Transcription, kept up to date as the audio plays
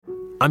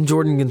I'm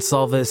Jordan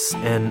Gonsalves,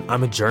 and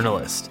I'm a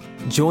journalist.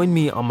 Join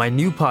me on my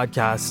new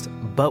podcast,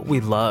 But We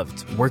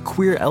Loved, where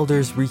queer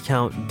elders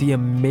recount the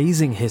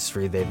amazing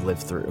history they've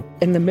lived through.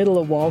 In the middle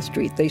of Wall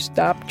Street, they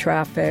stopped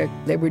traffic.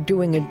 They were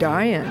doing a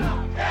die-in.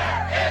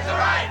 Healthcare is a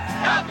right!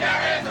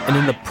 Healthcare is a right! And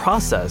in the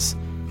process,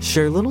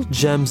 share little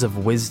gems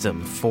of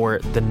wisdom for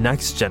the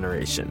next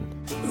generation.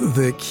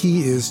 The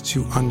key is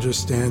to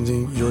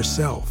understanding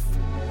yourself,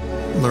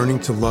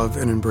 learning to love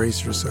and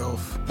embrace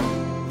yourself.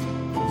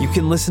 You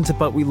can listen to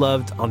But We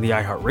Loved on the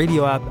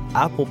iHeartRadio app,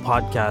 Apple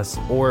Podcasts,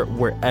 or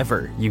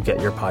wherever you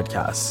get your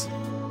podcasts.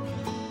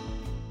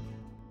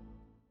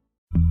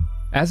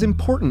 As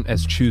important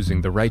as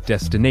choosing the right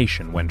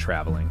destination when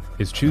traveling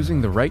is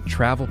choosing the right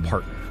travel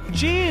partner.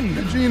 Gene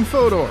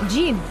Fodor.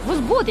 Gene,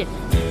 was будет?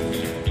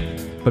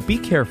 But be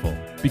careful,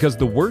 because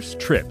the worst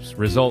trips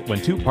result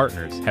when two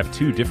partners have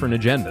two different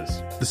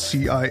agendas. The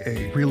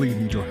CIA really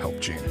need your help,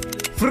 Gene.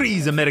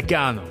 Freeze,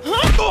 Americano.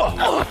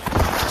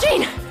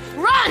 Gene,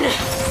 run!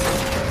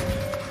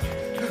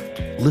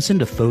 Listen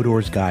to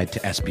Fodor's Guide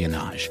to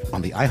Espionage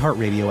on the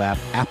iHeartRadio app,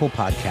 Apple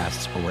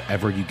Podcasts, or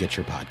wherever you get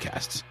your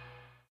podcasts.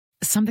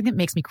 Something that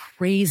makes me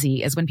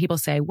crazy is when people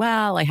say,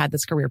 well, I had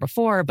this career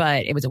before,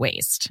 but it was a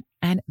waste.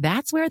 And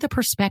that's where the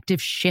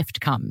perspective shift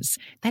comes,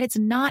 that it's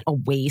not a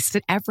waste,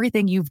 that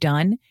everything you've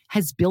done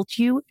has built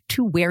you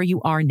to where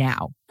you are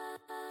now.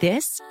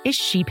 This is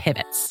She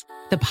Pivots,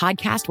 the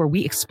podcast where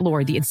we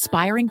explore the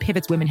inspiring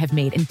pivots women have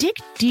made and dig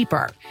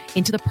deeper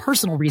into the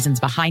personal reasons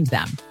behind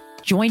them.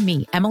 Join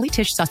me, Emily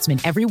Tish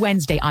Sussman, every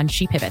Wednesday on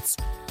She Pivots.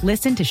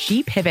 Listen to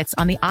She Pivots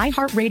on the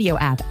iHeartRadio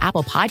app,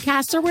 Apple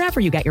Podcasts, or wherever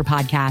you get your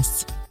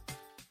podcasts.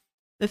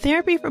 The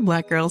Therapy for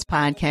Black Girls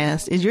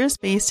podcast is your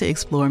space to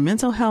explore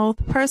mental health,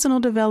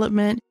 personal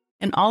development,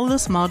 and all of the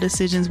small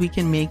decisions we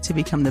can make to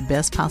become the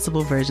best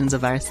possible versions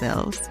of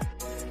ourselves.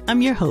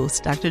 I'm your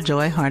host, Dr.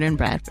 Joy Harden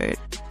Bradford,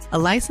 a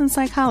licensed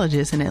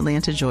psychologist in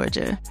Atlanta,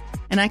 Georgia,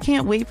 and I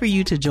can't wait for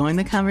you to join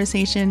the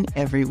conversation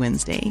every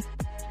Wednesday.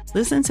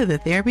 Listen to the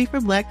Therapy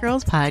for Black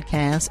Girls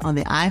podcast on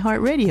the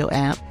iHeartRadio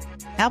app,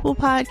 Apple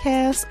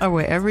Podcasts, or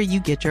wherever you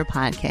get your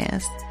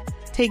podcasts.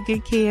 Take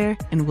good care,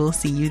 and we'll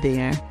see you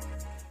there.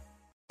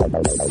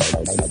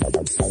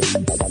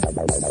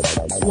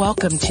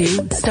 Welcome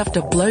to Stuff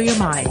to Blow Your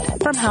Mind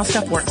from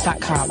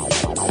HowStuffWorks.com.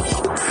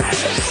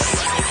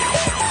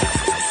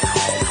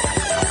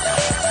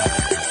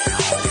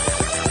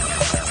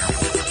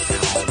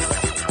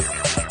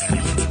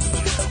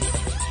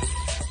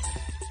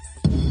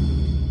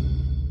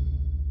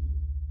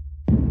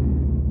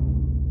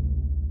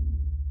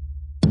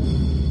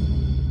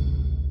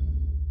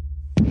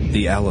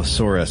 The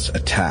Allosaurus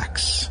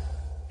attacks.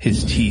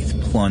 His teeth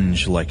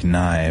plunge like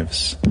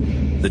knives.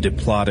 The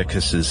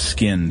Diplodocus's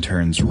skin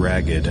turns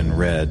ragged and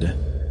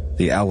red.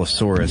 The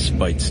Allosaurus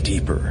bites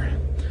deeper.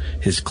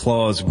 His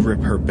claws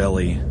grip her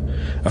belly.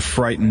 A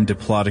frightened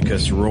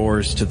Diplodocus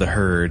roars to the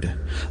herd.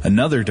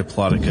 Another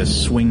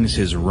Diplodocus swings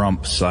his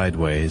rump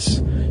sideways.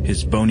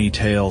 His bony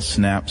tail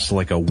snaps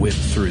like a whip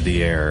through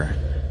the air.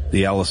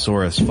 The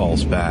Allosaurus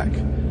falls back.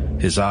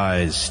 His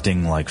eyes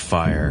sting like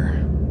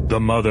fire. The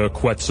mother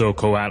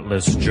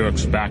Quetzalcoatlus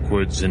jerks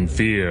backwards in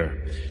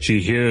fear. She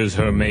hears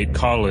her mate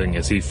calling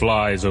as he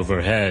flies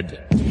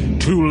overhead.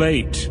 Too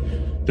late!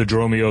 The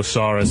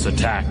Dromaeosaurus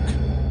attack.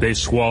 They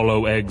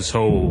swallow eggs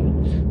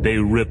whole. They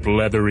rip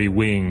leathery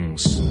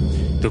wings.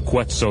 The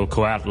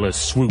Quetzalcoatlus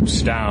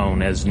swoops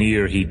down as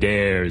near he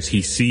dares.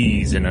 He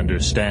sees and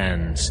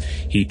understands.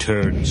 He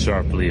turns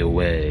sharply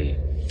away.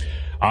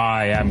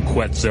 I am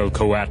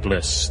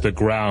Quetzalcoatlus. The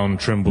ground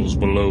trembles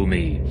below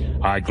me.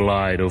 I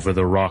glide over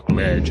the rock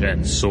ledge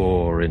and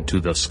soar into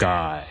the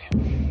sky.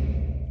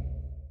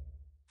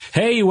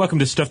 Hey, welcome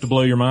to Stuff to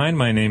Blow Your Mind.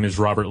 My name is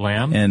Robert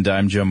Lamb. And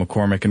I'm Joe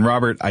McCormick. And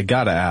Robert, I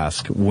gotta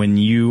ask, when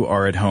you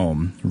are at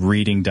home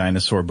reading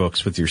dinosaur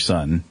books with your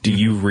son, do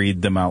you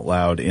read them out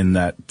loud in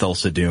that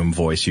Thulsa Doom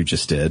voice you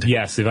just did?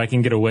 Yes, if I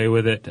can get away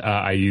with it,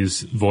 I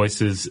use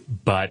voices,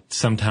 but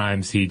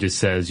sometimes he just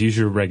says, use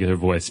your regular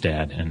voice,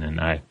 Dad, and then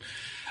I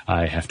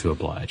have to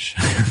oblige.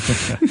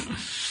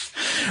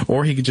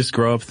 Or he could just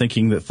grow up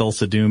thinking that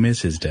Thulsa Doom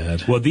is his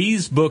dad. Well,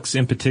 these books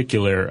in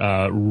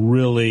particular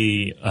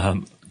really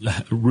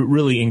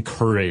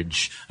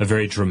encourage a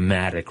very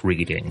dramatic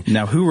reading.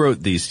 Now, who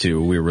wrote these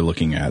two we were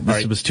looking at?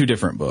 This was two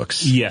different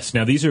books. Yes.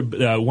 Now, these are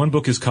one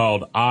book is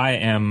called I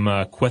Am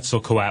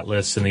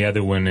Quetzalcoatlus, and the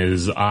other one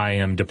is I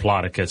Am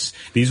Diplodocus.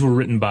 These were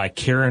written by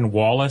Karen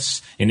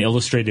Wallace and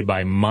illustrated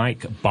by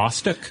Mike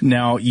Bostock.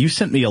 Now, you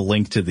sent me a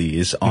link to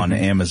these on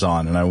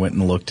Amazon, and I went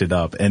and looked it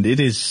up, and it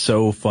is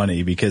so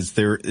funny because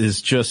there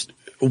is just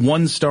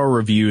 1-star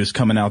reviews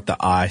coming out the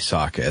eye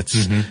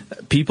sockets.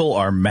 People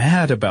are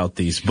mad about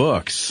these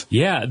books.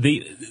 Yeah.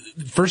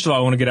 First of all,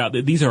 I want to get out,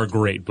 these are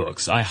great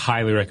books. I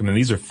highly recommend.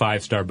 These are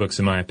 5-star books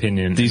in my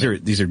opinion. These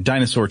are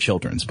dinosaur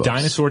children's books.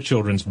 Dinosaur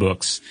children's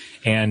books.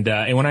 And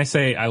when I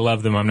say I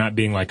love them, I'm not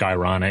being like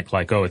ironic,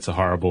 like, oh, it's a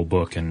horrible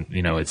book and,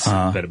 you know, it's,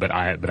 but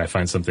I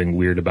find something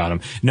weird about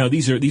them. No,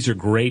 these are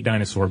great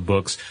dinosaur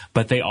books,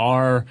 but they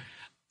are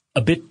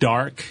a bit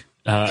dark.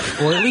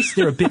 or at least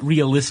they're a bit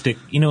realistic.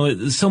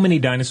 So many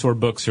dinosaur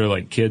books are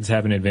like kids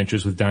having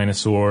adventures with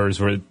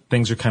dinosaurs, or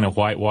things are kind of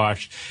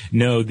whitewashed.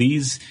 No,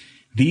 these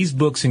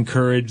books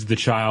encourage the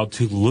child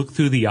to look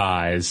through the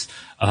eyes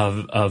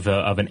of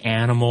an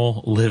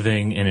animal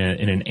living in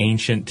an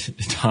ancient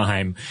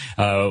time,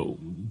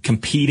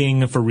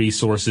 competing for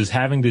resources,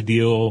 having to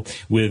deal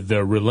with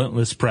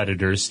relentless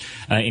predators,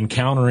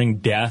 encountering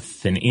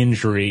death and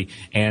injury,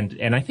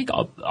 and I think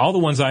all the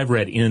ones I've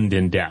read end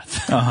in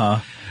death.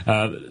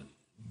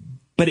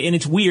 But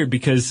it's weird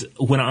because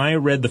when I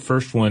read the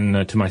first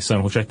one to my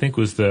son, which I think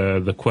was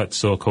the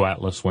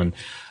Quetzalcoatlus one,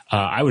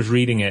 I was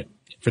reading it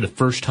for the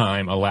first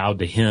time aloud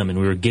to him, and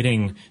we were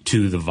getting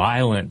to the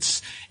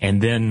violence,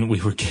 and then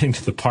we were getting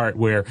to the part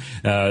where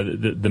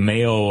the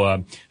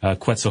male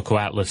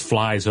Quetzalcoatlus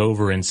flies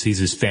over and sees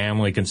his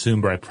family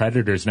consumed by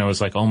predators, and I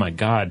was like, oh my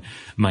God,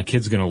 my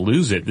kid's gonna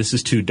lose it. This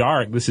is too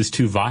dark. This is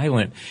too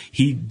violent.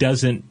 He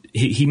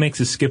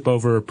makes us skip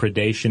over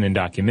predation in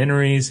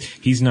documentaries.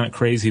 He's not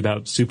crazy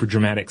about super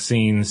dramatic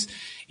scenes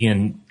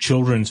in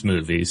children's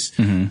movies.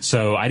 Mm-hmm.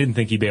 So I didn't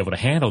think he'd be able to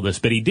handle this,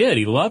 but he did.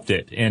 He loved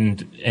it.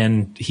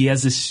 And he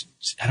has this,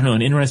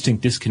 an interesting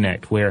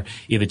disconnect where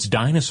if it's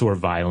dinosaur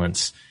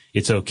violence,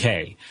 it's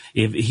okay.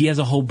 If he has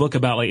a whole book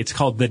about it's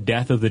called The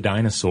Death of the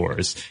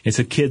Dinosaurs. It's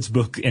a kid's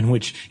book in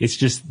which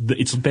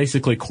it's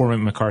basically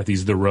Cormac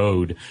McCarthy's The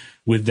Road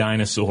with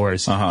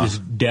dinosaurs.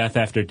 Just death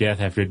after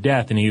death after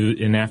death.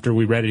 And after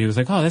we read it, he was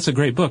like, oh, that's a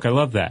great book. I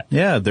love that.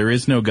 Yeah, there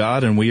is no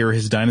God and we are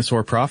his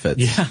dinosaur prophets.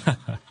 Yeah.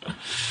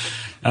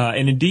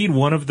 And indeed,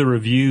 one of the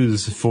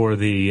reviews for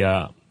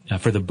the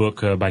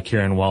book by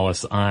Karen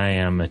Wallace, I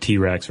Am a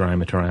T-Rex, or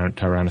I'm a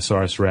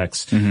Tyrannosaurus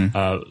Rex,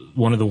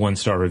 one of the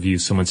one-star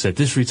reviews, someone said,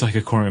 this reads like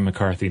a Cormac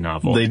McCarthy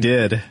novel. They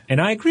did. And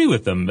I agree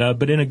with them,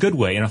 but in a good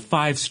way, in a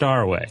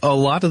 5-star way. A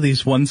lot of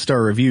these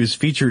one-star reviews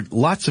featured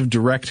lots of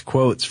direct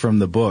quotes from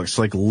the books,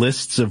 like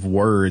lists of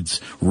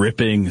words: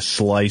 ripping,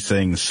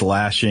 slicing,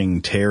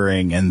 slashing,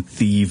 tearing, and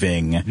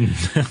thieving.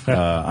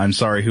 I'm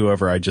sorry,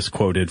 whoever I just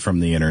quoted from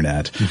the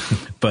internet.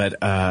 But,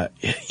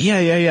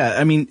 yeah.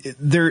 I mean,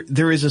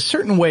 there is a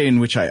certain way in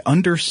which I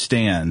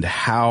understand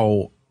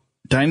how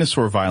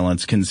dinosaur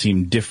violence can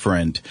seem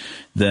different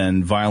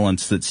than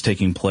violence that's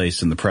taking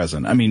place in the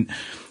present. I mean,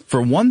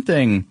 for one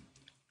thing,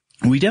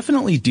 we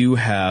definitely do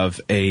have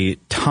a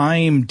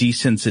time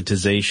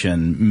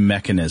desensitization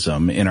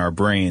mechanism in our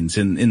brains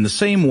in the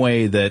same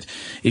way that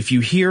if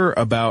you hear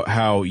about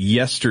how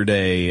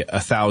yesterday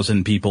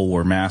 1,000 people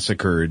were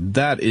massacred,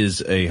 that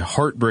is a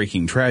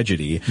heartbreaking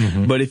tragedy.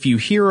 Mm-hmm. But if you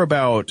hear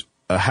about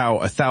how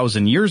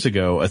 1,000 years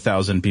ago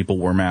 1,000 people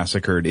were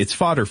massacred, it's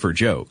fodder for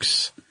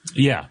jokes.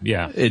 Yeah.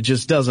 It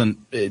just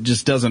doesn't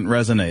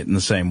resonate in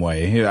the same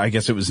way. I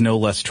guess it was no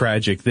less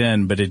tragic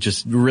then, but it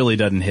just really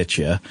doesn't hit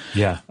you.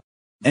 Yeah.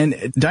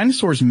 And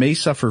dinosaurs may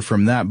suffer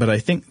from that, but I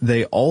think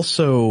they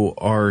also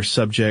are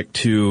subject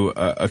to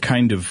a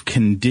kind of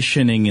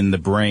conditioning in the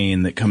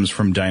brain that comes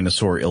from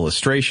dinosaur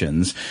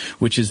illustrations,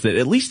 which is that,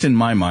 at least in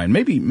my mind,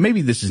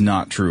 maybe this is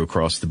not true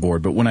across the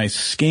board, but when I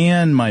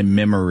scan my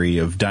memory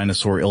of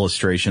dinosaur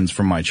illustrations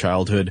from my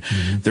childhood,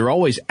 they're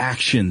always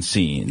action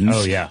scenes.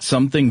 Oh, yeah.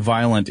 Something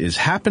violent is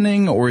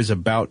happening or is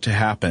about to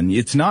happen.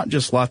 It's not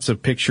just lots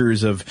of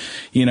pictures of,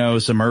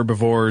 some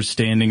herbivores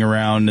standing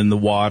around in the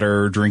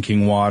water,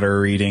 drinking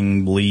water,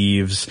 eating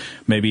leaves,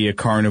 maybe a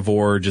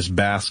carnivore just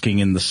basking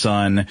in the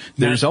sun.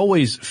 There's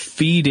always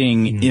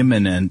feeding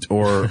imminent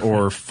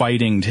or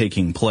fighting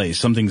taking place.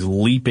 Something's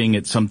leaping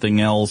at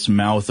something else,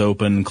 mouth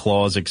open,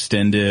 claws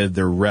extended,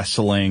 they're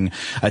wrestling.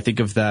 I think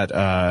of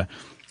that,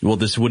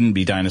 this wouldn't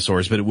be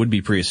dinosaurs, but it would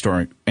be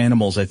prehistoric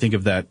animals. I think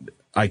of that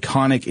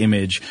iconic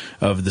image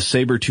of the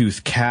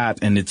saber-toothed cat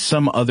and it's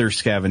some other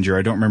scavenger,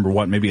 I don't remember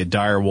what, maybe a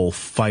direwolf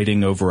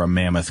fighting over a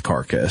mammoth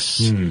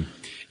carcass.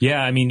 Yeah,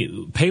 I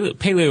mean,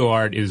 paleo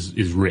art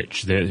is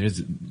rich.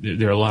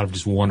 There are a lot of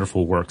just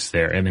wonderful works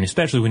there. I mean,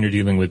 especially when you're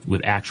dealing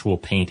with actual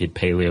painted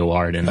paleo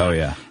art and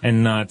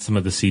and not some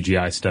of the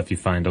CGI stuff you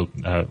find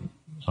a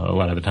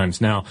lot of the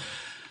times now.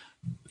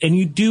 And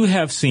you do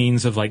have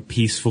scenes of like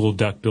peaceful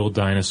duck-billed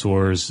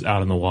dinosaurs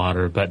out in the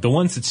water, but the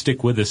ones that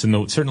stick with us,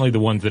 and certainly the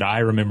ones that I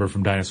remember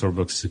from dinosaur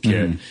books as a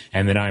kid,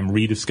 and that I'm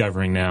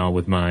rediscovering now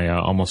with my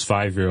almost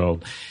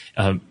 5-year-old,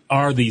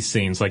 are these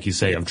scenes, like you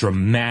say, of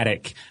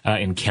dramatic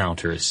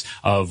encounters,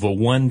 of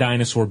one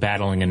dinosaur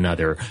battling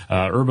another,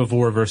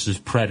 herbivore versus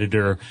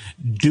predator,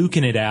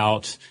 duking it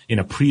out in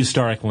a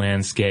prehistoric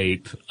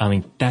landscape. I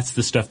mean, that's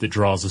the stuff that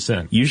draws us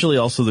in. Usually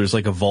also there's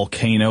like a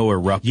volcano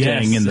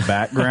erupting in the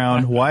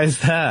background. Why is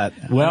that?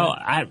 Well,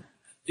 I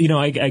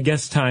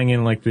guess tying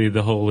in like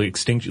the whole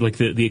extinction, like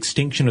the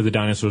extinction of the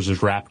dinosaurs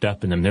is wrapped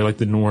up in them. They're like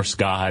the Norse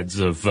gods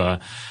of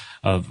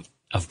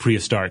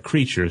prehistoric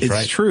creatures,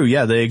 right? It's true.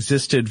 Yeah, they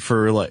existed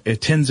for like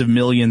tens of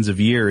millions of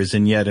years,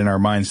 and yet in our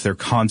minds they're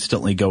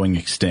constantly going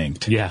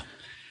extinct. Yeah.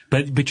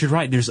 But you're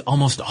right, there's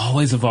almost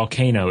always a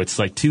volcano. It's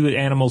like two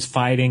animals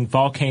fighting,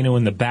 volcano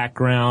in the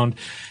background,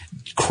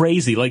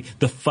 crazy. Like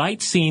the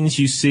fight scenes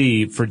you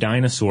see for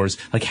dinosaurs,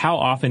 like how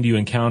often do you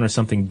encounter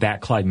something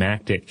that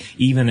climactic,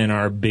 even in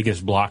our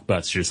biggest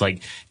blockbusters?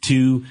 Like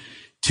two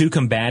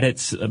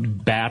combatants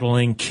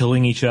battling,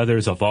 killing each other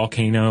as a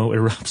volcano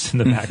erupts in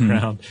the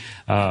background.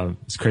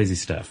 It's crazy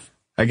stuff.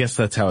 I guess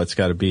that's how it's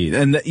got to be.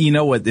 And you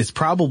know what? It's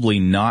probably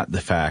not the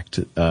fact,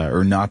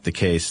 or not the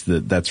case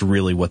that that's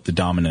really what the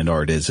dominant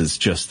art is. It's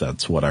just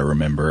that's what I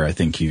remember. I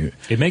think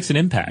it makes an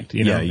impact.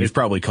 You know? Yeah, you've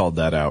probably called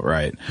that out,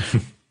 right?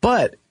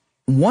 But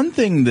one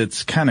thing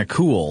that's kind of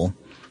cool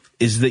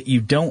is that you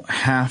don't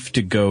have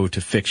to go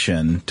to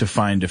fiction to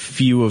find a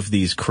few of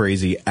these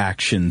crazy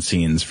action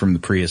scenes from the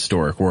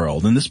prehistoric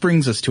world. And this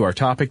brings us to our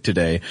topic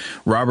today.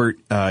 Robert,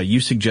 you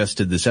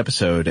suggested this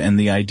episode, and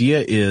the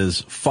idea is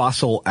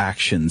fossil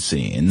action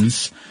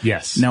scenes.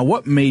 Yes. Now,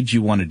 what made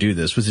you want to do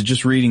this? Was it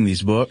just reading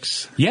these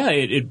books? Yeah,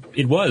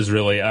 it was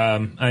really. I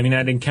mean,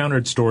 I'd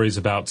encountered stories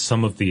about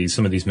some of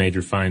these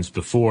major finds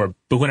before,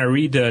 but when I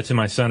read to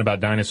my son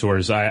about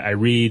dinosaurs, I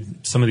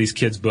read some of these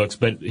kids' books,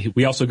 but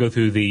we also go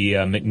through the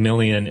Macmillan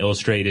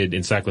Illustrated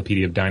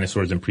Encyclopedia of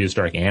Dinosaurs and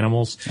Prehistoric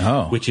Animals,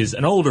 which is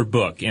an older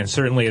book. And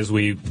certainly as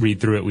we read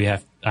through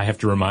it, I have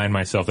to remind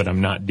myself that I'm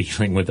not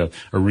dealing with a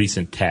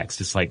recent text.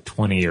 It's like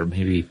 20 or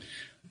maybe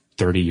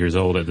 30 years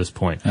old at this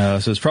point.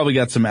 So it's probably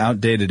got some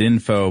outdated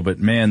info, but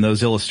man,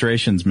 those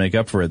illustrations make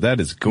up for it. That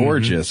is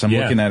gorgeous. I'm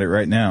looking at it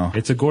right now.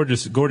 It's a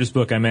gorgeous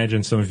book. I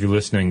imagine some of you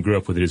listening grew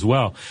up with it as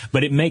well.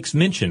 But it makes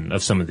mention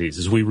of some of these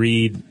as we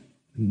read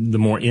the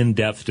more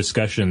in-depth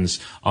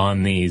discussions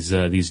on these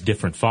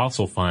different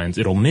fossil finds.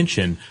 It'll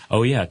mention,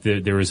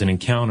 there was an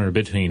encounter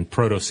between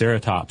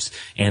Protoceratops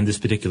and this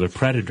particular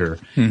predator,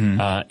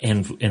 and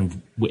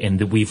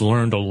that we've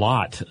learned a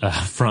lot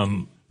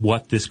from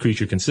what this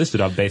creature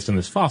consisted of based on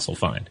this fossil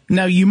find.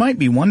 Now, you might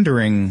be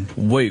wondering,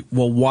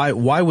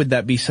 why would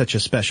that be such a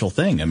special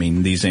thing? I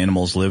mean, these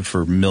animals live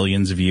for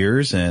millions of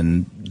years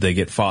and they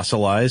get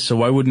fossilized, so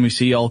why wouldn't we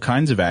see all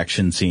kinds of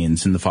action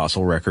scenes in the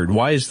fossil record?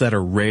 Why is that a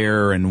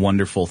rare and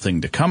wonderful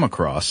thing to come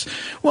across?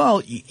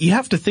 Well, you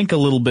have to think a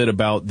little bit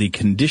about the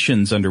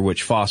conditions under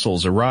which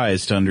fossils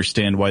arise to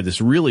understand why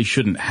this really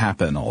shouldn't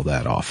happen all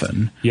that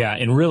often. Yeah,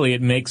 and really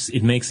it makes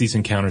these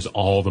encounters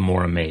all the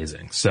more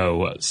amazing.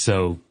 So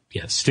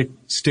yeah,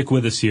 stick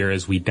with us here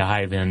as we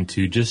dive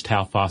into just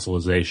how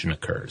fossilization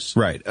occurs.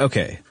 Right.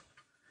 Okay.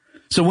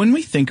 So when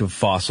we think of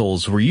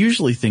fossils, we're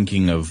usually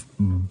thinking of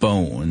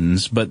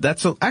bones, but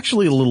that's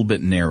actually a little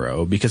bit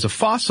narrow because a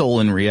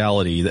fossil in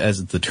reality,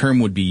 as the term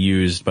would be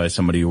used by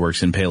somebody who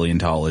works in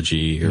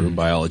paleontology or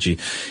biology,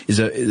 is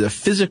a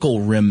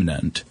physical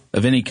remnant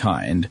of any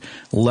kind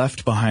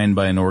left behind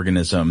by an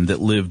organism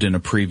that lived in a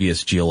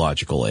previous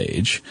geological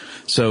age.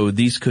 So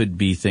these could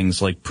be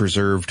things like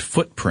preserved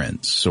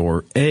footprints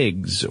or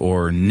eggs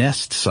or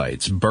nest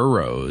sites,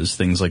 burrows,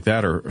 things like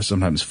that are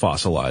sometimes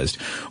fossilized.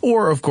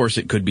 Or, of course,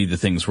 it could be the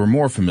things we're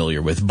more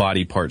familiar with,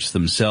 body parts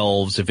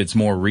themselves. If it's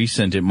more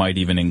recent, it might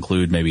even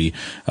include maybe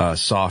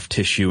soft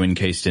tissue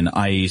encased in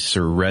ice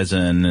or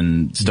resin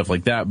and stuff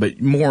like that.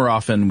 But more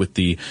often with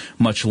the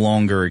much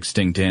longer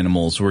extinct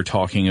animals, we're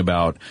talking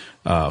about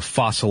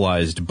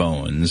fossilized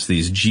bones,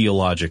 these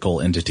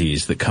geological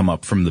entities that come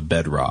up from the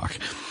bedrock.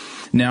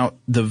 Now,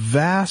 the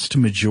vast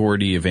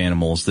majority of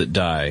animals that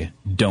die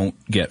don't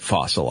get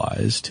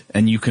fossilized,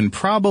 and you can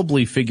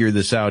probably figure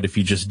this out if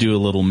you just do a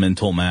little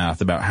mental math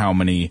about how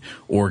many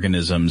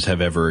organisms have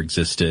ever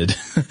existed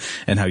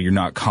and how you're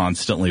not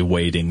constantly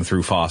wading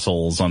through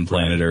fossils on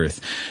planet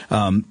Earth.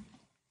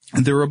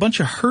 There are a bunch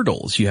of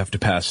hurdles you have to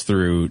pass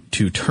through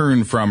to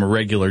turn from a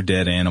regular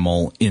dead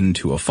animal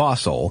into a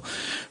fossil.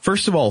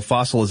 First of all,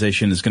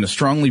 fossilization is going to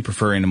strongly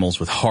prefer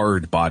animals with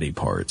hard body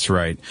parts,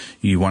 right?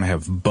 You want to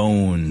have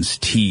bones,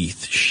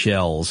 teeth,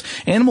 shells.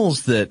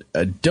 Animals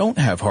that don't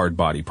have hard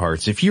body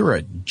parts, if you're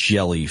a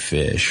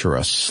jellyfish or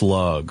a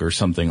slug or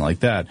something like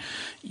that,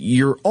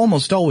 you're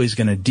almost always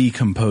going to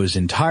decompose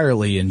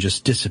entirely and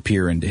just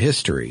disappear into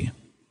history.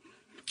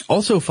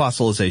 Also,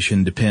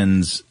 fossilization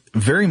depends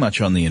very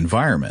much on the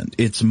environment.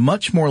 It's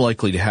much more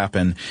likely to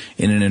happen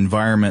in an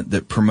environment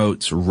that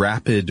promotes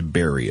rapid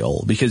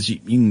burial, because you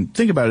can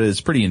think about it as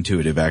pretty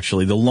intuitive,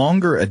 actually. The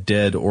longer a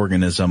dead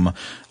organism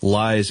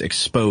lies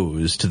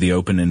exposed to the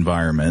open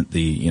environment,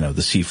 the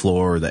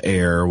seafloor, the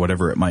air,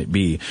 whatever it might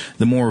be,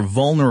 the more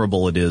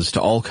vulnerable it is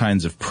to all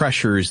kinds of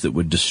pressures that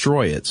would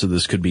destroy it. So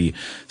this could be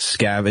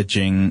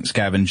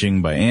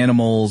scavenging by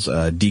animals,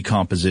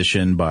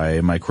 decomposition by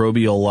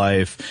microbial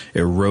life,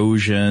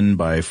 erosion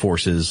by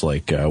forces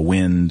like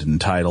wind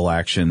and tidal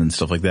action and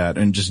stuff like that,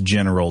 and just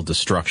general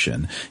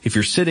destruction. If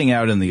you're sitting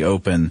out in the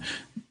open,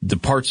 the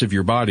parts of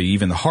your body,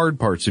 even the hard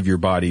parts of your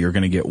body, are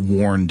going to get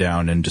worn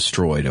down and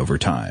destroyed over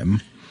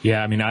time.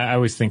 Yeah, I mean, I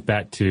always think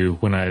back to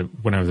when I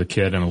was a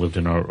kid and I lived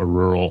in a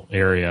rural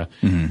area.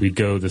 We'd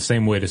go the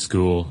same way to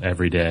school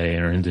every day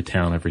or into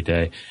town every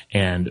day,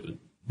 and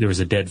there was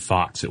a dead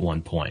fox at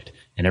one point,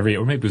 and or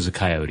maybe it was a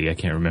coyote, I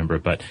can't remember,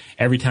 but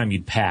every time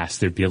you'd pass,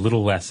 there'd be a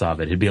little less of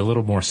it. It'd be a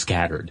little more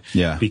scattered.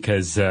 Yeah.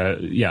 Because,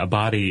 a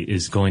body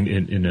is going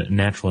in a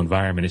natural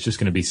environment. It's just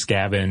going to be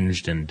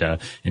scavenged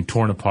and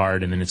torn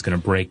apart, and then it's going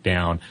to break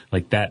down.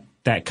 Like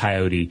that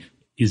coyote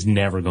is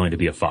never going to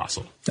be a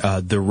fossil.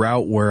 The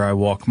route where I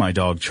walk my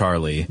dog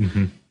Charlie,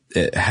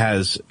 it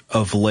has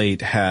of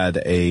late had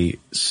a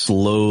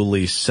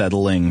slowly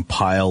settling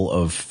pile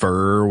of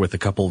fur with a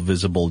couple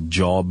visible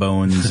jaw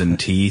bones and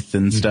teeth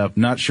and stuff.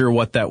 Not sure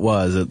what that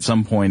was. At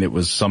some point it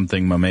was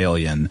something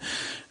mammalian.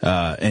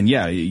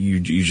 You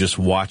just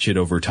watch it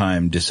over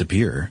time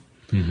disappear.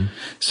 Mm-hmm.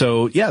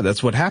 So,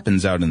 that's what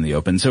happens out in the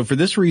open. So for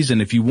this reason,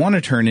 if you want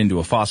to turn into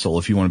a fossil,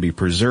 if you want to be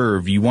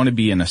preserved, you want to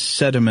be in a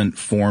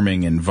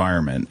sediment-forming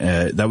environment.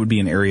 That would be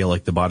an area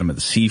like the bottom of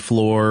the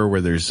seafloor where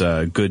there's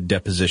a good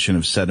deposition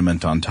of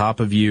sediment on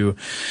top of you.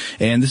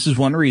 And this is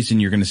one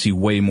reason you're going to see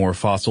way more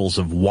fossils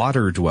of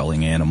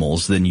water-dwelling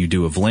animals than you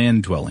do of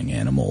land-dwelling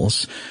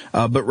animals.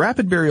 But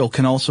rapid burial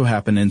can also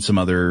happen in some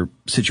other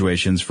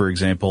situations. For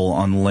example,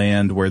 on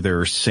land where there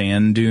are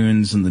sand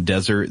dunes in the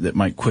desert that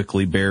might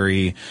quickly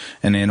bury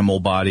an animal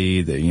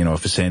body, that,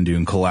 if a sand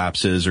dune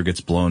collapses or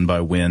gets blown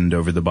by wind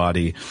over the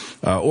body,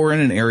 or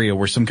in an area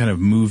where some kind of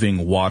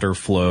moving water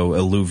flow,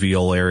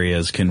 alluvial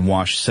areas can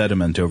wash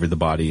sediment over the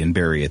body and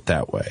bury it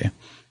that way.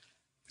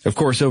 Of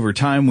course, over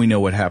time, we know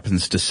what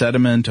happens to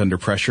sediment. Under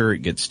pressure, it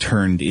gets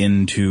turned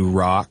into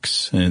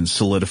rocks and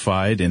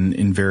solidified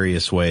in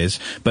various ways.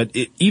 But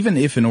even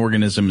if an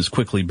organism is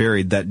quickly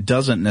buried, that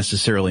doesn't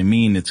necessarily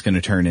mean it's going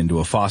to turn into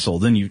a fossil.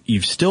 Then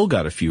you've still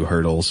got a few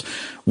hurdles,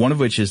 one of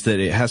which is that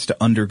it has to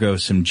undergo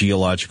some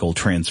geological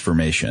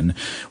transformation.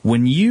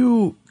 When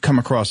you come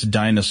across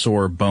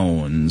dinosaur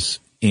bones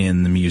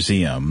in the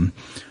museum,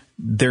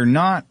 they're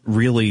not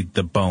really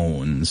the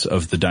bones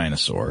of the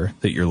dinosaur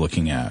that you're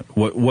looking at.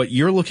 What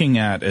you're looking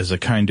at is a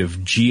kind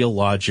of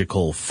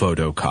geological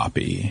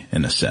photocopy,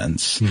 in a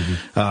sense.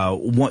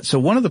 Mm-hmm. So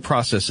one of the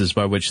processes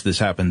by which this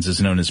happens is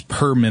known as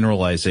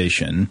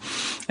permineralization.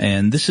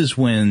 And this is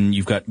when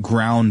you've got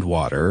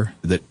groundwater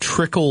that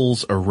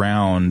trickles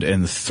around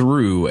and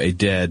through a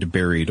dead,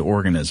 buried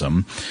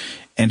organism.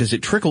 And as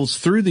it trickles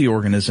through the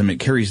organism, it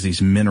carries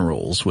these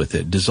minerals with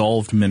it,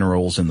 dissolved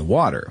minerals in the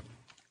water.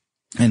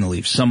 And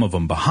leaves some of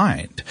them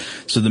behind.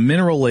 So the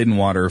mineral-laden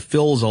water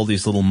fills all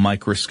these little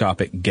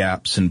microscopic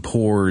gaps and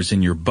pores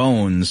in your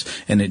bones,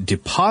 and it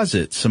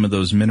deposits some of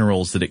those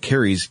minerals that it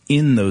carries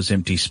in those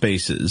empty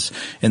spaces.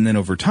 And then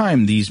over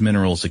time, these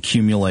minerals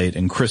accumulate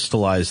and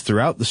crystallize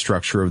throughout the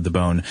structure of the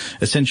bone,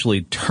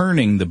 essentially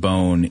turning the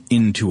bone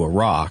into a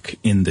rock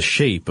in the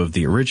shape of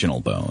the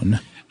original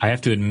bone. I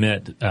have to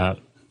admit,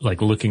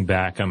 looking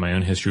back on my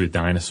own history with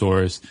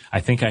dinosaurs,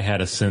 I think I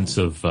had a sense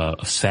of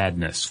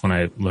sadness when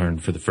I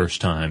learned for the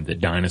first time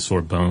that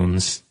dinosaur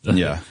bones are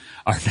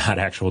not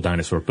actual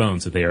dinosaur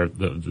bones, that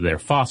they're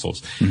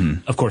fossils.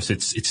 Mm-hmm. Of course,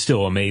 it's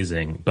still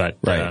amazing, but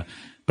right.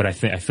 But I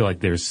feel like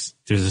there's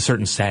a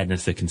certain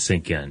sadness that can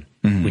sink in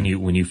when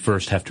you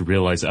first have to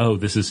realize,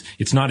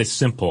 it's not as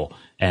simple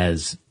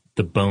as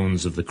the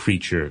bones of the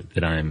creature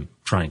that I'm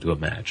trying to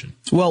imagine.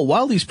 Well,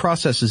 while these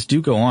processes do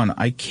go on,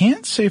 I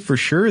can't say for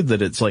sure that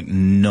it's like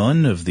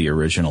none of the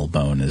original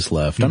bone is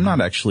left. Mm-hmm. I'm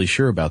not actually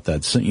sure about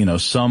that. So,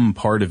 some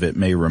part of it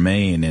may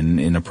remain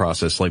in a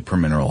process like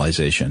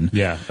permineralization.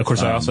 Yeah. Of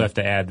course, I also have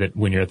to add that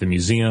when you're at the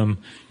museum,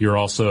 you're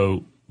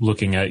also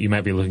you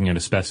might be looking at a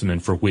specimen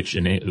for which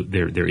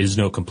there is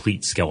no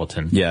complete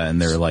skeleton. Yeah,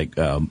 and they're like,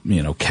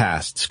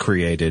 casts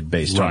created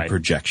based on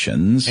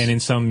projections. And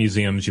in some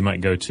museums you might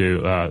go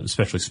to,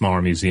 especially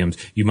smaller museums,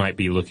 you might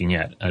be looking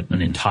at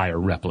an entire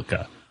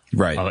replica.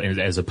 Right.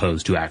 As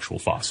opposed to actual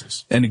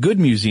fossils. And a good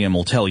museum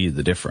will tell you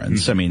the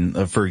difference. Mm-hmm. I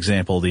mean, for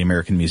example, the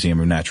American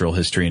Museum of Natural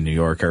History in New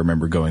York, I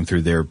remember going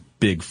through their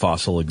big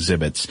fossil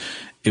exhibits.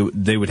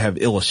 They would have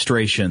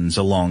illustrations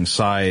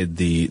alongside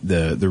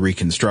the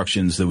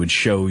reconstructions that would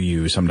show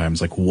you sometimes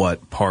like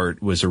what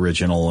part was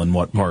original and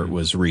what part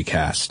was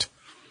recast.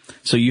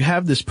 So you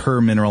have this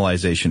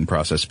permineralization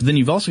process, but then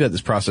you've also got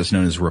this process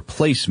known as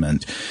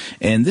replacement.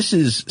 And this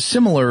is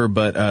similar,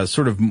 but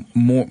sort of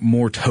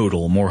more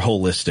total, more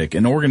holistic.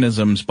 An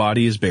organism's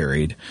body is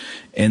buried,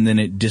 and then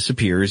it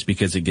disappears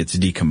because it gets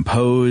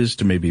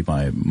decomposed, maybe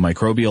by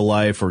microbial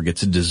life, or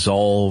gets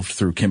dissolved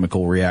through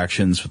chemical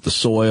reactions with the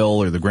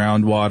soil or the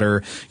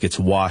groundwater, gets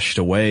washed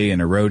away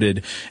and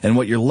eroded. And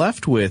what you're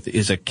left with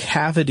is a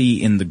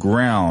cavity in the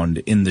ground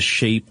in the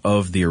shape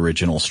of the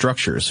original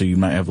structure. So you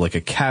might have like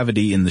a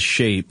cavity in the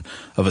shape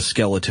of a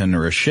skeleton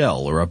or a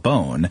shell or a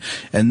bone.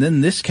 And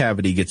then this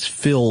cavity gets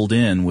filled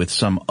in with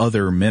some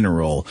other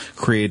mineral,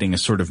 creating a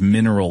sort of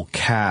mineral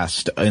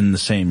cast in the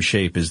same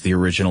shape as the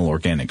original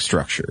organic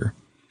structure.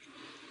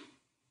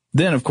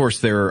 Then, of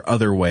course, there are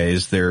other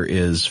ways. There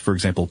is, for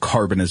example,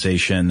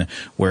 carbonization,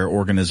 where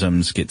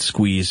organisms get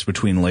squeezed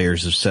between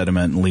layers of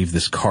sediment and leave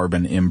this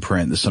carbon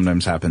imprint. This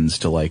sometimes happens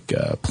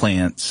to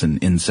plants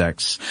and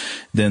insects.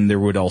 Then there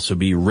would also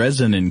be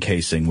resin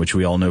encasing, which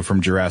we all know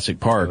from Jurassic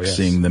Park,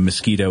 seeing the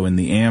mosquito in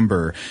the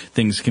amber.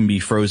 Things can be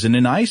frozen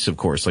in ice, of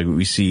course, like what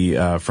we see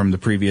from the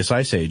previous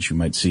ice age. You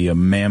might see a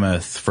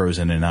mammoth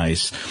frozen in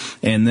ice.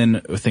 And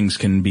then things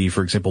can be,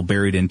 for example,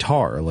 buried in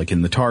tar, like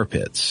in the tar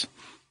pits.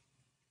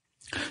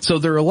 So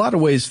there are a lot of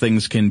ways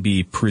things can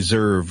be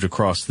preserved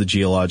across the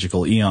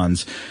geological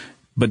eons,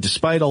 but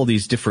despite all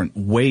these different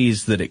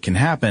ways that it can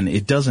happen,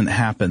 it doesn't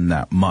happen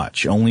that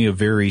much. Only a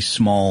very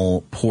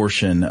small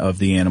portion of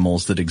the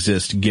animals that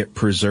exist get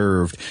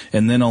preserved,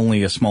 and then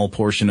only a small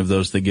portion of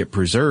those that get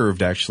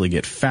preserved actually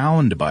get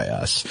found by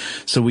us.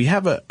 So we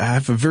have a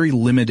very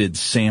limited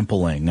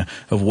sampling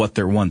of what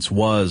there once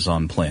was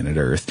on planet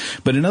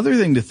Earth. But another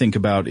thing to think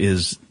about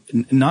is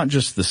not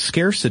just the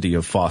scarcity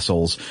of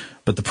fossils,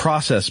 but the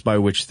process by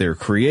which they're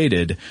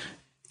created.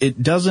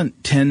 It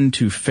doesn't tend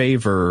to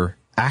favor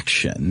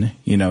action.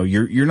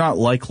 You're not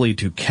likely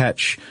to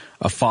catch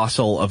a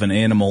fossil of an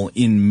animal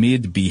in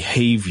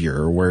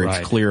mid-behavior where it's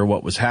clear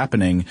what was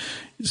happening.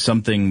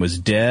 Something was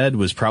dead,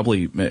 was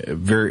probably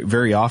very,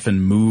 very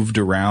often moved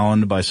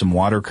around by some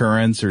water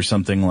currents or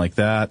something like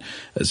that.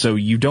 So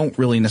you don't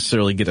really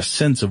necessarily get a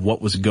sense of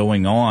what was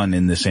going on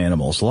in this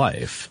animal's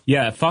life.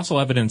 Yeah, fossil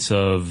evidence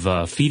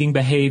of feeding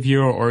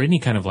behavior or any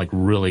kind of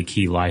really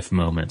key life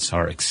moments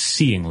are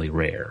exceedingly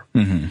rare.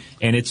 Mm-hmm.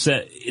 And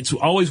it's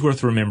always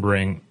worth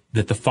remembering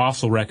that the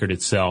fossil record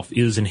itself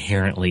is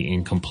inherently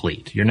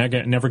incomplete. You're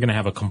never going to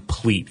have a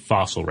complete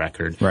fossil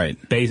record. Right.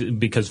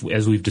 Because,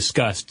 as we've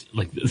discussed,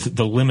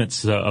 the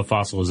limits of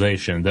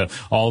fossilization,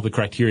 all the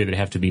criteria that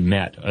have to be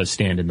met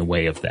stand in the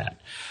way of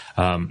that.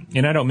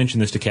 And I don't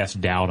mention this to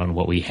cast doubt on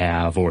what we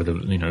have or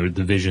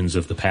the visions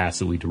of the past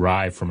that we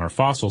derive from our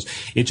fossils.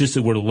 It's just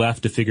that we're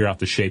left to figure out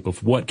the shape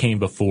of what came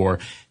before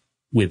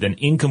with an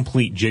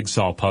incomplete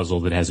jigsaw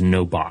puzzle that has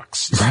no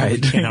box. Right. So we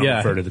cannot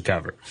refer to the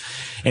cover.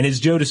 And as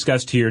Joe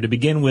discussed here, to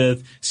begin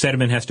with,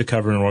 sediment has to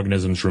cover an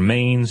organism's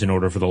remains in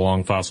order for the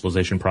long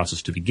fossilization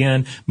process to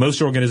begin.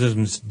 Most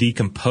organisms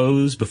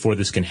decompose before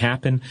this can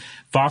happen.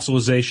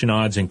 Fossilization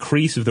odds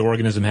increase if the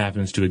organism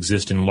happens to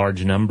exist in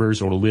large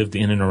numbers or lived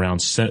in and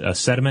around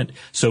sediment.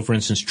 So, for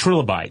instance,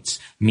 trilobites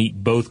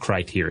meet both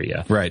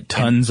criteria. Right.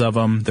 Tons of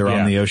them. They're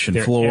on the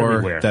ocean floor.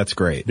 Everywhere. That's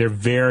great. They're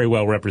very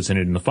well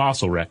represented in the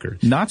fossil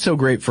record. Not so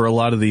great for a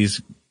lot of these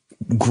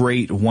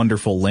great,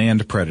 wonderful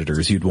land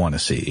predators you'd want to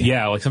see.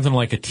 Yeah, like something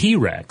like a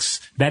T-Rex.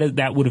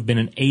 That would have been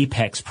an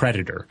apex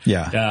predator.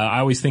 Yeah. I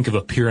always think of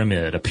a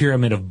pyramid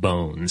of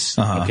bones.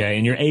 Uh-huh. Okay,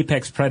 and your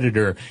apex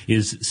predator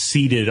is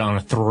seated on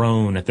a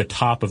throne at the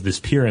top of this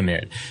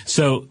pyramid.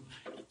 So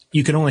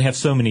you can only have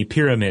so many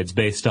pyramids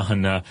based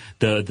on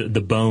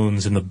the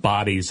bones and the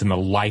bodies and the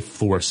life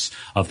force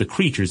of the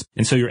creatures.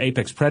 And so your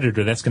apex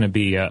predator, that's going to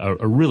be a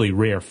really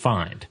rare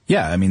find.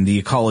 Yeah, I mean, the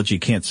ecology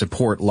can't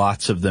support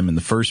lots of them in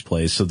the first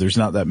place, so there's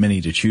not that many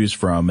to choose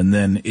from. And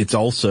then it's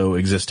also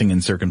existing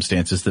in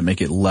circumstances that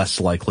make it less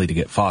likely to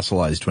get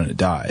fossilized when it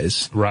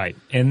dies. Right.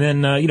 And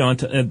then,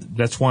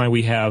 that's why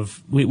we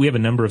have a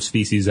number of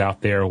species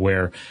out there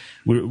where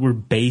we're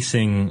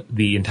basing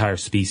the entire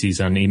species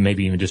on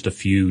maybe even just a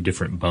few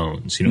different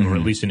bones, or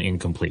at least an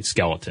incomplete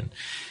skeleton.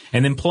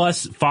 And then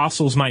plus,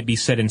 fossils might be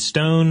set in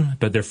stone,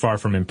 but they're far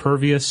from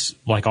impervious.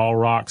 Like all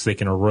rocks, they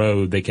can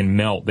erode, they can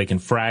melt, they can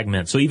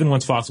fragment. So even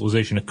once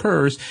fossilization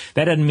occurs,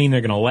 that doesn't mean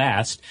they're going to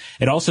last.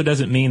 It also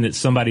doesn't mean that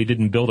somebody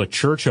didn't build a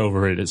church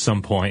over it at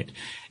some point.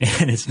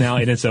 And it's a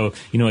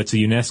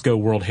UNESCO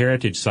World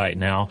Heritage Site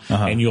now.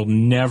 Uh-huh. And you'll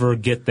never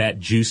get that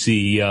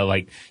juicy,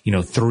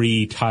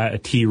 3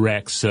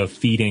 T-Rex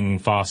feeding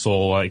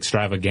fossil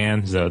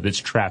extravaganza that's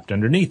trapped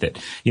underneath it.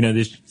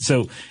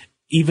 So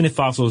even if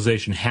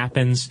fossilization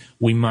happens,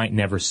 we might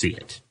never see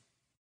it.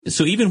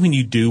 So even when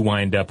you do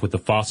wind up with the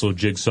fossil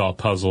jigsaw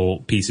puzzle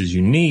pieces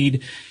you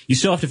need, you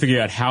still have to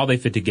figure out how they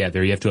fit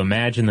together. You have to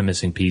imagine the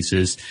missing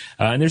pieces.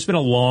 And there's been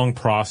a long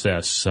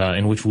process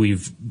in which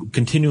we've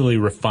continually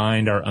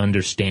refined our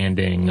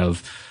understanding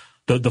of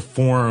the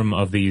form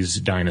of these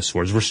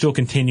dinosaurs. We're still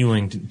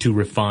continuing to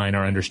refine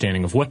our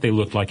understanding of what they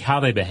looked like, how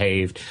they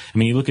behaved. I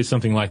mean, you look at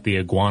something like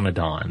the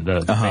iguanodon,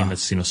 the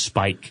famous,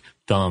 spike-thumbed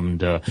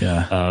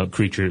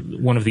creature,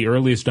 one of the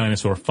earliest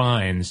dinosaur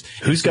finds.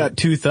 Who's got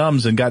 2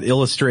 thumbs and got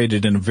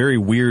illustrated in a very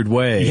weird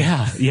way.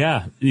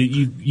 Yeah.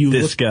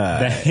 This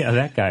guy.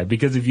 That guy.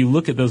 Because if you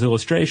look at those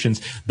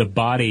illustrations, the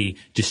body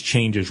just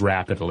changes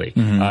rapidly.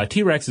 Mm-hmm.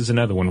 T-Rex is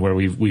another one where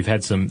we've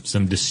had some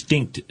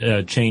distinct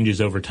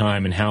changes over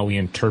time in how we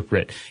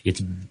interpret its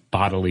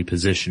bodily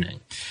positioning.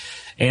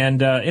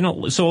 And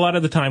so a lot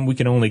of the time we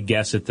can only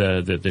guess at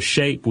the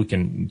shape. We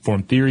can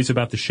form theories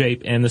about the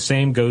shape, and the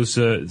same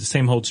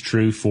holds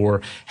true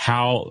for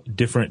how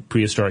different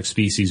prehistoric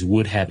species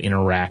would have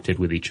interacted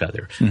with each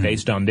other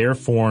based on their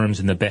forms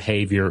and the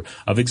behavior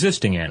of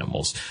existing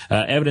animals.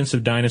 Evidence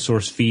of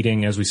dinosaurs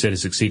feeding, as we said,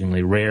 is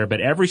exceedingly rare,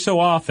 but every so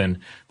often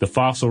the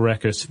fossil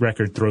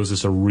record throws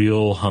us a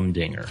real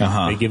humdinger.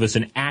 They give us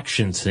an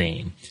action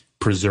scene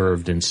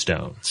preserved in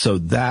stone. So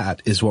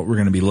that is what we're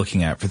going to be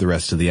looking at for the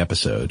rest of the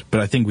episode. But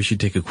I think we should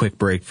take a quick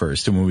break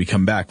first, and when we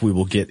come back, we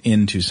will get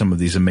into some of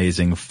these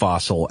amazing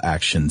fossil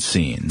action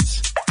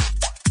scenes.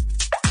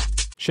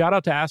 Shout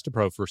out to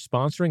Astepro for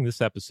sponsoring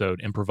this episode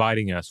and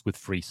providing us with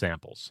free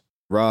samples.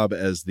 Rob,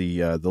 as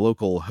the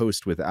local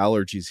host with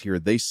allergies here,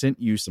 they sent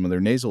you some of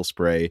their nasal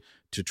spray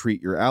to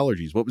treat your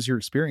allergies. What was your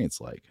experience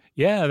like?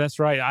 Yeah, that's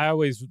right. I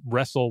always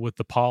wrestle with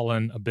the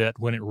pollen a bit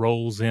when it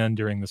rolls in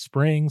during the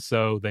spring,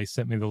 so they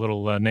sent me the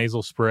little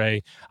nasal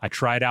spray. I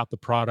tried out the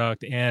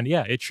product, and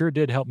yeah, it sure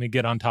did help me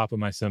get on top of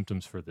my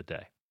symptoms for the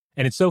day.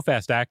 And it's so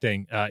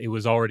fast-acting, it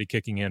was already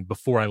kicking in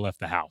before I left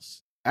the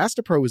house.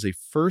 Astepro is a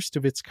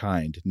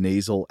first-of-its-kind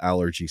nasal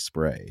allergy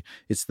spray.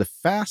 It's the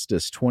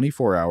fastest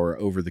 24-hour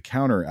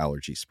over-the-counter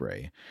allergy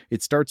spray.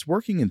 It starts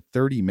working in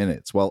 30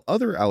 minutes, while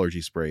other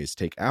allergy sprays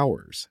take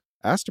hours.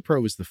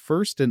 Astepro is the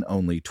first and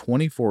only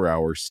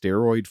 24-hour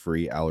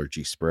steroid-free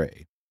allergy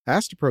spray.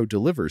 Astepro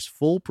delivers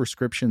full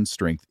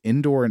prescription-strength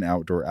indoor and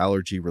outdoor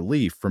allergy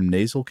relief from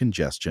nasal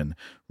congestion,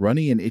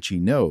 runny and itchy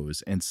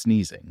nose, and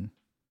sneezing.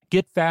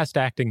 Get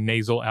fast-acting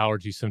nasal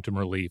allergy symptom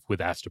relief with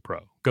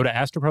Astepro. Go to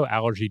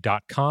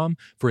asteproallergy.com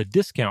for a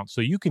discount so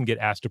you can get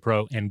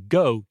Astepro and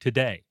go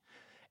today.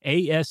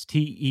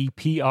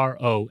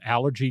 ASTEPRO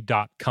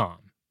allergy.com.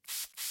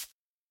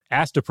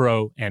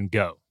 Astepro and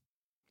go.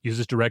 Use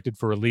as directed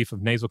for relief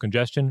of nasal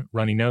congestion,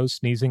 runny nose,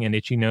 sneezing, and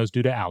itchy nose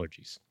due to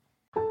allergies.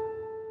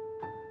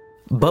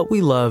 But We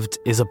Loved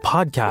is a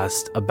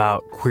podcast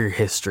about queer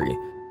history.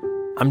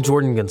 I'm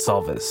Jordan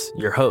Gonsalves,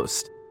 your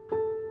host.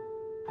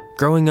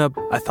 Growing up,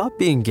 I thought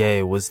being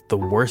gay was the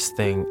worst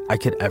thing I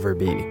could ever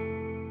be.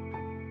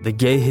 The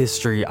gay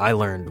history I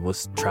learned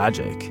was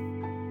tragic.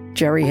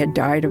 Jerry had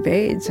died of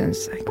AIDS, and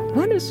it's like,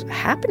 what is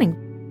happening?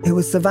 It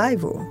was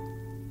survival.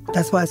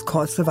 That's why it's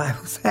called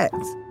survival sex.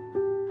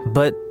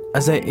 But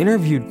as I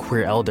interviewed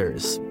queer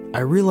elders, I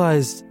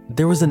realized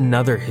there was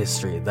another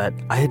history that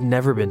I had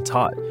never been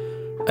taught,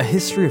 a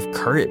history of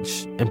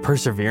courage and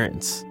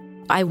perseverance.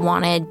 I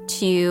wanted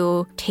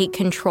to take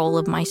control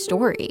of my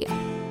story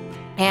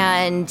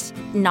and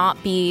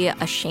not be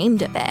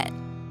ashamed of it.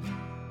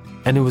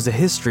 And it was a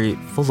history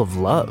full of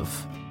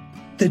love.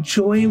 The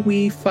joy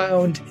we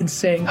found in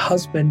saying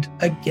husband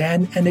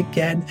again and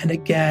again and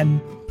again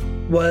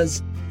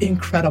was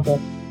incredible.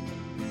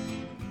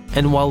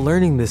 And while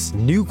learning this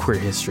new queer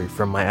history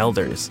from my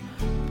elders,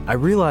 I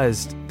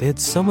realized they had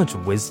so much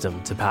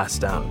wisdom to pass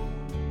down.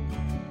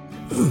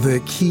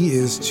 The key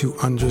is to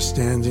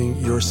understanding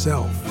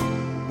yourself,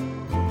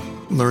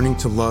 learning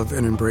to love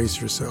and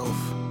embrace yourself.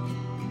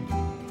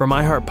 For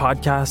My Heart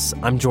Podcasts,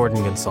 I'm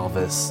Jordan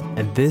Gonsalves,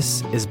 and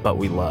this is But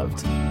We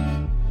Loved.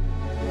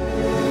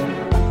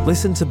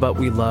 Listen to But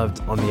We Loved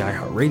on the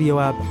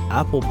iHeartRadio app,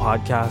 Apple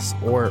Podcasts,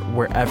 or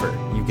wherever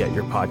you get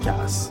your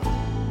podcasts.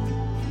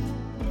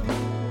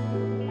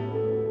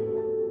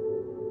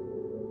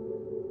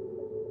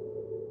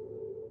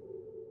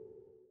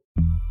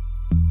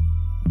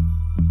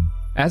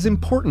 As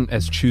important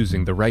as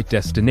choosing the right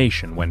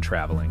destination when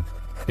traveling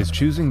is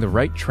choosing the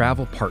right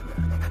travel partner.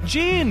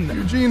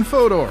 Eugene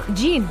Fodor.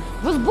 Gene,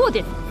 was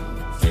будет?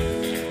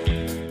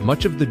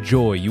 Much of the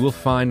joy you will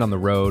find on the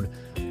road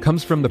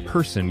comes from the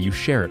person you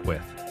share it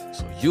with.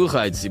 So you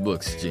write the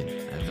books, Gene,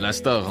 and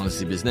Vlastar runs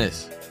the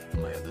business.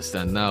 I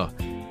understand now.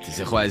 It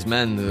is a wise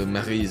man who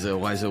marries a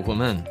wiser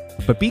woman.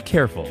 But be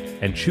careful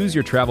and choose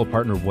your travel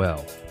partner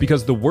well,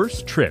 because the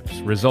worst trips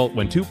result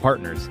when two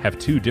partners have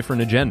two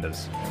different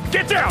agendas.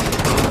 Get down!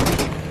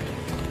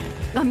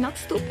 I'm not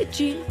stupid,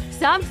 Gene.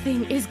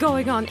 Something is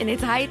going on, and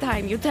it's high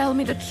time you tell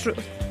me the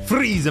truth.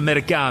 Freeze,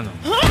 Americano!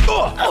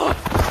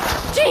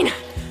 Gene,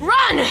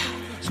 run!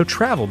 So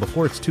travel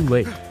before it's too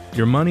late.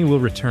 Your money will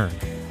return,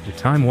 your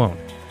time won't,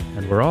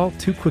 and we're all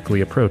too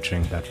quickly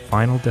approaching that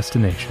final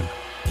destination.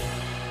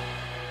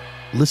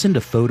 Listen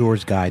to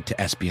Fodor's Guide to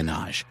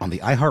Espionage on the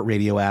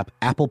iHeartRadio app,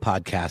 Apple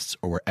Podcasts,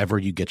 or wherever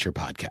you get your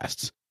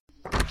podcasts.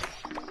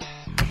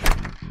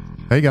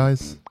 Hey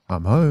guys,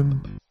 I'm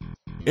home.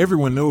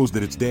 Everyone knows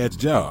that it's Dad's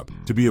job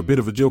to be a bit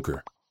of a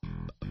joker.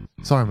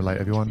 Sorry I'm late,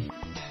 everyone.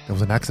 There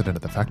was an accident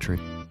at the factory.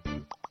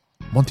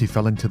 Monty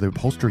fell into the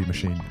upholstery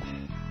machine.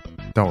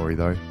 Don't worry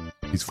though,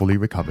 he's fully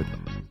recovered.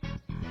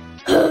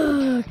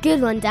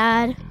 Good one,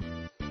 Dad.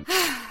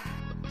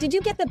 Did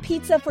you get the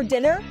pizza for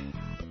dinner?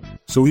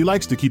 So he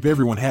likes to keep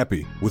everyone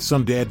happy with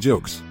some dad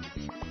jokes.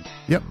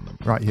 Yep,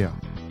 right here.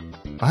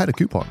 I had a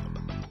coupon,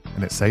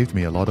 and it saved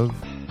me a lot of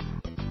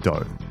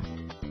dough.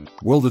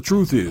 Well, the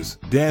truth is,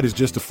 Dad is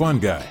just a fun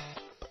guy.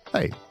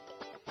 Hey,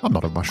 I'm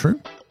not a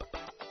mushroom.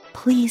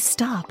 Please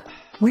stop.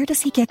 Where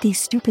does he get these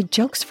stupid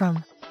jokes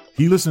from?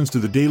 He listens to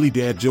the Daily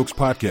Dad Jokes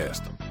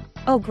podcast.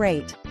 Oh,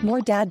 great.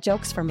 More dad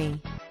jokes for me.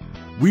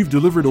 We've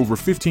delivered over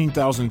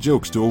 15,000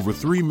 jokes to over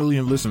 3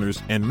 million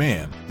listeners, and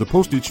man, the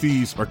postage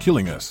fees are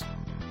killing us.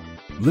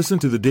 Listen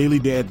to the Daily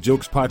Dad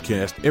Jokes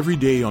podcast every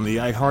day on the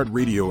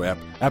iHeartRadio app,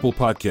 Apple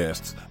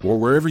Podcasts, or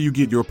wherever you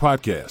get your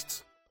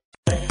podcasts.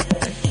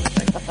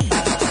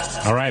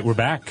 All right, we're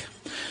back.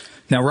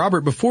 Now,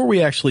 Robert, before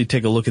we actually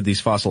take a look at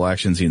these fossil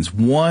action scenes,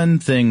 one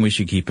thing we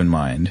should keep in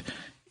mind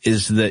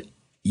is that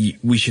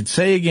we should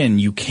say again,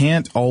 you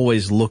can't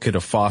always look at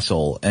a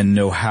fossil and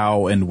know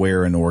how and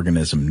where an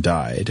organism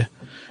died,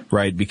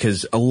 right?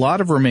 Because a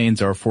lot of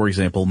remains are, for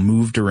example,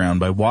 moved around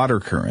by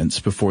water currents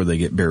before they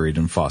get buried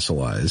and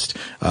fossilized.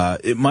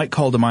 It might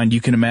call to mind,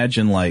 you can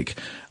imagine like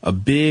a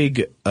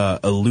big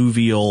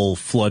alluvial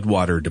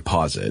floodwater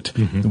deposit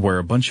where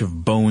a bunch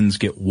of bones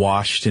get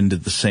washed into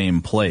the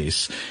same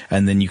place,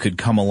 and then you could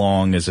come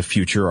along as a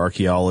future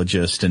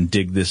archaeologist and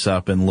dig this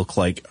up and look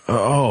like,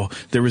 oh,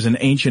 there was an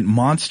ancient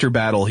monster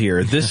battle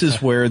here. This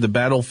is where the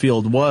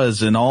battlefield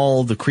was and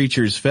all the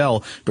creatures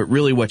fell. But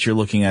really what you're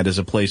looking at is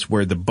a place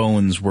where the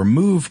bones were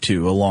moved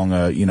to along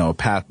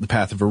the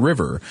path of a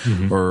river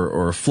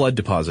or a flood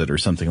deposit or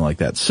something like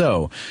that.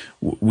 So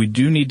we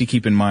do need to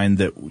keep in mind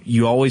that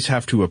you always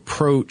have to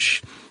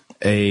approach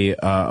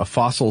a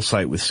fossil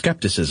site with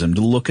skepticism,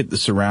 to look at the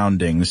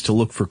surroundings, to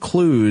look for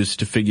clues,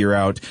 to figure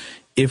out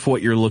if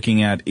what you're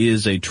looking at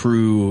is a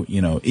true,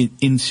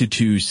 in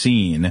situ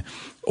scene,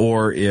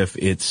 or if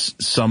it's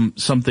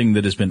something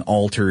that has been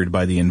altered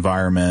by the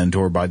environment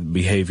or by the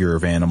behavior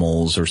of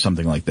animals or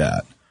something like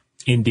that.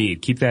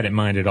 Indeed. Keep that in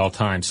mind at all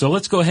times. So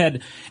let's go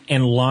ahead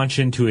and launch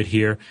into it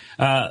here.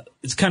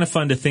 It's kind of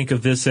fun to think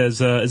of this as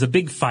a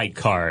big fight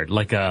card,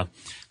 like a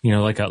Is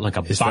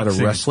boxing. that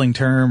a wrestling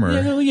term, or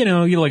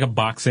like a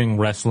boxing,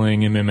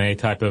 wrestling, MMA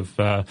type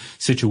of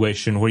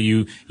situation where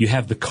you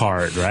have the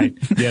card, right?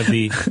 You have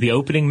the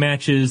opening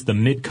matches, the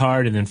mid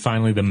card, and then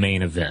finally the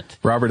main event.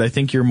 Robert, I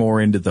think you're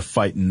more into the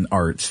fighting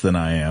arts than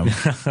I am.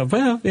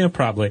 Well,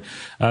 probably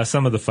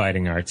some of the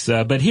fighting arts.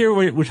 But here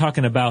we're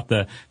talking about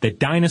the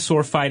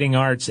dinosaur fighting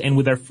arts, and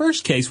with our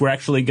first case, we're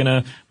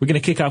gonna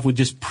kick off with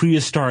just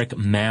prehistoric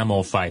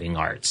mammal fighting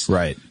arts.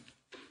 Right.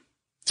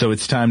 So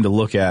it's time to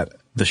look at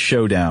the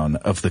showdown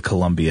of the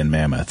Columbian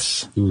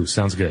mammoths. Ooh,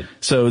 sounds good.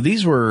 So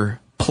these were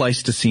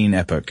Pleistocene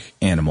epoch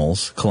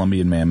animals,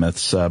 Columbian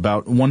mammoths,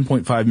 about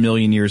 1.5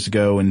 million years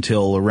ago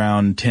until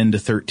around 10 to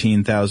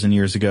 13,000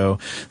 years ago.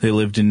 They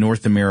lived in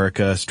North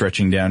America,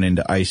 stretching down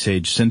into Ice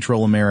Age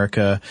Central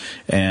America,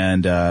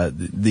 and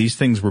these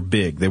things were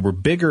big. They were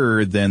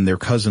bigger than their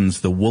cousins,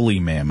 the woolly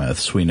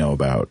mammoths we know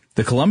about.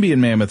 The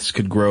Columbian mammoths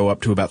could grow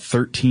up to about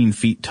 13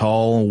 feet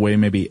tall, weigh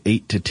maybe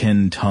 8 to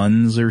 10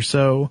 tons or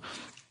so.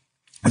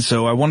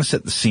 So I want to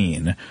set the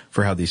scene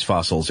for how these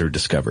fossils are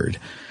discovered.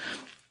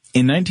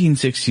 In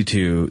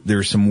 1962, there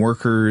are some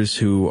workers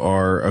who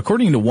are,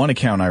 according to one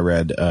account I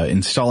read,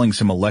 installing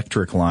some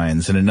electric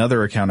lines, and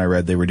another account I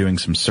read they were doing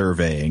some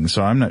surveying,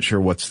 so I'm not sure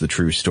what's the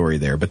true story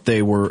there, but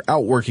they were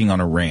out working on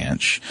a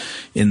ranch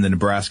in the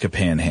Nebraska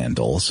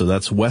Panhandle. So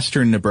that's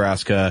western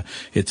Nebraska.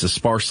 It's a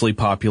sparsely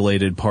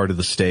populated part of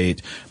the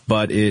state,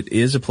 but it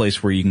is a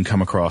place where you can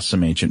come across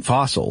some ancient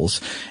fossils.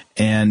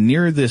 And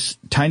near this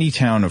tiny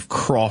town of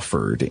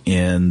Crawford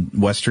in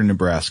western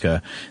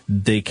Nebraska,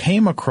 they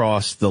came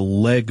across the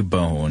leg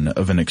bone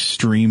of an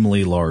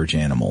extremely large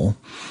animal.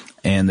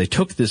 And they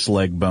took this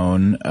leg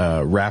bone,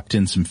 wrapped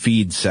in some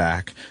feed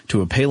sack,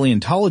 to a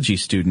paleontology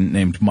student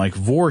named Mike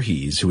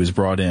Voorhees, who was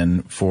brought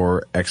in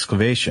for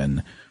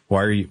excavation.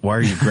 Why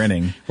are you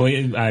grinning? Well,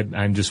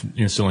 I'm just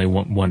instantly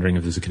wondering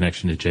if there's a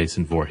connection to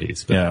Jason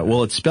Voorhees. But yeah,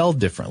 well, it's spelled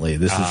differently.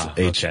 This is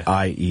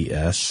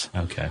Hies.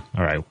 Okay.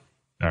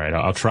 All right,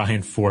 I'll try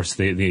and force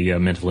the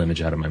mental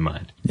image out of my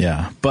mind.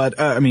 Yeah, but,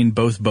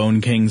 both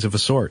bone kings of a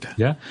sort.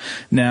 Yeah.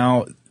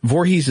 Now,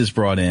 Voorhees is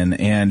brought in,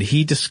 and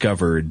he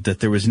discovered that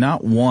there was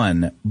not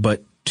one,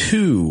 but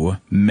two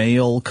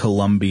male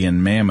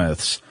Columbian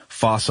mammoths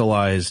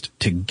fossilized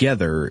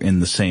together in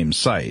the same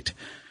site.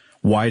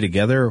 Why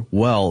together?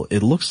 Well,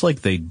 it looks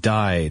like they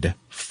died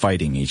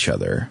fighting each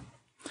other.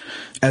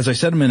 As I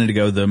said a minute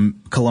ago, the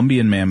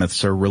Columbian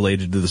mammoths are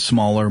related to the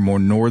smaller, more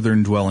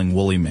northern-dwelling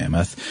woolly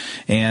mammoth.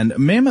 And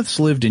mammoths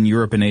lived in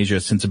Europe and Asia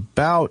since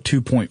about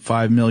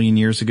 2.5 million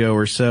years ago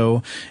or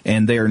so,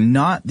 and they are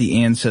not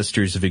the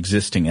ancestors of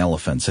existing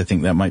elephants. I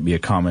think that might be a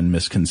common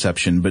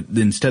misconception, but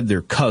instead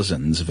they're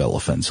cousins of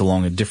elephants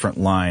along a different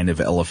line of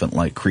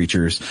elephant-like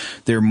creatures.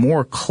 They're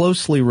more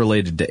closely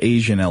related to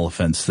Asian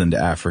elephants than to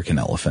African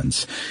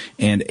elephants.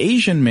 And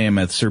Asian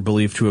mammoths are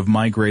believed to have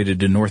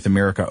migrated to North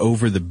America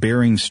over the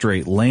Bering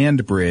Strait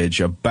land bridge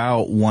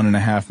about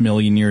 1.5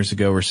 million years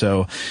ago or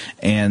so,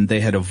 and they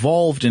had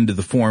evolved into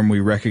the form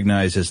we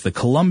recognize as the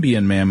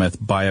Columbian mammoth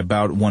by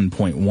about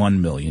 1.1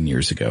 million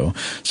years ago.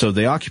 So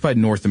they occupied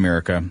North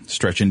America,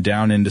 stretching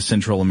down into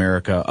Central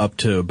America up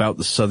to about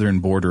the southern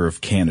border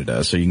of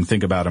Canada. So you can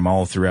think about them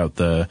all throughout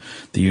the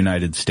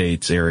United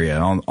States area,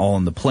 all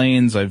in the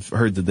plains. I've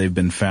heard that they've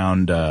been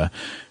found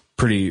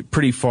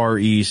pretty far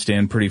east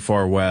and pretty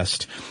far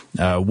west.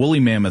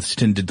 Woolly mammoths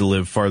tended to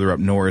live farther up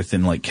north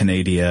in like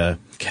Canada,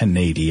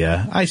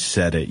 I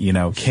said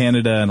it,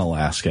 Canada and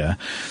Alaska.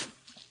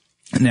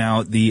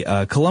 Now, the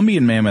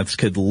Columbian mammoths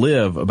could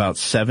live about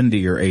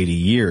 70 or 80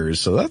 years,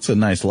 so that's a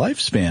nice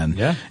lifespan.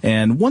 Yeah.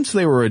 And once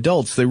they were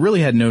adults, they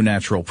really had no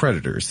natural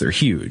predators. They're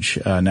huge.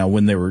 Now,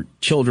 when they were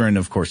children,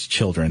 of course, is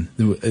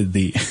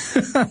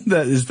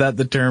that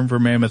the term for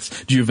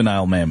mammoths?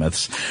 Juvenile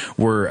mammoths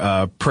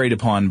were preyed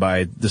upon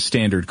by the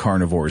standard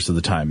carnivores of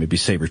the time, maybe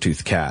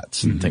saber-toothed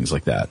cats and things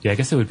like that. Yeah, I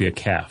guess it would be a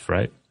calf,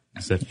 right?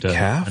 Is that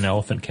calf? An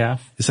elephant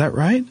calf? Is that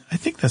right? I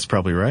think that's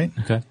probably right.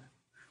 Okay.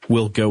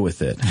 We'll go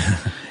with it.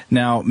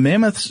 Now,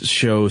 mammoths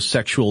show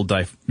sexual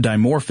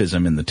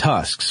dimorphism in the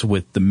tusks,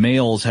 with the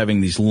males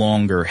having these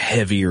longer,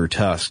 heavier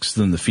tusks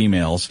than the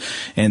females.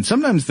 And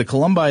sometimes the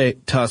columbi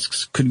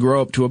tusks could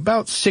grow up to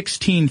about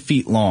 16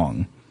 feet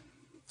long.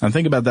 Now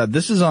think about that.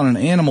 This is on an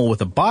animal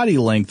with a body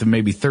length of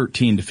maybe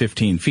 13 to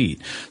 15 feet.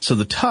 So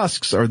the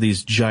tusks are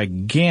these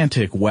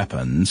gigantic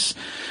weapons.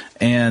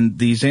 And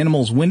these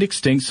animals went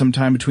extinct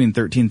sometime between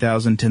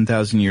 13,000 and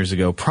 10,000 years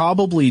ago,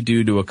 probably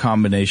due to a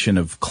combination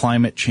of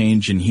climate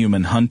change and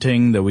human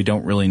hunting, though we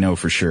don't really know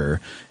for sure.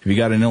 Have you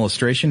got an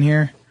illustration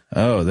here?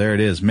 Oh, there it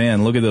is.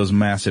 Man, look at those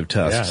massive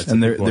tusks. Yeah,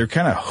 and they're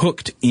kind of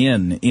hooked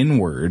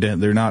inward.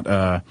 They're not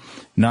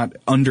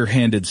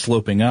underhanded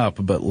sloping up,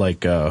 but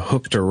like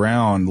hooked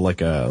around like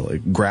a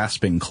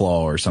grasping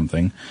claw or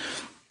something.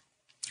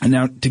 And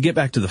now, to get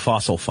back to the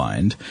fossil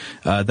find,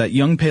 that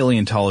young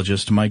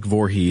paleontologist, Mike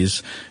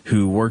Voorhees,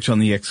 who worked on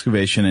the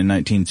excavation in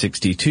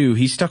 1962,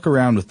 he stuck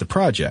around with the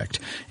project.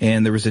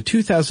 And there was a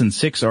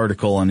 2006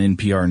 article on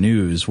NPR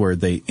News where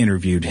they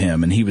interviewed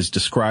him, and he was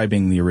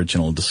describing the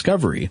original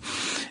discovery.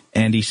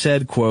 And he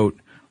said, quote,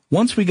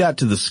 "Once we got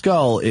to the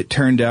skull, it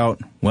turned out,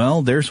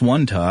 well, there's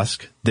one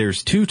tusk,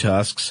 there's two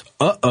tusks,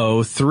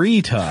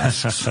 3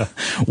 tusks.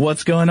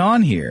 What's going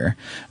on here?"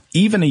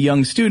 Even a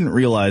young student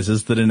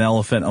realizes that an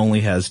elephant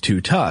only has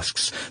 2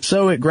 tusks.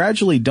 So it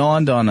gradually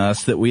dawned on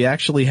us that we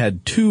actually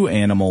had 2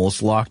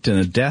 animals locked in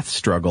a death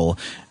struggle,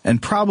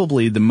 and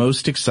probably the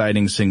most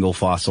exciting single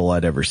fossil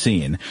I'd ever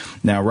seen.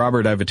 Now,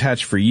 Robert, I've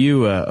attached for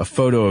you a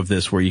photo of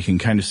this where you can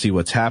kind of see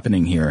what's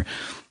happening here.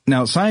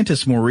 Now,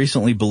 scientists more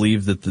recently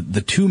believe that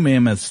the 2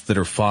 mammoths that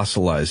are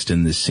fossilized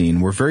in this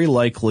scene were very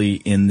likely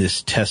in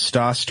this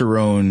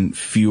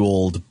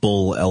testosterone-fueled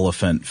bull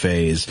elephant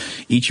phase,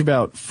 each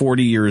about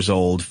 40 years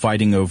old,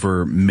 fighting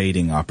over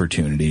mating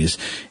opportunities.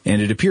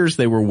 And it appears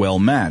they were well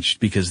matched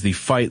because the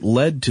fight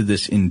led to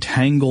this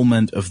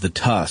entanglement of the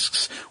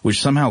tusks, which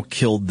somehow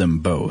killed them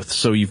both.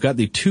 So you've got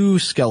the 2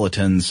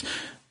 skeletons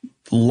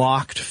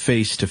locked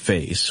face to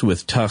face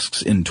with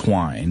tusks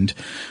entwined.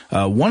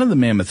 One of the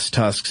mammoth's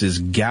tusks is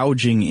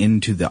gouging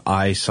into the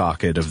eye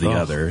socket of the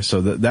other.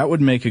 So that would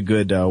make a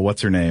good,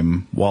 what's her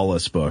name,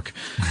 Wallace book,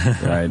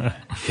 right?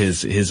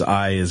 His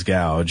eye is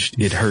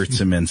gouged. It hurts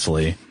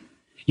immensely.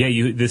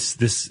 Yeah,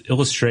 this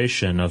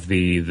illustration of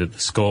the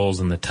skulls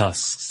and the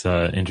tusks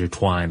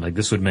intertwined, like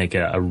this would make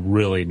a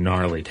really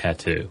gnarly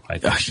tattoo, I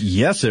think.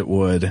 Yes, it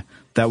would.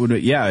 That would,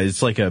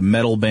 it's like a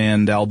metal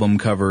band album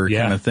cover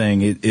kind of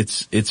thing.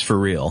 It's for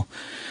real.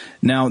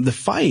 Now, the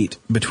fight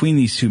between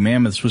these 2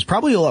 mammoths was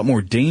probably a lot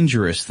more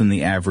dangerous than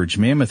the average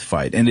mammoth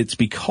fight, and it's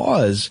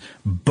because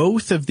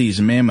both of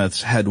these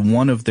mammoths had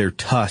one of their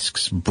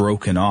tusks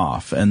broken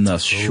off and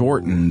thus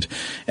shortened,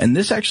 and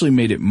this actually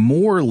made it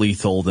more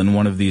lethal than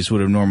one of these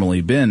would have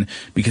normally been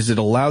because it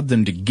allowed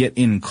them to get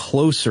in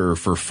closer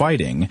for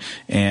fighting,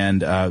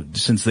 and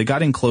since they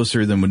got in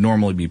closer than would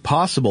normally be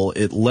possible,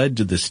 it led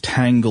to this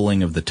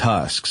tangling of the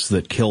tusks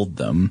that killed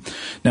them.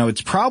 Now,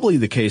 it's probably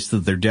the case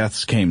that their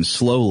deaths came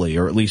slowly,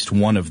 or at least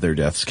one of their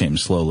deaths came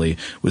slowly,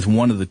 with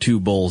one of the 2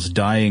 bulls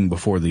dying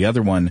before the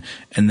other one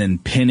and then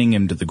pinning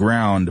him to the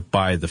ground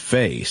by the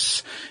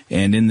face.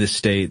 And in this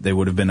state, they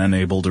would have been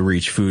unable to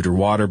reach food or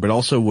water, but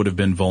also would have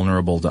been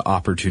vulnerable to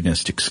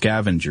opportunistic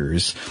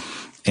scavengers.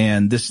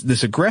 And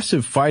this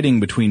aggressive fighting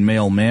between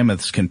male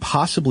mammoths can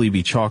possibly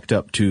be chalked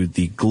up to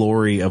the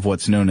glory of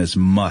what's known as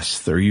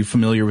musth. Are you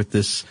familiar with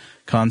this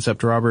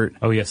concept, Robert?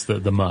 Oh, yes,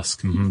 the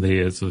musk,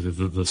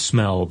 the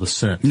smell, the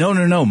scent.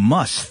 No,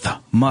 musth.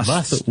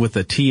 Musth with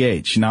a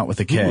TH, not with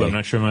a K. Ooh, I'm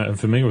not sure I'm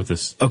familiar with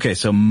this. Okay,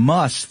 so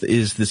musth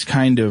is this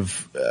kind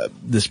of,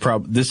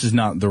 this is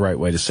not the right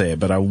way to say it,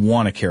 but I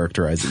want to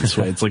characterize it this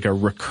way. It's like a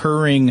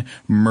recurring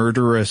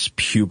murderous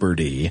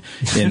puberty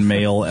in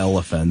male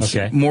elephants.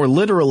 Okay. More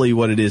literally,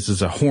 what it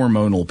is a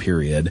hormonal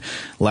period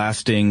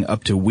lasting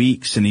up to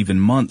weeks and even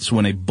months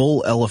when a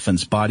bull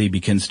elephant's body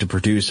begins to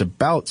produce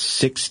about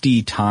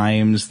 60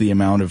 times the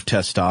amount of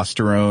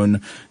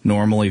testosterone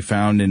normally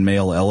found in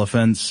male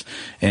elephants.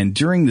 And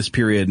during this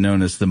period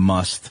known as the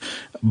musth,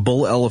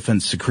 bull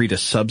elephants secrete a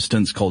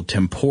substance called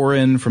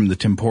temporin from the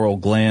temporal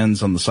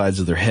glands on the sides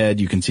of their head.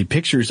 You can see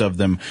pictures of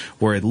them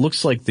where it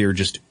looks like they're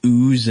just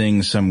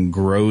oozing some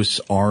gross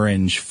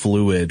orange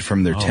fluid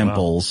from their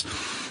temples.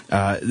 Wow.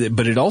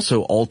 But it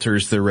also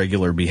alters their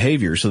regular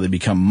behavior, so they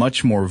become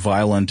much more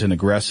violent and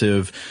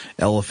aggressive.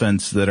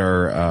 Elephants that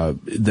are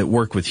that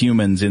work with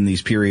humans in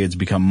these periods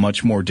become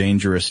much more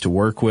dangerous to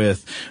work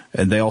with,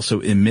 and they also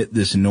emit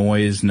this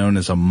noise known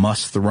as a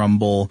must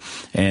rumble,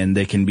 and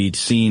they can be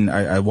seen.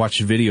 I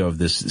watched a video of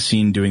this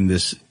scene doing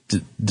this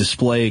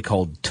display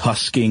called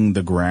tusking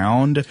the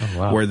ground,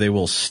 where they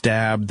will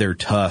stab their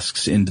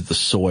tusks into the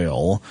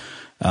soil.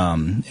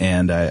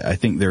 And I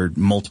think there are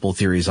multiple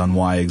theories on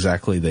why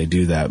exactly they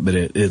do that, but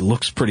it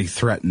looks pretty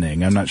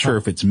threatening. I'm not sure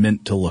if it's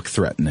meant to look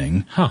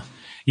threatening. Huh.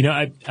 You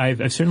know,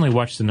 I've certainly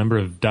watched a number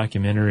of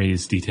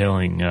documentaries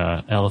detailing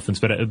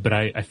elephants, but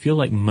I feel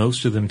like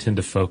most of them tend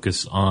to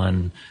focus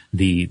on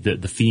the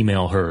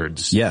female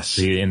herds. Yes.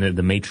 And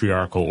the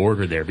matriarchal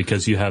order there,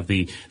 because you have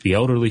the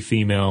elderly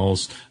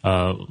females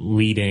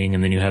leading,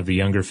 and then you have the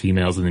younger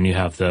females, and then you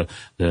have the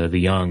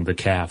young, the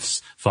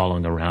calves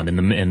following around,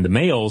 and the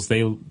males,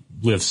 they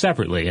live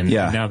separately. And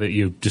now that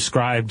you've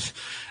described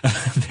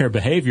their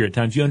behavior at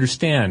times, you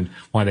understand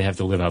why they have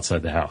to live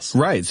outside the house.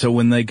 Right. So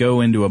when they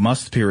go into a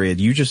must period,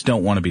 you just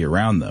don't want to be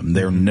around them.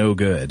 They're no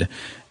good.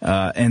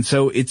 And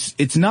so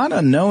it's not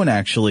unknown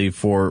actually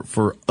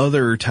for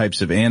other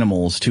types of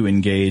animals to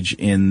engage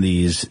in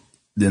these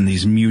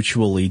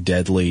mutually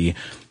deadly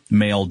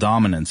male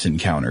dominance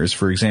encounters.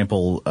 For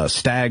example,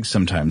 stags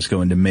sometimes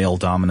go into male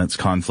dominance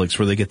conflicts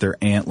where they get their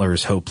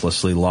antlers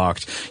hopelessly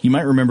locked. You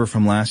might remember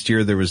from last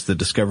year there was the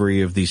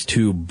discovery of these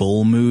 2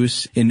 bull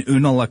moose in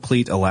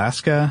Unalakleet,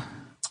 Alaska.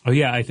 Oh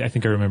yeah, I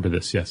think I remember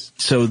this, yes.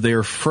 So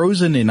they're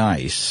frozen in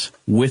ice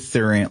with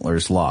their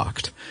antlers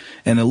locked.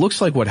 And it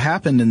looks like what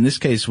happened in this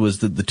case was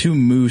that the 2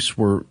 moose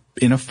were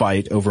in a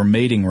fight over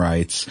mating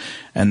rights,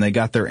 and they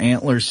got their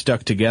antlers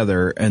stuck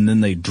together, and then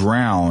they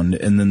drowned,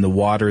 and then the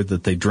water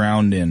that they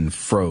drowned in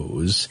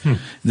froze.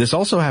 This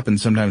also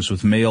happens sometimes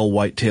with male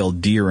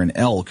white-tailed deer and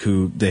elk,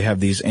 who they have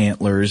these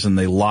antlers and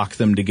they lock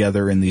them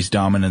together in these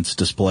dominance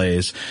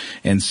displays,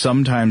 and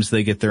sometimes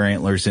they get their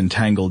antlers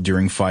entangled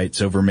during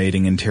fights over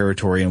mating and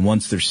territory, and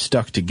once they're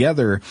stuck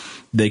together,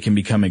 they can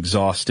become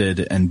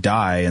exhausted and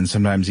die, and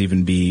sometimes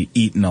even be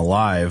eaten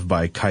alive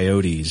by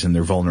coyotes in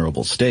their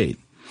vulnerable state.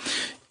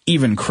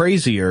 Even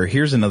crazier,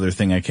 here's another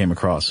thing I came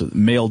across.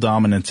 Male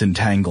dominance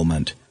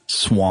entanglement.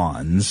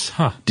 Swans.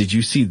 Huh. Did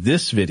you see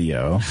this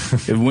video?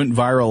 It went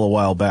viral a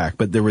while back,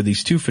 but there were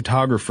these 2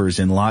 photographers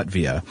in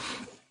Latvia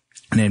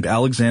named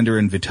Alexander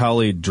and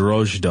Vitaly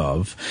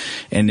Drozdov.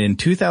 And in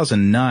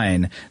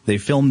 2009, they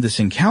filmed this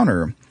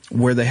encounter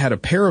where they had a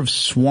pair of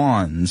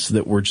swans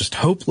that were just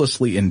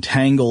hopelessly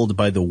entangled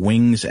by the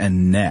wings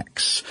and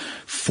necks,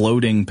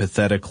 floating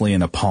pathetically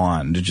in a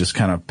pond, just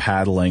kind of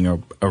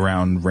paddling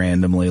around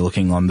randomly,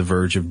 looking on the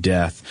verge of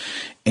death.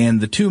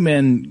 And the 2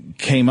 men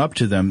came up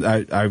to them.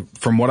 I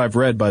from what I've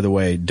read, by the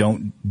way,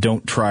 don't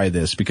try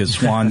this, because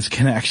swans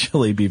can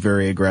actually be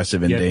very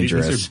aggressive and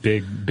dangerous.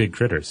 These are big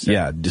critters.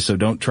 Yeah, so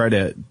don't try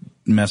to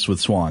mess with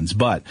swans.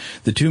 But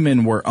the 2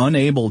 men were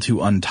unable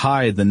to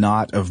untie the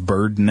knot of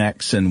bird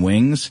necks and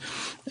wings,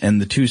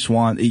 and the 2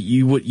 swans,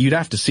 you'd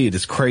have to see it.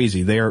 It's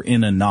crazy. They are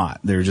in a knot.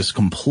 They're just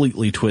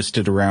completely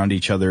twisted around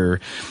each other.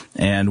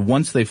 And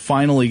once they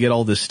finally get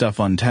all this stuff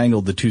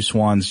untangled, the 2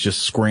 swans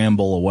just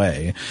scramble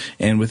away.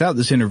 And without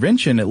this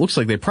intervention, it looks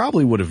like they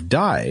probably would have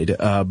died.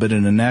 But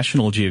in a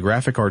National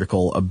Geographic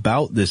article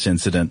about this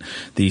incident,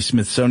 the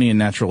Smithsonian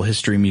Natural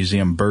History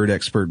Museum bird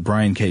expert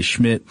Brian K.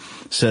 Schmidt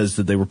says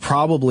that they were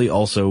probably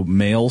also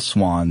male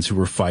swans who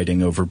were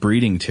fighting over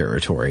breeding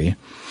territory.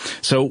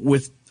 So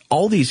with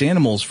all these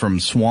animals,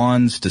 from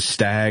swans to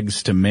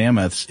stags to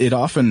mammoths, it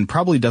often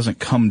probably doesn't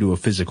come to a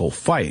physical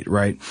fight,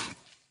 right?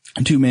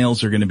 2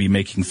 males are going to be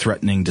making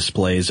threatening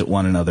displays at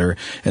one another,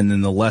 and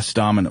then the less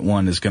dominant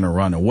one is going to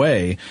run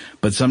away.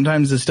 But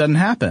sometimes this doesn't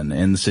happen,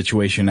 and the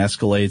situation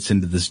escalates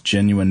into this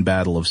genuine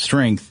battle of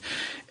strength.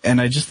 And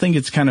I just think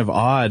it's kind of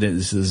odd.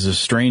 There's a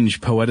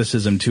strange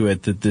poeticism to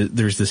it that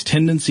there's this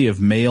tendency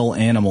of male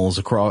animals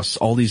across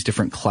all these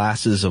different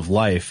classes of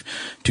life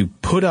to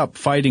put up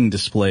fighting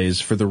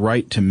displays for the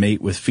right to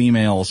mate with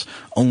females,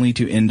 only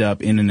to end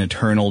up in an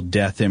eternal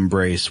death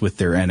embrace with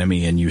their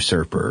enemy and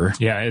usurper.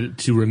 Yeah,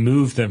 to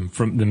remove them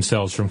from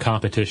themselves from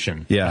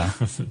competition. Yeah,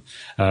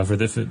 for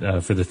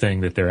the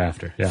thing that they're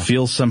after. Yeah,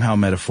 feels somehow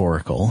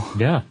metaphorical.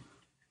 Yeah.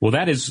 Well,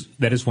 that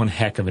is one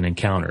heck of an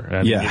encounter.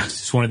 I mean,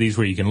 it's one of these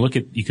where you can look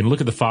at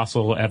the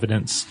fossil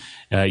evidence,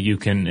 and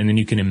then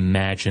you can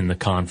imagine the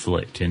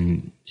conflict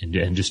and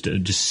just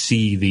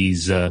see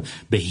these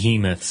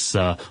behemoths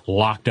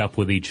locked up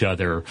with each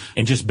other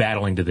and just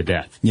battling to the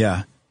death.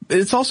 Yeah.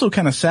 It's also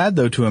kind of sad,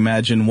 though, to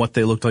imagine what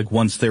they looked like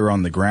once they were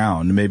on the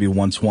ground. Maybe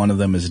once one of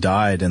them has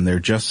died and they're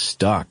just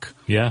stuck.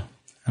 Yeah.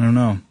 I don't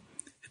know.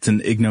 It's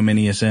an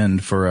ignominious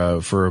end for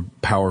a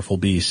powerful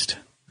beast.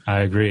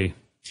 I agree.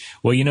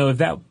 Well,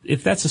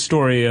 if that's a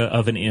story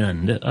of an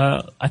end,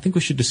 I think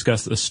we should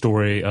discuss a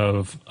story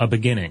of a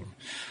beginning.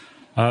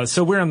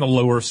 So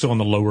we're still on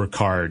the lower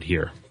card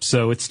here.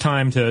 So it's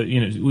time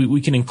to,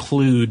 we can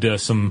include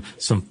some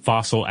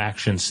fossil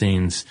action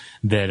scenes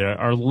that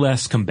are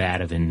less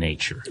combative in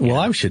nature. Well,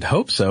 I should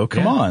hope so.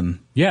 Come on.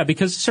 Yeah,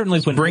 because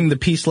certainly bring the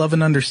peace, love,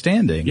 and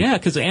understanding. Yeah,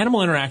 because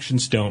animal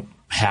interactions don't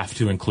have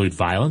to include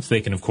violence.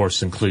 They can, of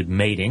course, include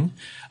mating.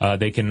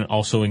 They can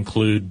also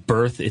include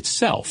birth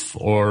itself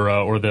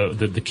or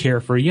the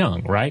care for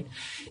young, right?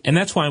 And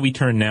that's why we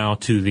turn now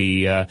to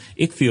the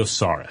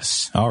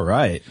Ichthyosaurus. All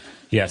right.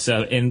 Yes,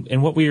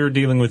 and what we are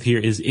dealing with here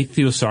is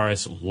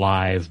Ichthyosaurus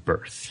live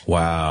birth.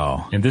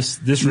 Wow. And this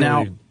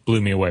really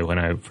blew me away when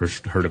I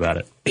first heard about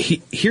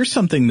it. Here's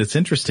something that's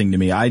interesting to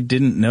me. I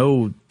didn't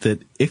know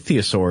that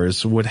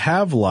ichthyosaurs would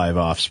have live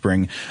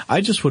offspring.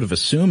 I just would have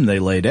assumed they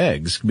laid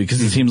eggs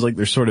because it seems like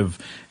they're sort of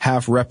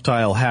half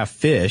reptile, half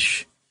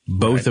fish.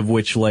 Both of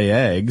which lay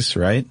eggs,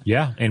 right?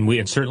 Yeah,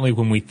 and certainly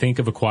when we think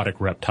of aquatic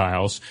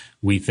reptiles,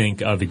 we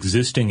think of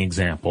existing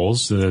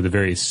examples, the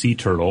various sea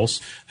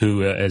turtles,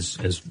 who, as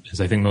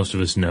I think most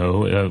of us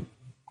know,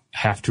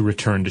 have to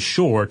return to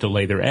shore to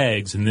lay their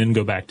eggs and then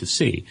go back to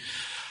sea.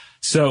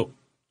 So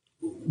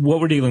what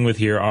we're dealing with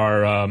here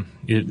are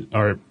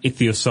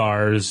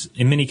ichthyosaurs,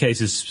 in many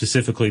cases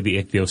specifically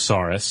the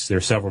Ichthyosaurus. There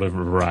are several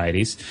different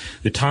varieties.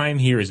 The time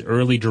here is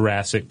early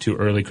Jurassic to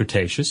early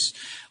Cretaceous.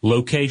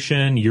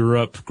 Location,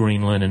 Europe,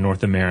 Greenland, and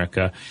North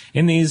America.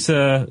 And these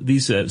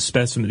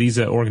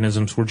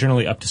organisms were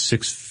generally up to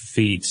 6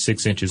 feet,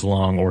 6 inches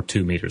long or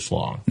 2 meters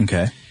long.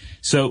 Okay.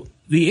 So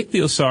the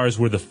ichthyosaurs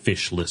were the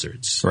fish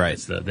lizards. Right.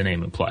 As the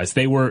name implies.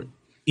 They were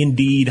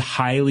indeed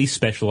highly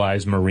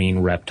specialized marine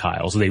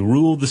reptiles. They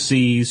ruled the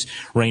seas,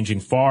 ranging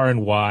far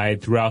and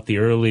wide throughout the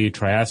early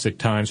Triassic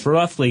times for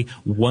roughly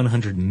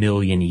 100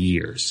 million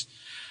years.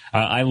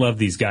 I love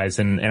these guys,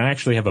 and I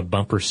actually have a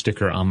bumper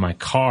sticker on my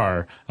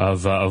car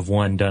of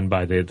one done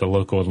by the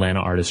local Atlanta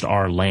artist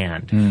R.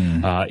 Land.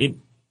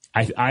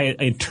 I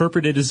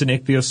interpret it as an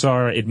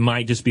ichthyosaur. It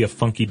might just be a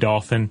funky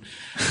dolphin,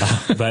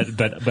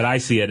 but I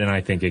see it and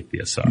I think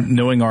ichthyosaur.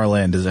 Knowing R.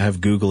 Land, does it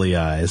have googly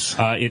eyes?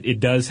 It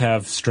does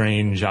have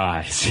strange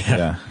eyes.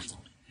 Yeah.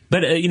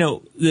 But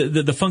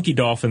the funky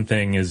dolphin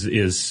thing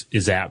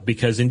is apt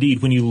because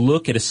indeed, when you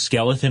look at a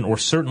skeleton or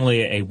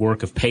certainly a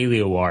work of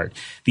paleo art,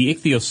 the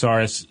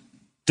Ichthyosaurus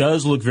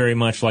does look very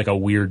much like a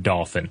weird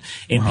dolphin.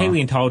 And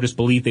paleontologists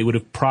believe they would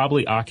have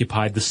probably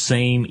occupied the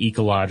same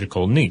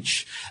ecological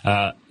niche.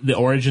 The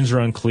origins are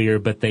unclear,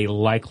 but they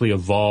likely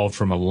evolved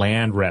from a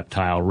land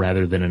reptile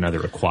rather than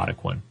another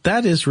aquatic one.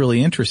 That is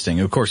really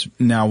interesting. Of course,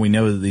 now we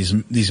know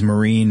that these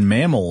marine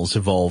mammals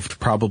evolved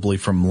probably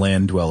from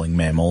land-dwelling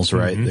mammals,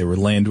 right? They were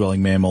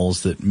land-dwelling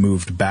mammals that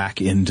moved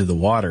back into the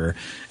water,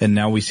 and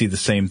now we see the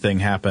same thing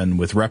happen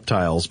with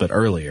reptiles, but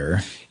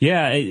earlier.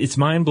 Yeah, it's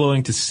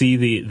mind-blowing to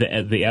see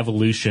the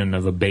evolution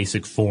of a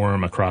basic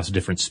form across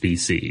different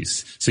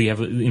species. So you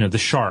have, the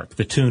shark,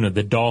 the tuna,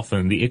 the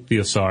dolphin, the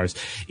ichthyosaurs.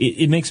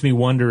 It makes me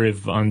wonder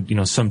if on,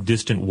 some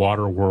distant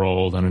water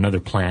world on another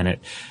planet,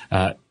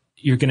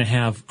 you're going to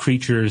have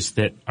creatures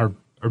that are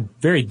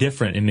very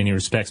different in many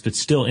respects, but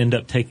still end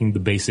up taking the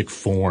basic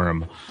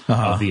form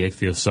of the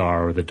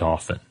ichthyosaur or the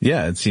dolphin.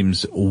 Yeah, it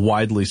seems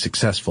widely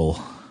successful.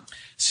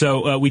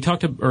 So we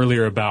talked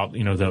earlier about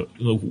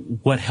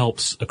what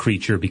helps a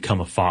creature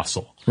become a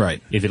fossil.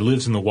 Right. If it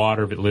lives in the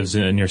water, if it lives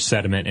near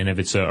sediment, and if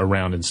it's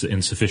around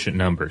in sufficient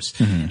numbers.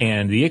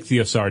 And the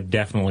ichthyosaur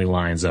definitely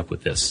lines up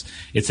with this.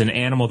 It's an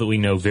animal that we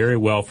know very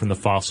well from the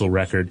fossil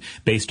record,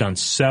 based on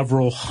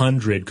several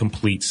hundred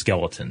complete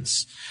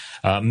skeletons.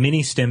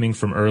 Many stemming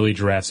from early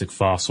Jurassic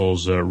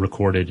fossils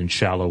recorded in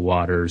shallow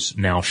waters,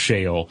 now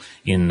shale,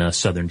 in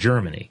southern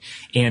Germany.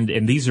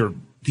 And these are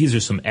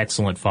some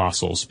excellent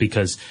fossils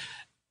because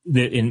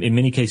in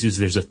many cases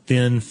there's a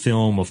thin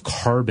film of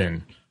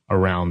carbon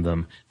around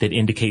them that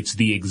indicates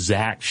the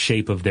exact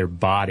shape of their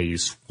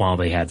bodies while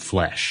they had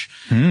flesh.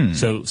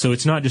 So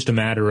it's not just a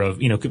matter of,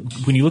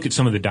 when you look at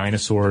some of the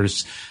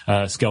dinosaurs,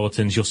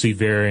 skeletons, you'll see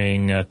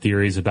varying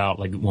theories about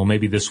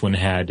maybe this one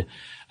had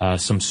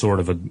some sort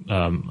of an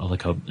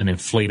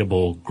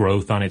inflatable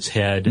growth on its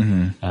head,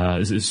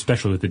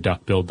 especially with the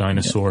duck-billed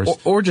dinosaurs. Yeah.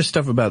 Or just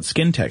stuff about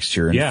skin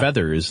texture and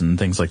feathers and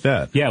things like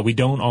that. Yeah, we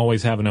don't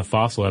always have enough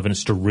fossil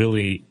evidence to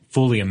really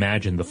fully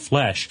imagine the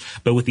flesh.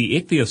 But with the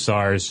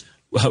ichthyosaurs,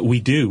 we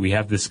do. We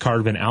have this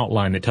carbon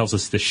outline that tells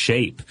us the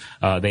shape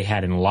they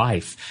had in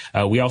life.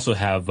 We also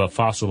have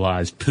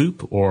fossilized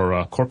poop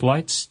or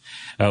corpelites.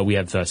 We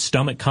have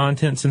stomach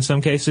contents in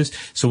some cases,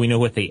 so we know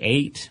what they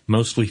ate,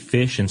 mostly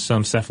fish and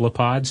some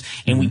cephalopods.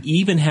 And we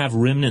even have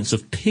remnants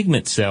of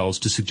pigment cells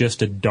to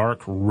suggest a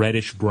dark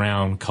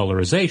reddish-brown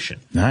colorization.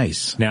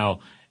 Nice. Now,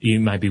 you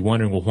might be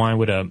wondering, well, why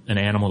would an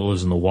animal that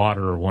lives in the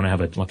water want to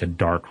have a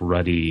dark,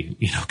 ruddy,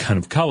 kind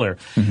of color?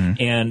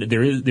 And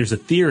there's a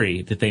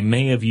theory that they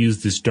may have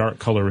used this dark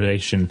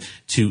coloration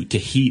to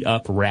heat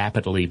up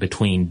rapidly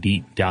between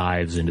deep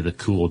dives into the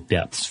cool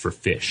depths for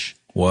fish.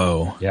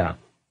 Whoa. Yeah.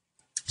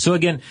 So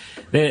again,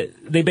 they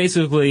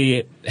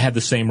basically had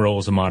the same role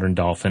as a modern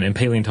dolphin, and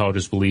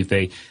paleontologists believe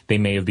they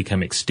may have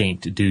become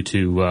extinct due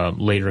to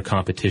later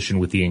competition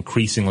with the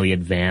increasingly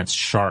advanced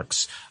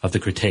sharks of the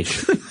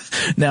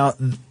Cretaceous. Now,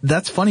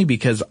 that's funny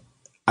because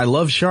I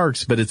love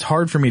sharks, but it's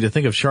hard for me to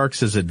think of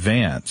sharks as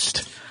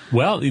advanced.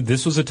 Well,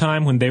 this was a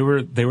time when they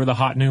were the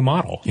hot new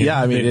model.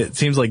 Yeah, I mean, it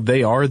seems like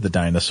they are the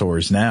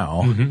dinosaurs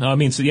now. Mm-hmm. I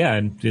mean, so yeah,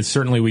 and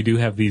certainly we do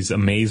have these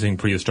amazing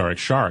prehistoric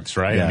sharks,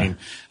 right? Yeah. I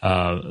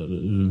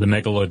mean, the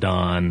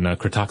Megalodon,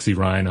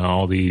 Cretoxyrhina,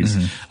 all these.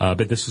 Mm-hmm.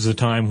 But this was a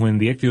time when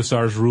the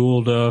ichthyosaurs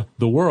ruled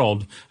the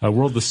world,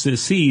 ruled the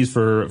seas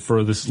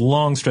for this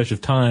long stretch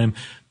of time.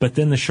 But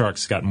then the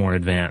sharks got more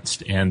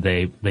advanced, and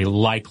they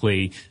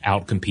likely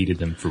outcompeted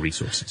them for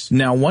resources.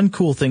 Now, one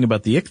cool thing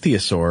about the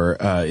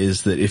ichthyosaur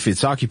is that if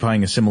it's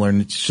occupying a similar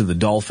niche to the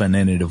dolphin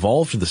and it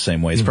evolved the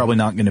same way, it's probably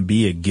not going to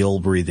be a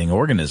gill-breathing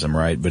organism,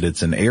 right? But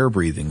it's an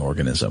air-breathing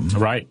organism.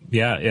 Right.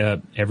 Yeah.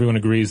 Everyone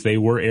agrees they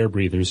were air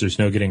breathers. There's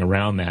no getting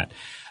around that.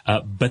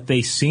 But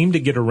they seem to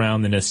get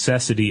around the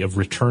necessity of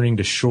returning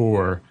to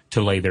shore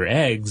to lay their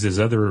eggs, as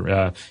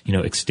other,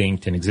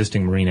 extinct and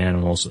existing marine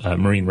animals,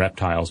 marine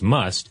reptiles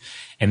must.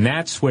 And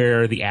that's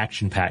where the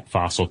action-packed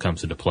fossil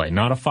comes into play.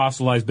 Not a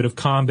fossilized bit of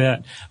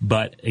combat,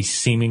 but a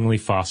seemingly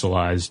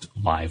fossilized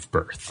live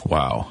birth.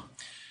 Wow.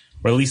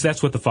 Or at least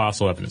that's what the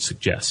fossil evidence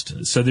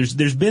suggests. So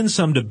there's been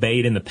some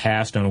debate in the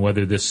past on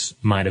whether this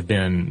might have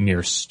been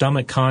mere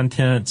stomach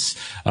contents.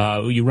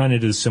 You run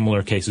into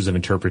similar cases of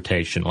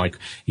interpretation, like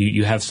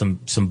you have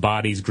some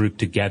bodies grouped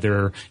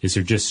together. Is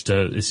this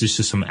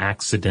just some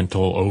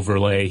accidental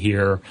overlay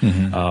here?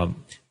 Mm-hmm.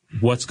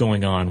 What's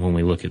going on when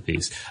we look at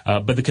these?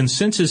 But the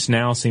consensus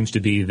now seems to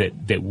be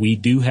that we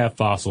do have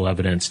fossil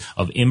evidence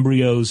of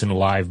embryos and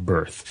live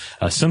birth,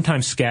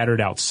 sometimes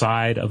scattered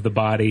outside of the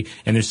body,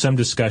 and there's some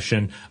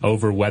discussion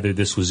over whether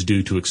this was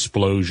due to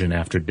explosion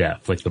after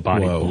death, like the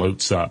body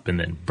bloats up and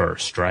then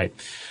burst, right?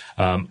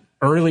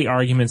 Early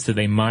arguments that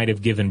they might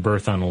have given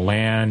birth on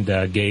land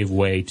gave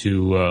way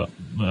to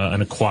an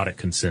aquatic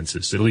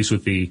consensus, at least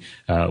with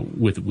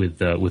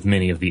with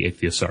many of the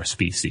ichthyosaur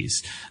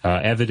species.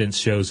 Evidence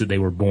shows that they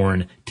were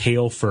born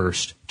tail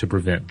first to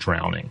prevent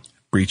drowning.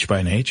 Breach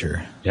by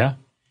nature. Yeah.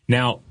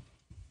 Now,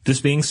 this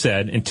being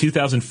said, in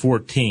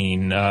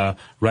 2014, Ryosuke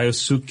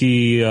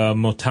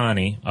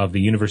Motani of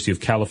the University of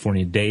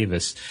California,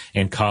 Davis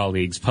and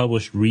colleagues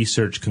published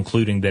research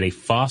concluding that a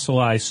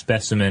fossilized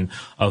specimen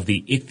of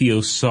the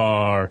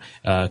ichthyosaur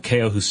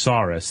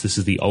Chaohusaurus, this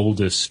is the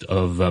oldest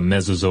of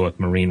Mesozoic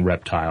marine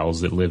reptiles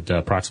that lived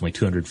approximately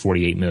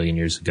 248 million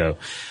years ago,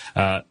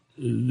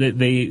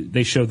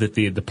 they showed that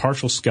the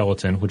partial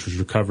skeleton, which was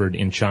recovered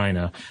in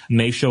China,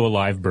 may show a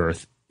live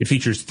birth. It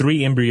features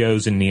 3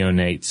 embryos and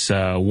neonates,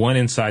 one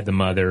inside the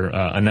mother,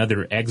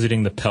 another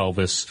exiting the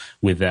pelvis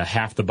with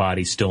half the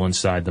body still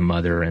inside the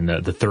mother and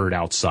the third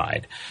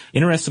outside.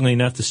 Interestingly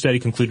enough, the study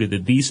concluded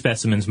that these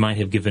specimens might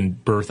have given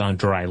birth on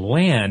dry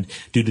land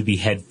due to the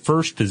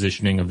head-first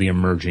positioning of the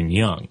emerging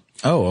young.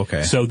 Oh,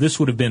 okay. So this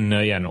would have been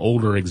an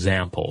older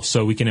example.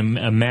 So we can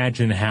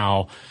imagine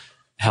how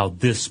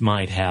this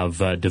might have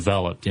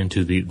developed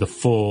into the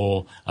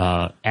full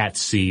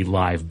at-sea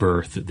live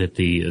birth that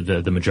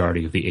the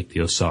majority of the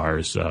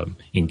ichthyosaurs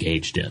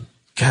engaged in.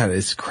 God,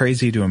 it's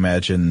crazy to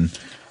imagine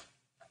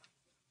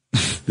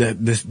that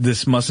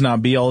this must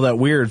not be all that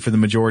weird for the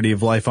majority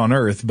of life on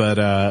Earth, but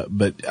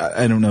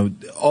I don't know,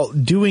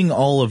 doing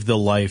all of the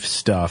life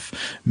stuff,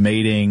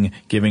 mating,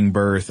 giving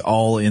birth,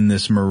 all in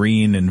this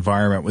marine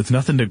environment with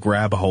nothing to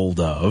grab a hold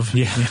of.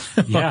 Yeah,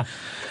 yeah.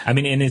 I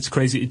mean, and it's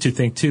crazy to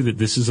think, too, that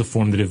this is a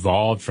form that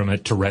evolved from a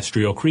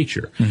terrestrial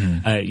creature.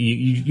 Mm-hmm.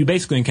 You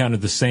basically encounter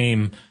the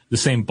same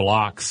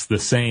blocks, the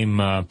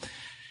same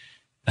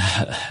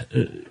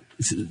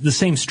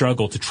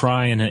struggle to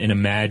try and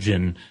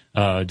imagine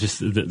just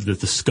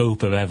the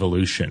scope of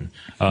evolution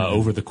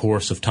over the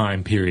course of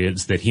time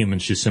periods that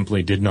humans just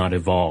simply did not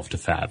evolve to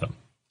fathom.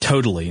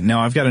 Totally.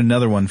 Now, I've got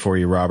another one for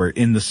you, Robert,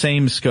 in the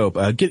same scope,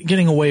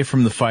 getting away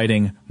from the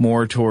fighting,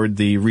 more toward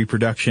the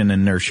reproduction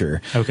and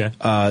nurture. Okay.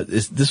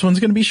 This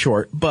one's going to be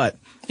short, but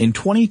in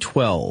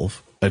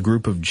 2012, a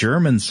group of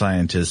German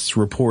scientists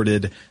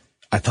reported,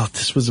 I thought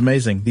this was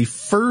amazing, the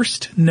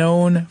first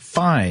known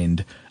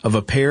find of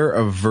a pair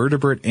of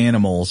vertebrate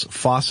animals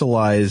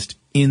fossilized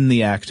in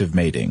the act of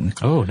mating.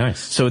 Oh, nice.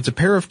 So it's a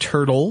pair of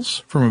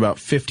turtles from about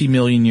 50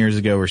 million years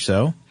ago or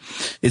so.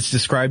 It's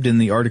described in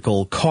the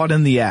article Caught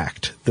in the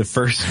Act, the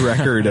first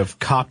record of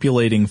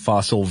copulating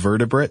fossil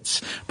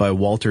vertebrates by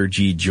Walter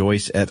G.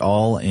 Joyce et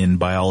al. In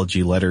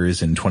Biology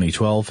Letters in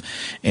 2012.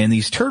 And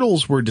these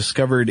turtles were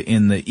discovered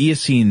in the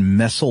Eocene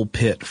Messel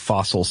Pit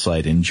fossil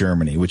site in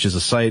Germany, which is a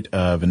site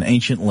of an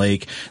ancient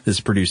lake that's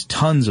produced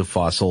tons of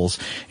fossils.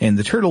 And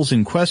the turtles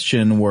in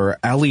question were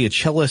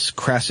Aleochelys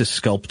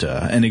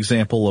crassisculpta, an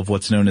example of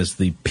what's known as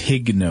the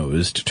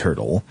pig-nosed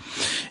turtle.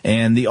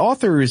 And the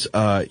authors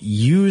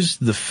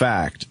used the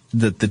fact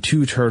that the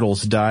two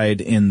turtles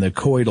died in the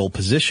coital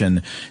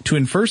position to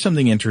infer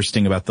something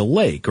interesting about the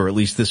lake, or at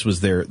least this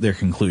was their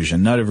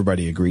conclusion. Not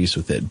everybody agrees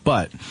with it,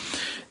 but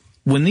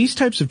When these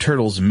types of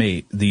turtles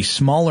mate, the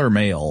smaller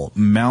male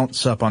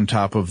mounts up on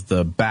top of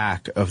the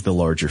back of the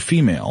larger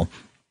female.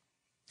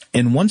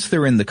 And once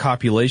they're in the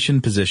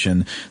copulation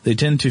position, they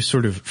tend to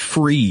sort of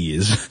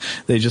freeze.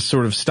 They just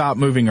sort of stop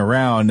moving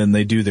around and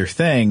they do their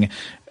thing,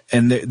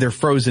 and they're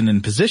frozen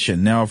in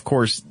position. Now, of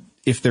course,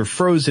 if they're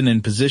frozen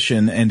in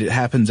position and it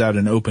happens out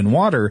in open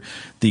water,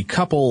 the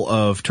couple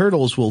of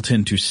turtles will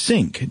tend to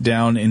sink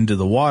down into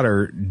the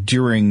water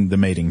during the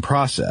mating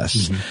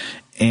process. Mm-hmm.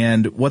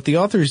 And what the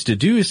authors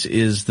deduce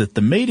is that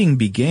the mating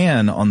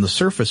began on the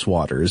surface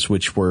waters,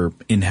 which were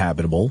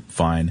inhabitable,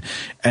 fine,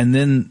 and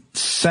then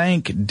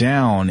sank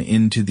down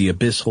into the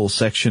abyssal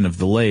section of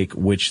the lake,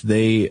 which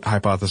they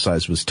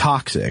hypothesized was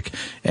toxic.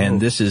 And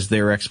this is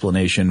their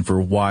explanation for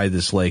why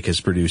this lake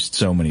has produced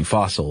so many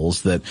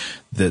fossils, that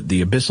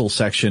the abyssal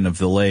section of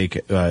the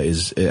lake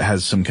it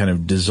has some kind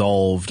of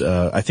dissolved,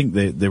 I think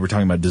they were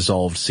talking about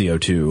dissolved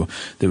CO2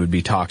 that would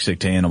be toxic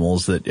to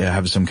animals that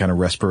have some kind of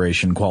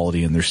respiration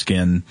quality in their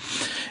skin.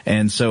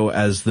 And so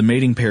as the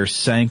mating pair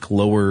sank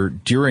lower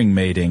during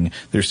mating,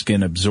 their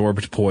skin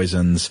absorbed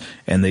poisons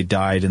and they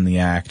died in the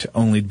act,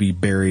 only to be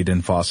buried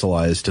and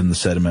fossilized in the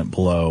sediment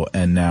below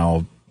and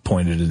now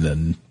pointed at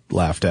and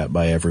laughed at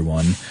by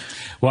everyone.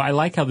 Well, I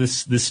like how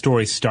this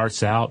story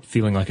starts out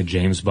feeling like a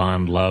James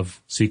Bond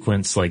love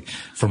sequence, like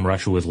From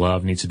Russia with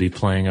Love needs to be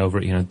playing over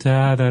it,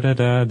 da da da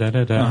da da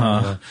da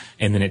da,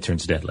 and then it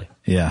turns deadly.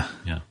 Yeah.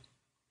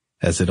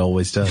 As it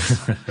always does.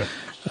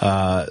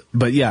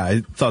 But yeah,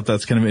 I thought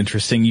that's kind of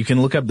interesting. You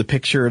can look up the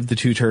picture of the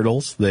two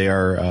turtles. They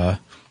are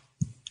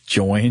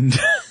joined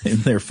in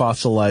their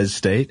fossilized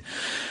state.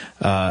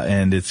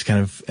 And it's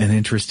kind of an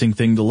interesting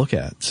thing to look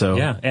at. So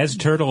yeah, as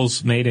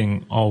turtles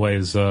mating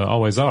always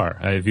are.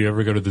 If you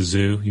ever go to the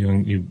zoo,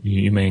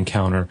 you may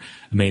encounter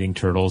mating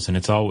turtles, and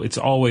it's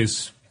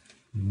always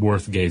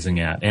worth gazing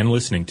at and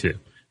listening to,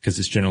 because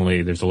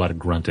there's a lot of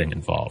grunting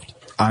involved.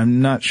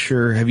 I'm not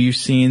sure. Have you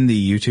seen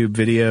the YouTube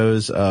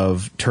videos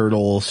of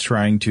turtles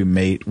trying to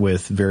mate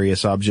with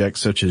various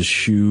objects such as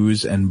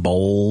shoes and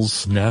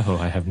bowls? No,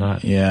 I have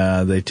not.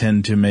 Yeah, they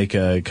tend to make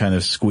a kind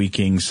of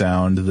squeaking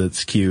sound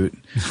that's cute.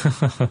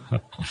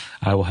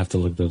 I will have to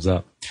look those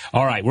up.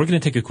 All right, we're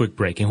going to take a quick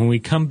break, and when we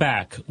come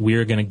back,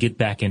 we're going to get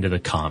back into the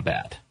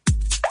combat.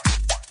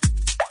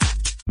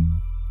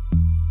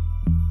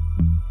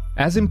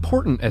 As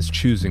important as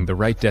choosing the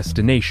right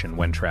destination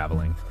when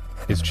traveling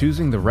is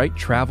choosing the right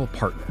travel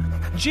partner.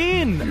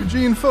 Gene!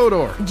 Eugene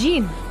Fodor.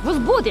 Gene, was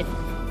будет.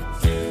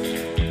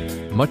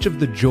 Much of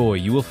the joy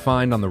you will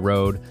find on the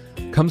road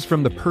comes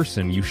from the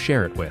person you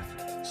share it with.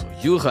 So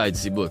you write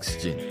the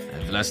books, Gene,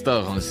 and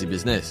Vlastar runs the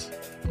business.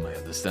 I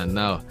understand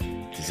now.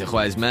 The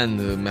wise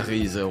man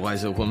marries a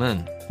wiser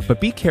woman. But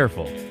be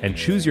careful and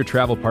choose your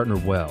travel partner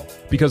well,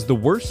 because the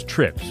worst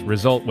trips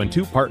result when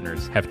two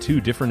partners have two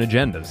different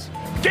agendas.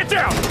 Get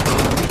down!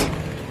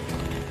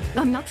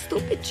 I'm not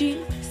stupid,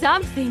 Gene.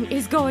 Something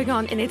is going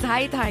on, and it's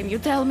high time you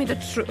tell me the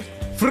truth.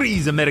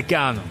 Freeze,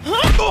 Americano!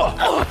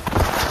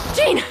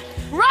 Gene,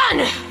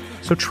 run!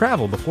 So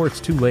travel before it's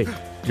too late.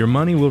 Your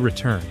money will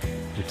return,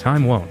 your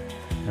time won't,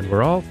 and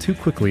we're all too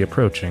quickly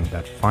approaching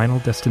that final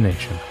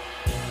destination.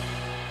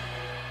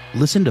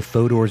 Listen to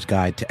Fodor's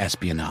Guide to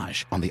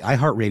Espionage on the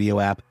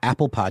iHeartRadio app,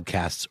 Apple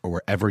Podcasts, or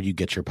wherever you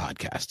get your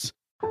podcasts.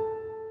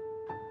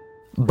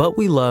 But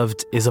We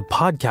Loved is a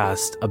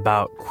podcast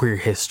about queer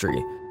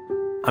history.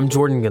 I'm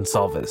Jordan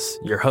Gonsalves,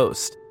 your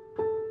host.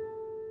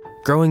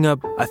 Growing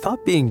up, I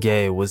thought being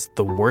gay was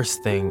the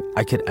worst thing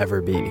I could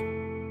ever be.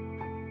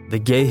 The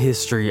gay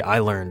history I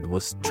learned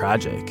was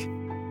tragic.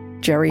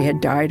 Jerry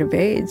had died of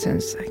AIDS, and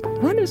it's like,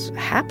 what is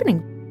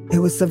happening? It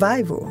was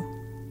survival.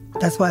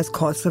 That's why it's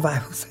called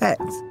survival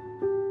sex.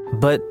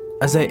 But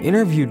as I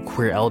interviewed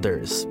queer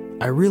elders,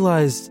 I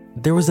realized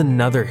there was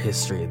another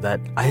history that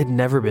I had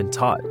never been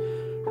taught,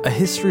 a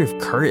history of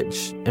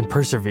courage and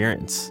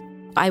perseverance.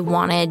 I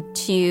wanted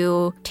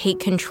to take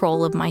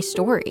control of my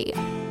story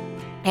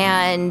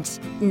and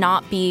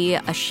not be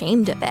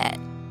ashamed of it.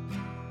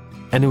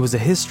 And it was a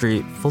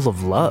history full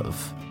of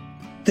love.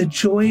 The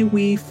joy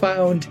we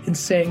found in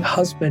saying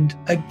husband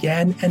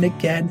again and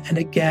again and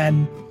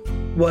again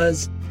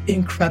was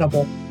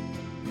incredible.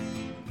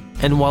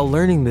 And while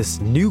learning this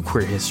new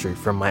queer history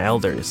from my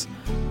elders,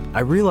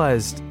 I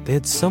realized they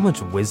had so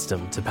much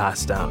wisdom to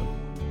pass down.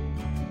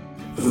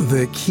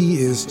 The key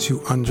is to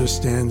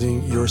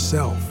understanding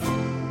yourself,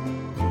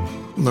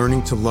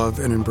 learning to love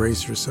and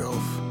embrace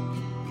yourself.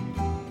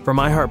 From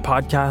iHeart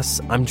Podcasts,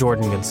 I'm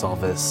Jordan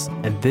Gonsalves,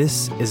 and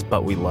this is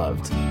But We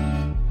Loved.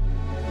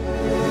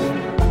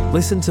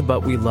 Listen to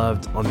But We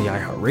Loved on the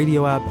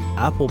iHeartRadio app,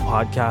 Apple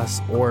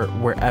Podcasts, or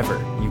wherever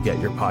you get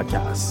your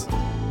podcasts.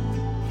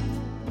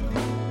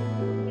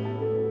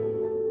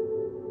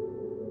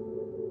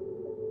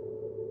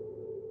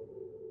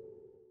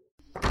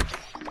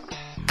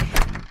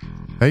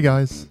 Hey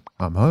guys,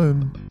 I'm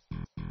home.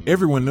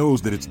 Everyone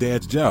knows that it's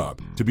Dad's job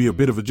to be a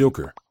bit of a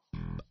joker.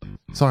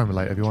 Sorry I'm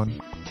late,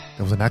 everyone.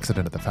 There was an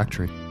accident at the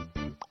factory.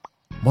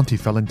 Monty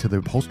fell into the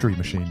upholstery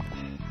machine.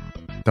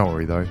 Don't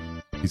worry though,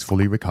 he's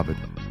fully recovered.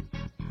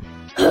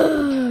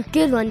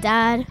 Good one,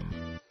 Dad.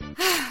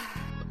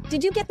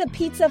 Did you get the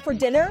pizza for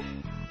dinner?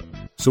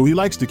 So he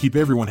likes to keep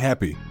everyone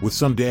happy with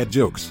some dad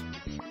jokes.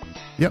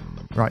 Yep,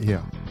 right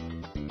here.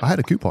 I had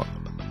a coupon,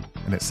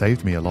 and it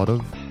saved me a lot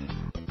of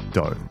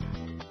dough.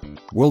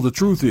 Well, the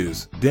truth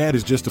is, Dad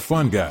is just a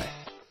fun guy.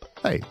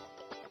 Hey,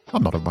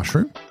 I'm not a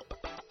mushroom.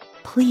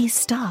 Please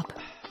stop.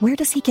 Where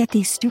does he get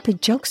these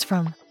stupid jokes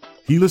from?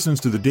 He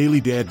listens to the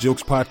Daily Dad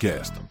Jokes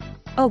podcast.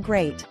 Oh,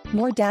 great.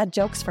 More dad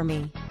jokes for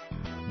me.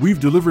 We've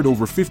delivered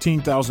over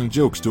 15,000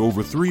 jokes to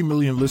over 3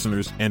 million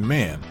listeners, and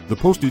man, the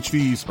postage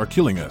fees are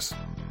killing us.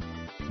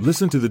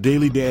 Listen to the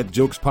Daily Dad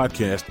Jokes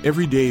podcast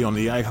every day on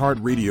the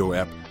iHeartRadio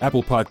app,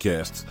 Apple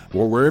Podcasts,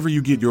 or wherever you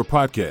get your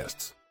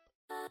podcasts.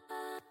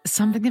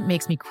 Something that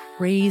makes me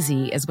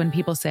crazy is when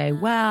people say,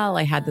 well,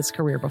 I had this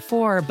career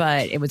before,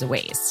 but it was a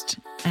waste.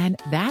 And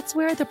that's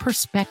where the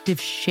perspective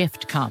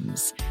shift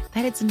comes,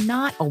 that it's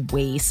not a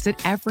waste,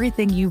 that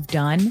everything you've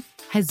done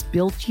has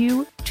built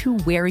you to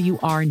where you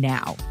are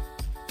now.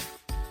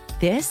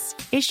 This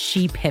is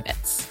She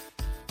Pivots,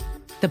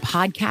 the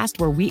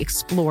podcast where we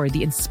explore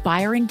the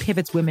inspiring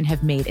pivots women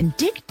have made and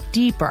dig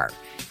deeper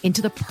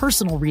into the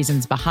personal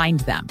reasons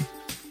behind them.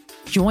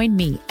 Join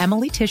me,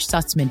 Emily Tish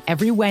Sussman,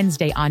 every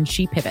Wednesday on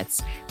She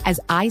Pivots as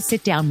I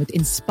sit down with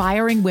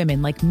inspiring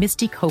women like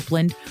Misty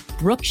Copeland,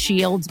 Brooke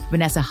Shields,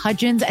 Vanessa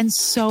Hudgens, and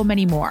so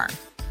many more.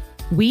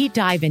 We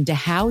dive into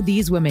how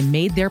these women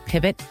made their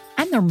pivot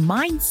and their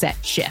mindset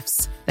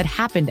shifts that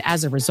happened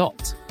as a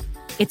result.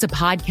 It's a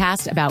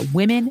podcast about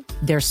women,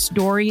 their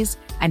stories,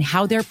 and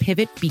how their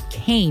pivot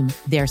became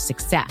their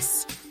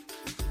success.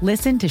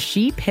 Listen to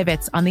She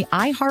Pivots on the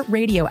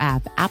iHeartRadio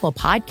app, Apple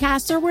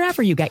Podcasts, or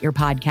wherever you get your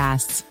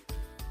podcasts.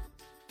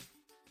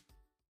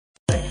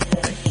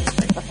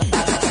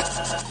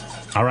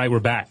 All right, we're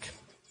back.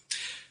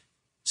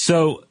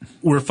 So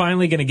we're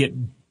finally going to get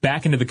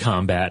back into the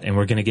combat, and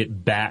we're going to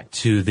get back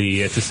to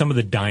the to some of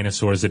the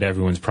dinosaurs that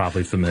everyone's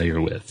probably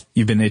familiar with.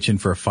 You've been itching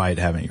for a fight,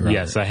 haven't you, Robert?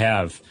 Yes, I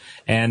have.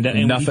 And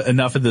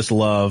enough of this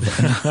love,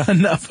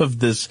 enough of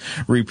this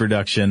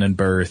reproduction and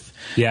birth.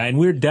 Yeah, and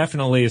we're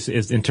definitely,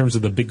 is in terms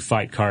of the big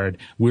fight card,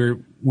 we're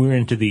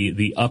into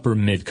the upper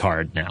mid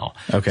card now.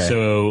 Okay.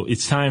 So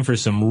it's time for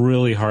some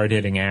really hard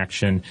hitting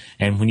action.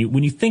 And when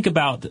you think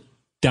about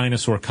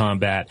dinosaur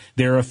combat,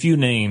 there are a few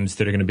names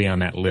that are going to be on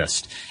that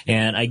list.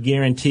 And I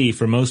guarantee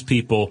for most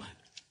people,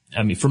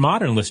 I mean, for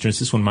modern listeners,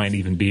 this one might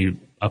even be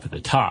up at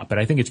the top, but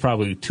I think it's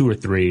probably 2 or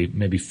 3,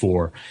 maybe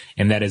 4,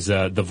 and that is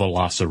the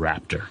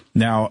Velociraptor.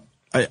 Now,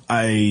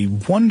 I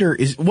wonder,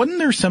 wasn't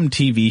there some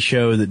TV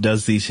show that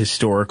does these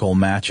historical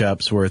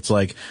matchups where it's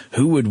like,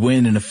 who would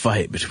win in a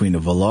fight between a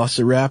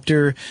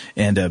Velociraptor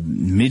and a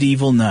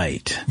medieval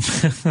knight?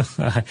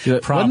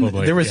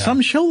 Probably. There was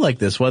some show like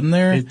this, wasn't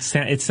there?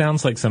 It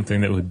sounds like something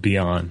that would be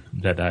on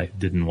that I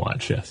didn't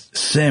watch, yes.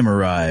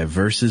 Samurai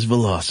versus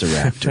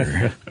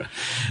Velociraptor.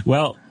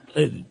 Well,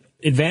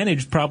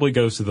 advantage probably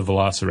goes to the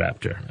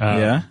Velociraptor.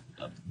 Yeah?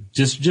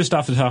 Just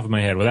off the top of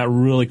my head, without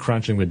really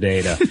crunching the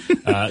data,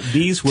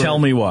 these were... Tell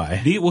me why.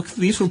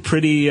 These were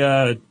pretty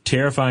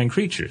terrifying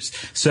creatures.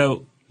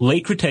 So,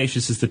 late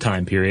Cretaceous is the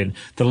time period.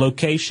 The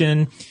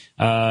location,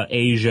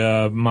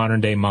 Asia,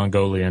 modern-day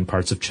Mongolia, and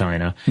parts of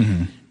China.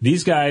 Mm-hmm.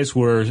 These guys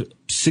were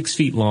 6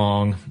 feet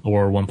long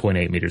or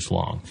 1.8 meters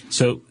long.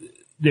 So,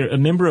 they're a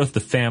member of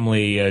the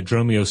family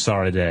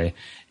Dromaeosauridae,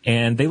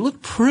 and they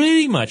look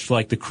pretty much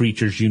like the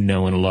creatures you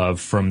know and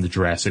love from the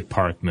Jurassic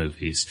Park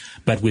movies,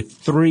 but with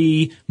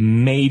 3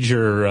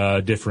 major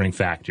differing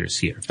factors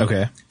here.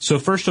 Okay. So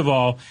first of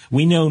all,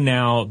 we know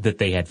now that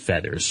they had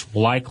feathers,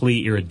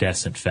 likely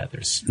iridescent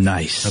feathers.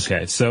 Nice.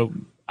 Okay, so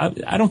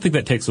I don't think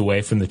that takes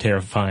away from the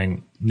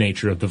terrifying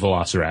nature of the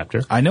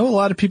Velociraptor. I know a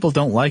lot of people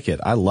don't like it.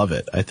 I love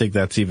it. I think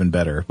that's even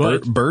better.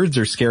 Birds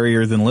are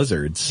scarier than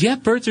lizards. Yeah,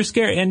 birds are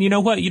scary. And you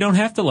know what? You don't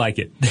have to like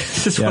it.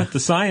 This is what the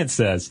science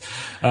says.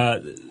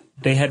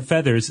 They had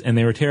feathers and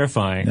they were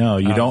terrifying. No,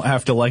 you don't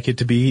have to like it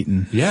to be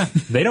eaten. Yeah,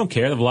 they don't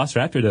care. The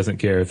Velociraptor doesn't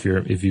care if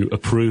you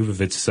approve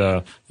of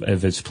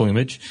its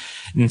plumage.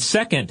 And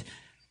second,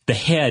 the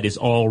head is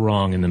all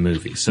wrong in the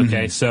movies.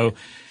 Okay, so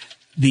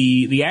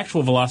the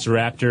actual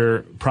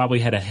Velociraptor probably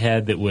had a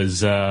head that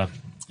was it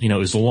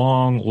was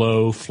long,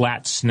 low,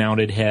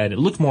 flat-snouted head. It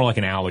looked more like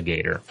an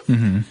alligator.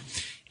 Mm-hmm.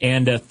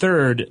 And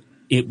third,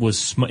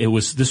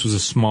 this was a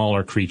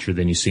smaller creature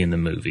than you see in the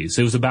movies.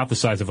 It was about the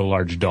size of a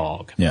large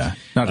dog. Yeah,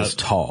 not as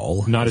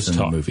tall. Not as in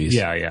tall. The movies.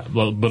 Yeah,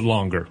 but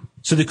longer.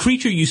 So the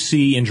creature you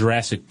see in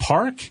Jurassic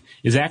Park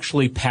is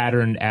actually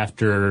patterned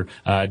after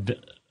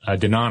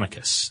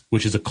Deinonychus,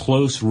 which is a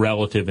close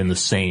relative in the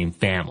same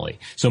family.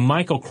 So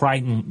Michael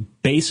Crichton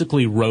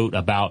basically wrote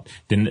about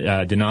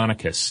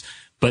Deinonychus,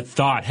 but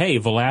thought, hey,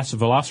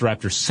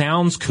 Velociraptor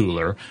sounds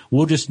cooler.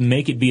 We'll just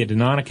make it be a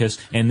Deinonychus,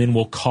 and then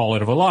we'll call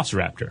it a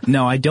Velociraptor.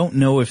 Now, I don't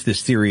know if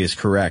this theory is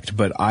correct,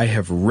 but I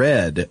have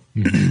read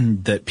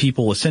that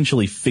people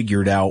essentially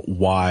figured out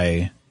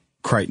why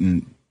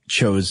Crichton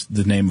chose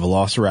the name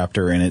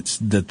Velociraptor, and it's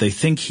that they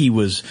think he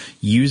was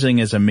using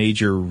as a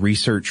major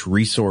research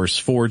resource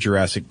for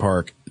Jurassic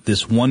Park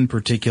this one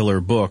particular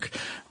book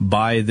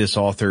by this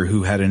author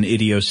who had an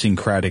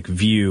idiosyncratic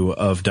view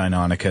of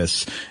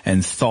Deinonychus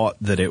and thought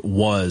that it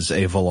was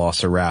a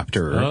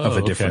Velociraptor of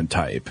a different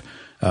type.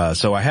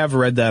 So I have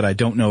read that. I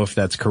don't know if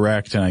that's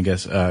correct, and I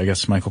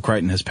guess Michael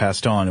Crichton has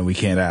passed on, and we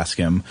can't ask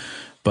him.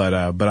 But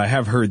I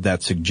have heard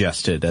that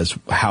suggested as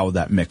how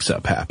that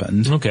mix-up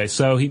happened. Okay,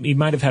 so he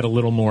might have had a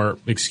little more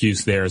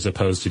excuse there as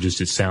opposed to just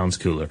it sounds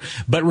cooler.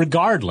 But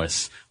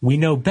regardless, we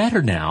know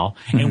better now,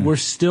 and we're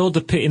still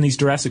in these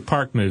Jurassic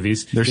Park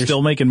movies. They're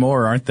still making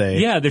more, aren't they?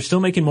 Yeah, they're still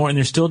making more, and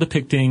they're still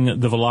depicting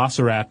the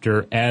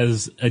Velociraptor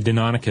as a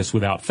Deinonychus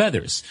without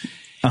feathers,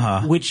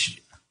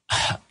 which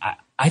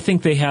I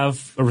think they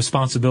have a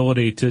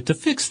responsibility to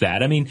fix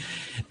that. I mean,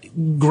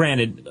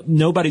 granted,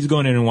 nobody's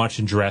going in and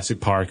watching Jurassic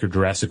Park or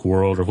Jurassic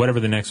World or whatever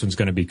the next one's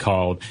going to be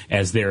called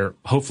as their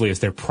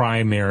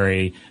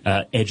primary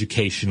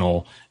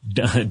educational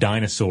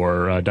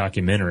dinosaur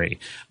documentary.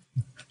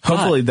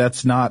 Hopefully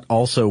that's not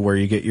also where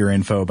you get your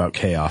info about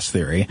chaos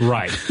theory.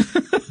 Right.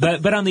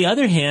 But on the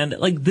other hand,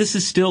 like, this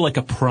is still like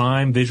a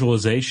prime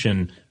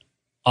visualization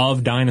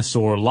of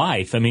dinosaur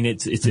life. I mean,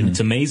 it's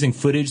amazing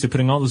footage. They're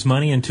putting all this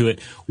money into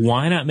it.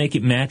 Why not make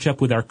it match up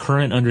with our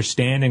current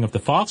understanding of the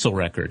fossil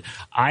record?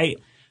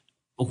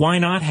 Why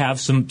not have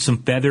some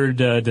feathered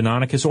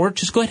Deinonychus, or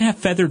just go ahead and have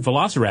feathered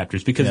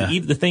Velociraptors? Because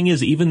the thing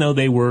is, even though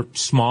they were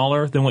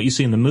smaller than what you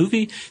see in the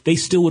movie, they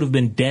still would have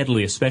been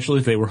deadly, especially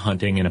if they were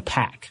hunting in a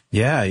pack.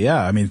 Yeah.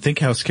 I mean, think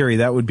how scary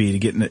that would be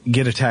to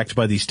get attacked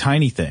by these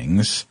tiny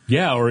things.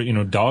 Yeah, or,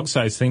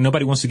 dog-sized thing.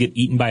 Nobody wants to get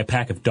eaten by a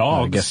pack of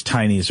dogs. I guess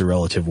tiny is a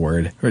relative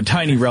word. Or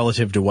tiny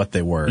relative to what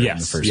they were in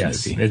the first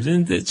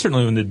movie. It's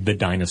certainly in the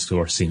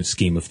dinosaur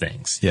scheme of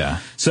things. Yeah.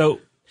 So,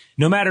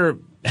 no matter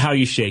how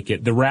you shake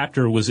it, the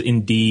raptor was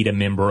indeed a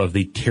member of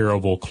the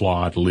terrible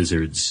clawed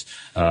lizards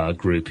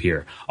group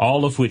here,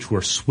 all of which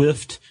were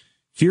swift,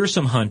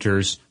 fearsome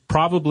hunters,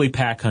 probably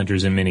pack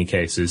hunters in many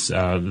cases.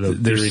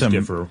 There's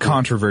some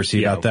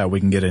controversy about that we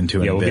can get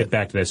into in a bit. Yeah, we'll get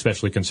back to that,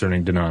 especially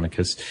concerning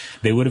Deinonychus.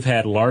 They would have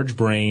had large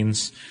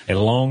brains,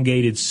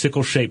 elongated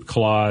sickle-shaped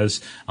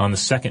claws on the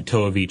second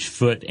toe of each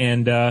foot,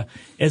 and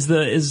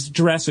as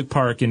Jurassic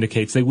Park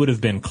indicates, they would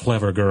have been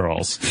clever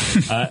girls.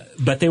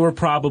 But they were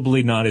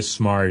probably not as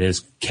smart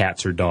as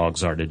cats or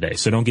dogs are today.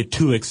 So don't get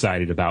too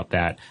excited about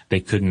that. They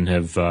couldn't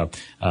have,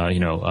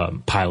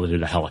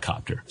 piloted a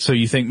helicopter. So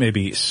you think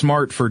maybe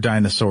smart for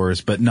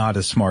dinosaurs, but not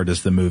as smart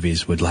as the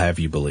movies would have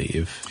you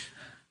believe?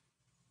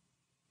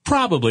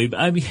 Probably.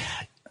 I mean,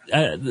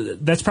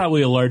 that's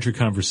probably a larger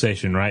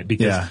conversation, right?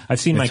 Because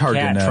I've seen my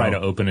cat try to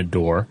open a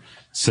door.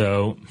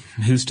 So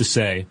who's to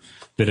say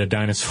that a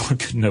dinosaur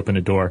couldn't open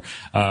a door?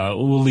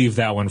 We'll leave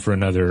that one for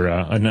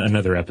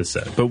another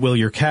episode. But will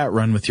your cat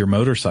run with your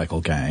motorcycle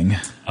gang?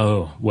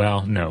 Oh,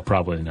 well, no,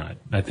 probably not.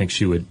 I think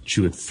she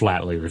would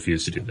flatly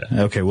refuse to do that.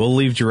 Okay, we'll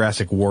leave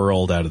Jurassic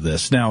World out of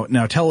this. Now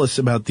tell us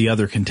about the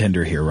other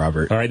contender here,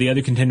 Robert. All right, the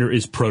other contender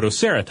is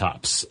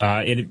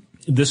Protoceratops.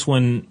 This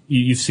one,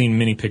 you've seen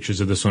many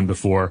pictures of this one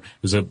before.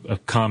 It was a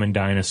common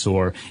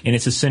dinosaur, and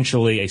it's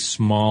essentially a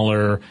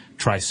smaller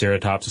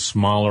Triceratops, a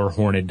smaller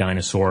horned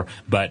dinosaur,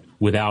 but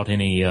without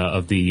any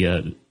of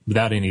the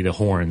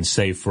horns,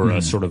 save for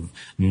a sort of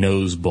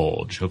nose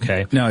bulge.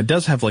 Okay. Now it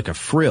does have like a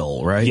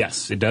frill, right?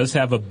 Yes, it does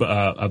have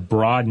a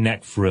broad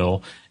neck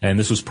frill, and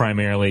this was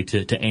primarily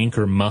to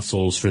anchor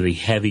muscles for the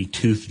heavy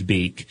toothed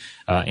beak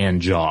and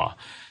jaw.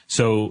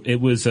 So it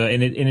was,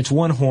 and its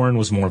one horn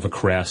was more of a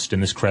crest,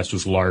 and this crest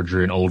was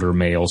larger in older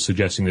males,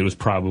 suggesting that it was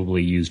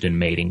probably used in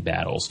mating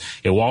battles.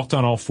 It walked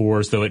on all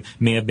fours, though it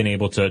may have been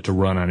able to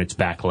run on its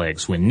back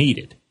legs when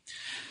needed.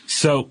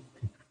 So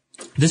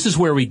this is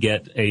where we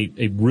get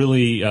a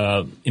really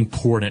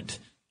important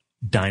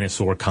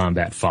dinosaur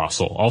combat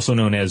fossil, also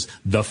known as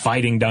the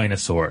fighting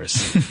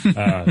dinosaurs.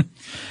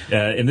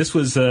 And this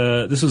was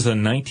a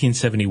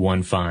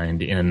 1971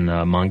 find in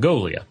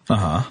Mongolia.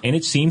 And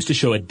it seems to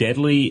show a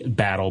deadly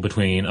battle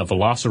between a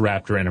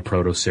velociraptor and a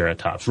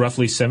protoceratops,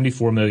 roughly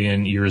 74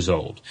 million years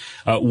old.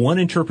 One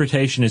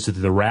interpretation is that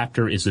the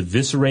raptor is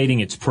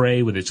eviscerating its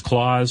prey with its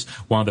claws,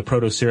 while the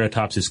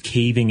protoceratops is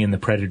caving in the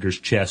predator's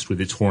chest with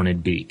its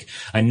horned beak.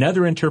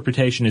 Another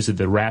interpretation is that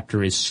the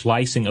raptor is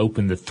slicing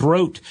open the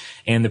throat,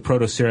 and the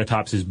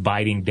Protoceratops is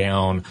biting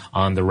down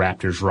on the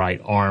raptor's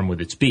right arm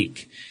with its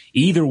beak.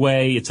 Either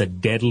way, it's a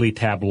deadly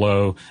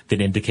tableau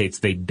that indicates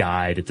they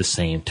died at the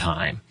same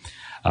time.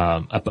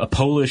 A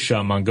Polish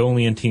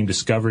Mongolian team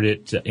discovered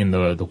it in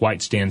the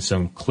white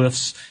sandstone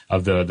cliffs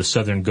of the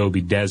southern Gobi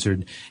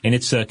Desert, and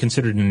it's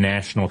considered a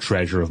national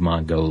treasure of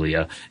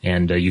Mongolia.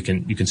 And you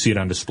can see it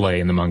on display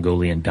in the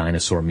Mongolian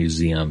Dinosaur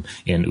Museum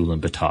in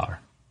Ulaanbaatar.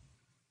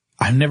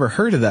 I've never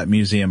heard of that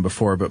museum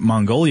before, but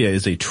Mongolia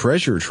is a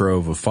treasure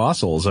trove of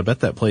fossils. I bet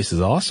that place is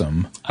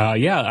awesome.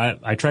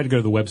 I tried to go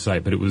to the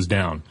website, but it was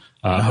down.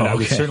 But I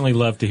would certainly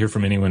love to hear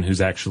from anyone who's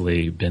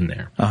actually been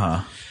there.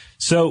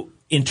 So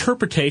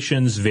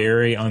Interpretations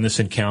vary on this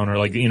encounter.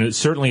 Like,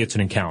 certainly it's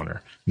an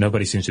encounter.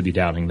 Nobody seems to be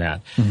doubting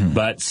that. Mm-hmm.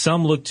 But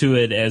some look to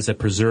it as a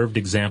preserved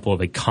example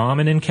of a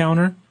common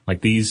encounter.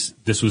 Like this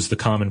was the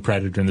common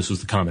predator and this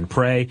was the common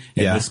prey,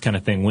 and this kind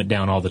of thing went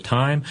down all the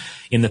time.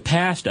 In the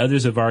past,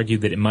 others have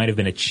argued that it might have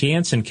been a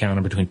chance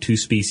encounter between two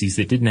species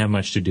that didn't have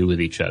much to do with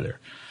each other.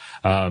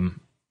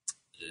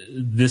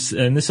 This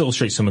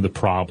illustrates some of the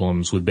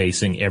problems with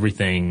basing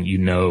everything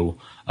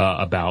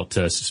about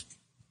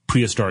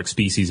prehistoric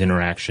species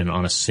interaction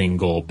on a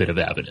single bit of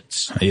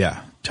evidence.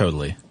 Yeah,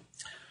 totally.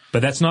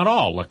 But that's not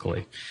all,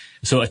 luckily.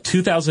 So a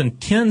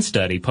 2010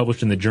 study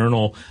published in the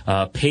journal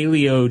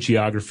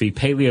Paleogeography,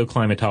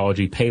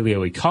 Paleoclimatology,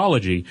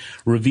 Paleoecology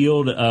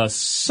revealed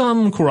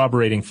some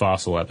corroborating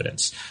fossil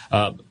evidence.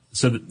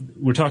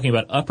 We're talking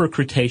about Upper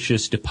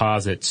Cretaceous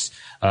deposits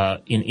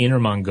in Inner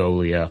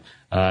Mongolia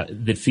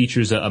that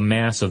features a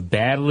mass of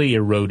badly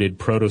eroded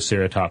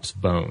Protoceratops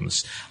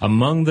bones.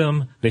 Among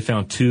them, they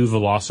found 2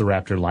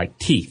 velociraptor-like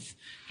teeth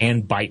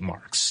and bite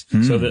marks.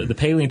 So the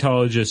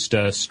paleontologist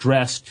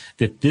stressed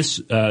that this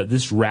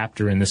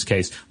raptor, in this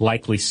case,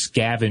 likely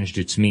scavenged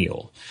its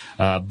meal.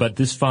 But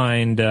this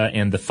find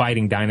and the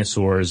fighting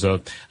dinosaurs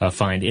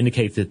find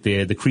indicate that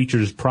the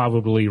creatures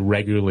probably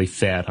regularly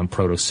fed on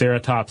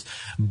Protoceratops,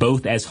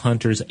 both as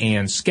hunters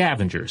and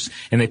scavengers.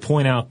 And they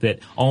point out that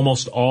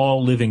almost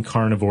all living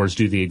carnivores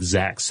do the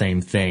exact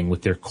same thing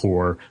with their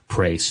core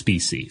prey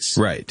species.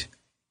 Right.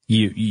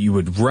 You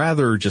would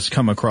rather just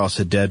come across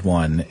a dead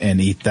one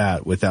and eat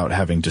that without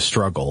having to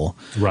struggle.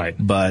 Right.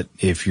 But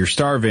if you're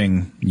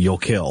starving, you'll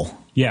kill.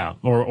 Yeah.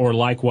 Or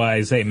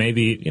likewise, hey,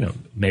 maybe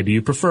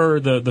you prefer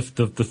the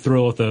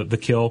thrill of the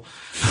kill,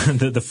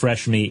 the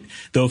fresh meat.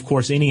 Though, of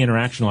course, any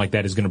interaction like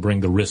that is going to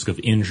bring the risk of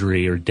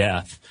injury or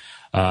death.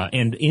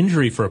 And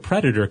injury for a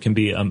predator can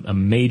be a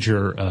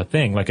major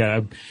thing. Like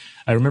I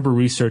remember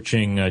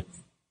researching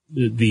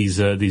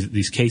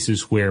these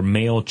cases where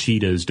male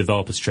cheetahs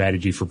develop a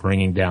strategy for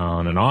bringing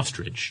down an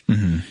ostrich,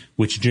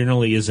 which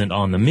generally isn't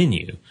on the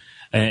menu.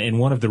 And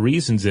one of the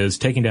reasons is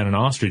taking down an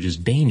ostrich is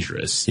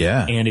dangerous.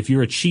 Yeah. And if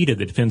you're a cheetah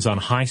that depends on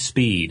high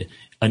speed,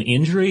 an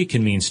injury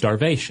can mean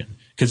starvation.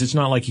 Because it's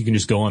not like you can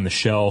just go on the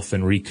shelf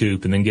and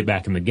recoup and then get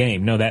back in the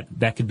game. No,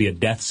 that could be a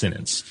death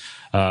sentence.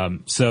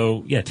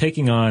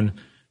 Taking on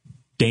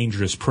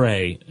dangerous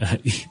prey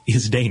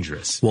is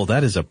dangerous. Well,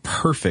 that is a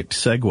perfect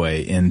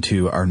segue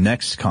into our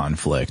next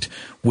conflict,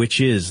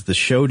 which is the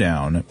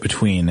showdown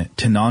between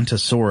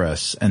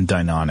Tenontosaurus and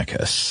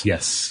Deinonychus.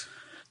 Yes.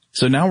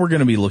 So now we're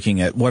going to be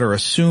looking at what are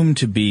assumed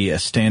to be a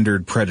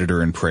standard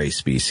predator and prey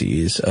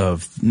species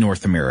of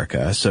North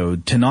America. So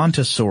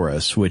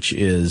Tenontosaurus, which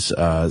is,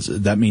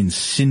 that means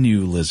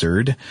sinew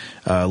lizard,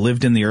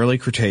 lived in the early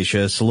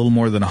Cretaceous, a little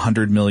more than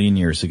 100 million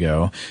years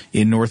ago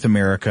in North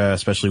America,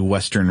 especially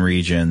western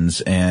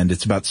regions. And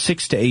it's about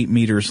 6 to 8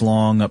 meters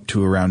long, up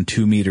to around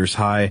 2 meters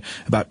high,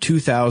 about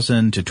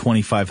 2,000 to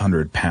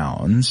 2,500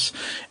 pounds.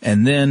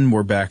 And then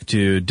we're back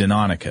to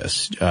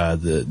Deinonychus.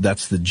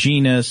 That's the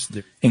genus.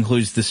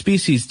 Includes the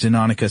species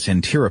Deinonychus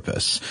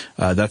antyripus.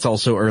 That's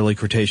also early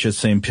Cretaceous,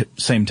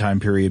 same time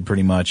period,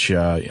 pretty much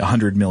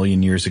 100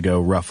 million years ago,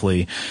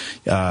 roughly.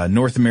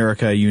 North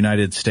America,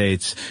 United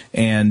States,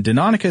 and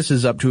Deinonychus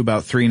is up to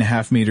about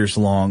 3.5 meters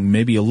long,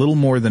 maybe a little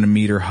more than a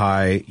meter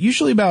high,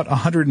 usually about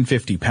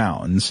 150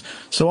 pounds.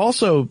 So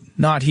also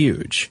not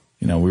huge.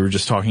 We were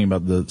just talking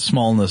about the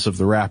smallness of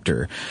the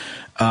raptor.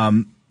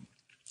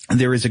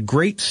 There is a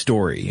great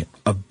story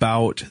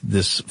about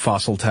this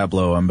fossil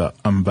tableau I'm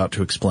about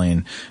to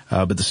explain,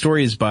 but the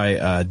story is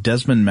by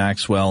Desmond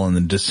Maxwell in the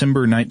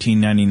December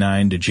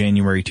 1999 to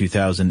January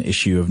 2000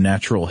 issue of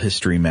Natural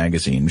History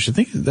magazine, which I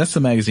think that's the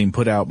magazine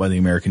put out by the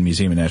American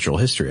Museum of Natural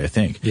History, I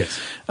think. Yes.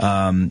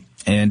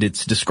 And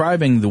it's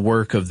describing the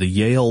work of the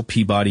Yale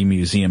Peabody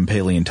Museum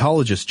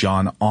paleontologist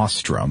John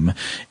Ostrom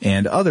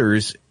and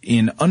others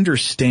in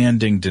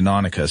understanding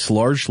Deinonychus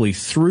largely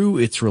through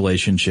its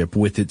relationship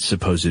with its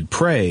supposed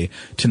prey,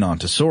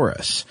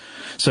 Tenontosaurus.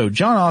 So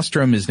John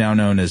Ostrom is now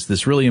known as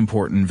this really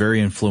important, very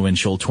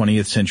influential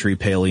 20th century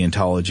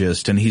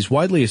paleontologist, and he's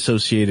widely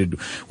associated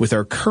with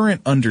our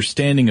current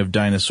understanding of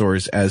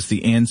dinosaurs as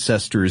the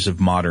ancestors of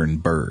modern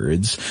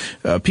birds.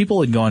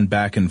 People had gone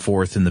back and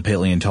forth in the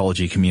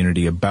paleontology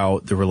community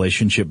about the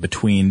relationship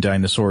between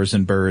dinosaurs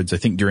and birds. I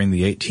think during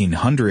the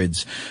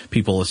 1800s,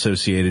 people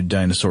associated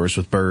dinosaurs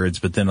with birds,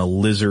 but then a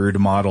lizard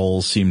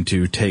model seemed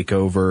to take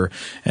over,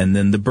 and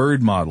then the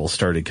bird model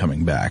started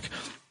coming back.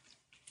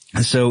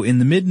 So in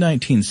the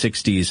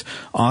mid-1960s,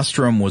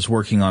 Ostrom was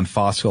working on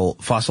fossil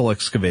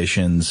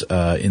excavations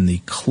in the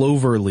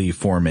Cloverleaf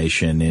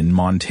Formation in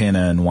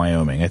Montana and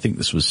Wyoming. I think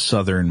this was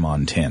southern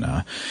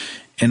Montana.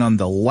 And on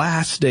the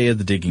last day of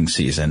the digging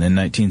season in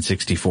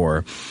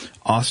 1964,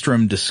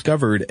 Ostrom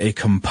discovered a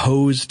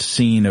composed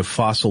scene of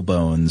fossil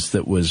bones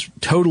that was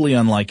totally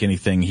unlike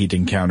anything he'd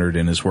encountered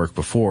in his work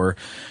before,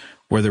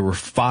 where there were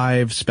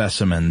 5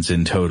 specimens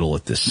in total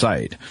at this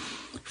site.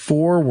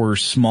 4 were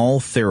small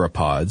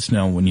theropods.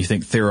 Now, when you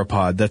think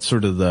theropod, that's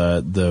sort of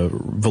the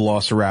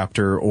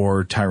Velociraptor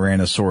or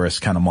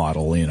Tyrannosaurus kind of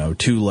model,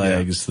 2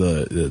 legs,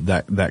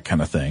 that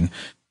kind of thing.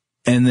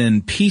 And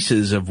then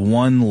pieces of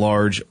one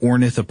large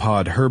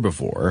ornithopod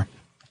herbivore.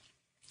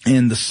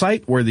 And the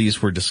site where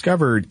these were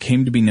discovered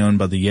came to be known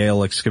by the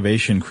Yale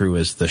excavation crew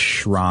as the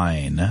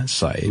Shrine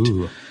Site.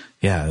 Ooh.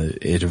 Yeah,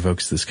 it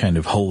evokes this kind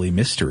of holy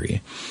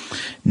mystery.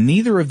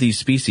 Neither of these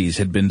species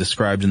had been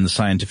described in the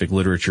scientific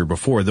literature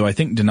before, though I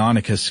think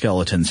Deinonychus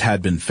skeletons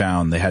had been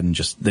found.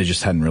 They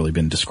just hadn't really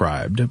been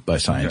described by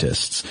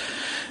scientists. Okay.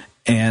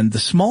 And the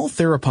small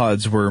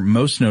theropods were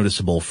most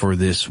noticeable for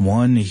this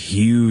one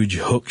huge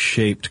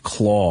hook-shaped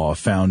claw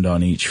found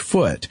on each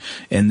foot,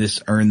 and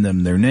this earned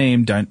them their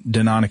name.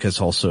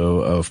 Deinonychus also,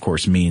 of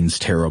course, means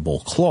terrible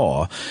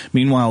claw.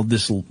 Meanwhile,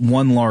 this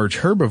one large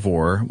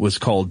herbivore was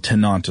called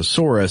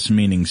Tenontosaurus,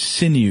 meaning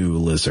sinew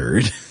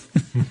lizard.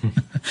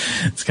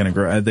 It's kind of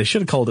gross. They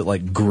should have called it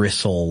like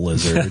gristle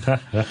lizard.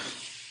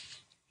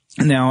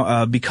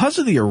 Now, because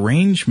of the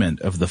arrangement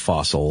of the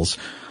fossils,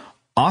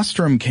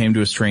 Ostrom came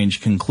to a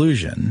strange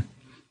conclusion.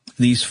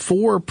 These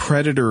 4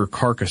 predator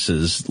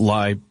carcasses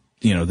lie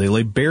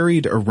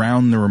buried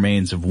around the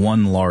remains of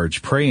one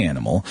large prey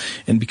animal.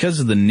 And because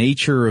of the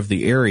nature of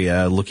the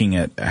area, looking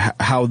at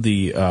how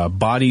the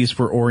bodies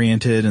were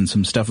oriented and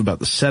some stuff about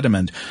the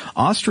sediment,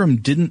 Ostrom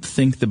didn't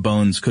think the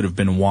bones could have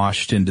been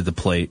washed into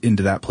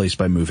that place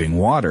by moving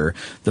water.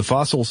 The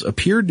fossils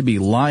appeared to be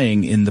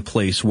lying in the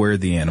place where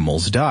the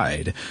animals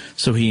died.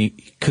 So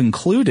he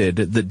concluded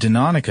that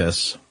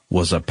Deinonychus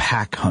was a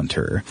pack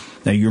hunter.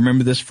 Now, you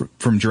remember this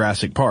from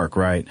Jurassic Park,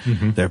 right?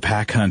 Mm-hmm. They're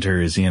pack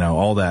hunters,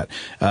 all that.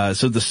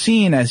 So the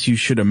scene, as you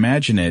should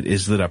imagine it,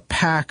 is that a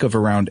pack of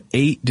around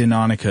 8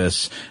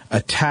 Deinonychus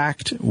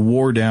attacked,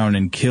 wore down,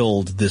 and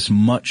killed this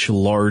much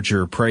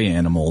larger prey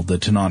animal, the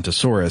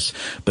Tenontosaurus,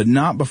 but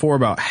not before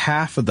about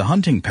half of the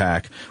hunting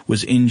pack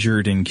was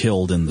injured and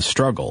killed in the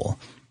struggle.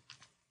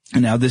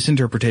 Now, this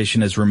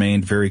interpretation has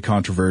remained very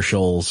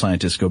controversial.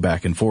 Scientists go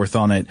back and forth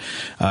on it.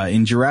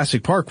 In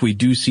Jurassic Park, we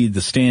do see the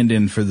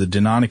stand-in for the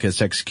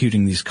Deinonychus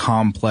executing these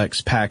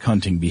complex pack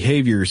hunting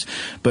behaviors,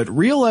 but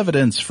real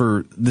evidence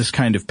for this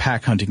kind of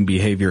pack hunting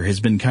behavior has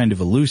been kind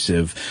of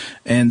elusive,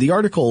 and the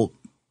article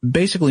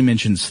basically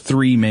mentions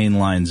 3 main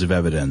lines of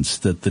evidence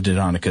that the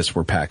Deinonychus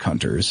were pack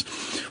hunters.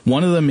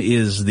 One of them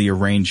is the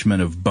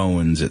arrangement of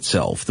bones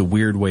itself, the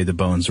weird way the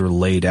bones were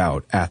laid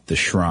out at the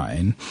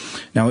shrine.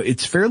 Now,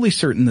 it's fairly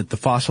certain that the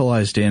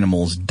fossilized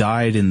animals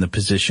died in the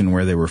position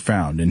where they were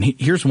found, and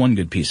here's one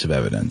good piece of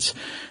evidence.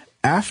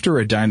 After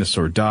a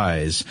dinosaur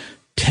dies,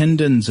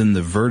 tendons in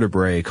the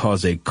vertebrae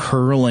cause a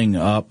curling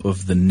up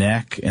of the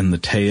neck and the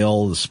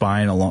tail, the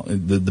spine, along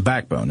the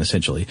backbone,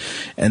 essentially.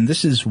 And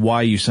this is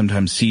why you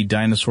sometimes see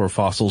dinosaur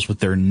fossils with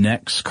their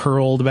necks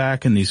curled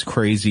back in these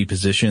crazy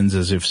positions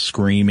as if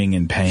screaming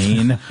in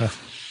pain.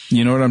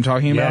 You know what I'm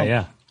talking about?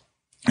 Yeah.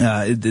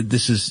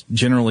 This is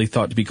generally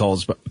thought to be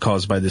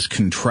caused by this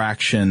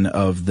contraction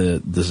of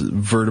the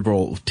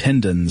vertebral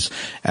tendons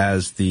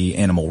as the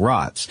animal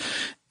rots.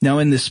 Now,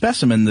 in this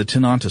specimen, the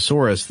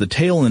Tenontosaurus, the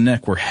tail and the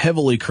neck were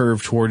heavily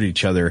curved toward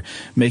each other,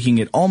 making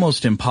it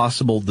almost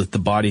impossible that the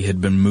body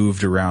had been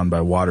moved around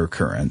by water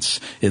currents.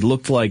 It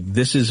looked like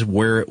this is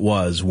where it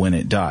was when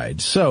it died.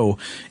 So,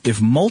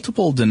 if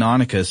multiple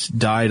Deinonychus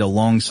died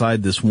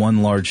alongside this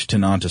one large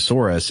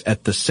Tenontosaurus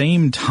at the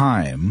same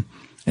time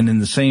and in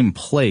the same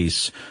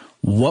place,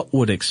 what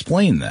would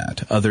explain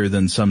that, other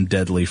than some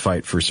deadly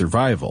fight for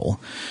survival?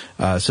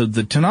 So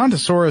the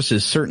Tenontosaurus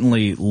is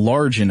certainly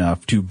large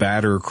enough to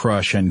batter,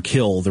 crush, and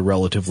kill the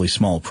relatively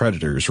small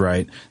predators,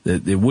 right?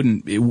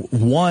 One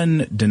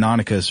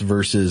Deinonychus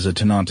versus a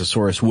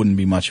Tenontosaurus wouldn't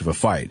be much of a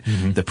fight.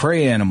 Mm-hmm. The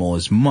prey animal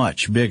is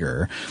much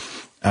bigger.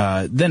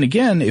 Then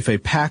again, if a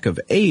pack of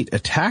 8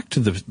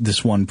 attacked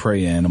this one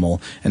prey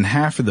animal and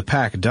half of the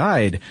pack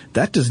died,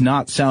 that does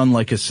not sound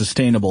like a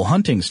sustainable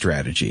hunting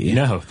strategy.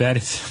 No,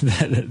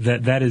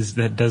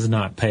 that does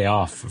not pay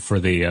off for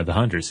the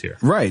hunters here.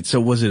 Right.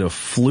 So was it a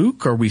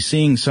fluke? Are we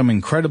seeing some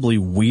incredibly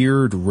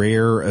weird,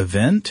 rare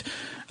event?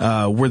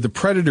 Were the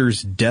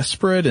predators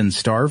desperate and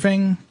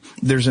starving?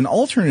 There's an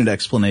alternate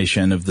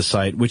explanation of the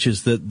site, which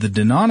is that the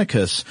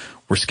Deinonychus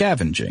were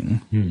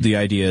scavenging. The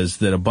idea is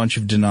that a bunch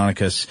of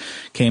Deinonychus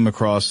came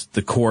across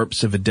the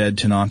corpse of a dead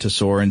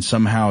Tenontosaur and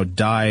somehow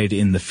died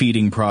in the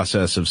feeding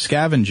process of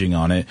scavenging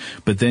on it,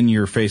 but then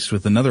you're faced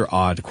with another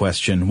odd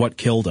question. What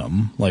killed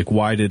them? Like,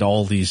 why did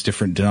all these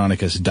different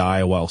Deinonychus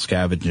die while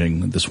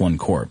scavenging this one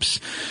corpse?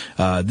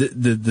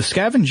 The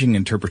scavenging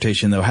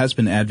interpretation, though, has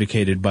been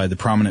advocated by the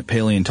prominent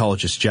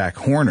paleontologist Jack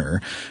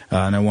Horner,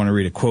 and I want to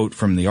read a quote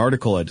from the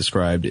article I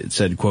described. It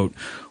said, quote,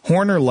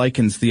 Horner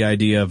likens the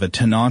idea of a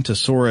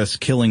Tenontosaurus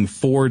killing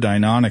 4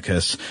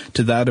 Deinonychus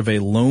to that of a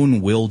lone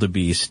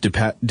wildebeest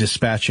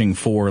dispatching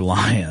 4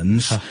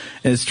 lions. And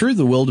it's true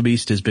the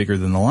wildebeest is bigger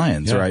than the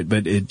lions, right?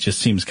 But it just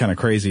seems kind of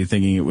crazy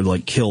thinking it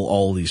would, kill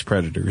all these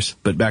predators.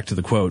 But back to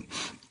the quote.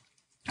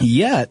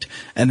 Yet,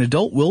 an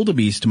adult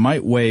wildebeest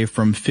might weigh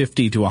from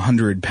 50 to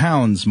 100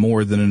 pounds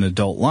more than an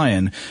adult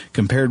lion,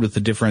 compared with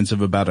the difference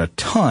of about a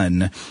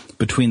ton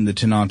between the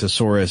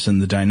Tenontosaurus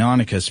and the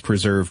Deinonychus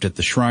preserved at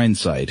the shrine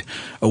site.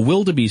 A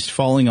wildebeest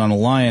falling on a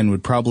lion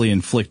would probably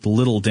inflict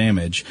little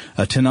damage.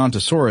 A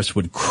Tenontosaurus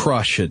would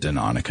crush a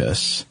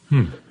Deinonychus.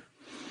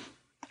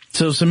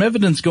 So some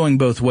evidence going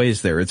both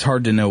ways there. It's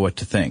hard to know what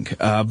to think.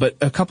 But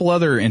a couple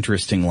other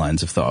interesting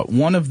lines of thought.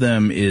 One of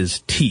them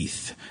is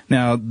teeth.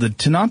 Now, the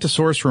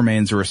Tenontosaurus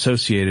remains are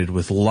associated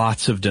with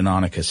lots of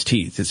Deinonychus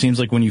teeth. It seems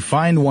like when you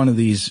find one of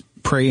these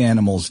prey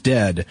animals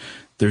dead,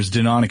 there's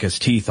Deinonychus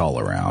teeth all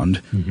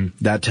around. Mm-hmm.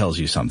 That tells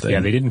you something.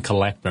 Yeah, they didn't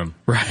collect them.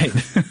 Right.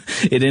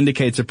 It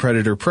indicates a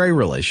predator-prey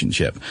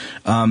relationship.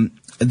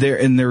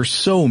 There are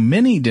so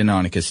many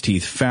Deinonychus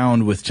teeth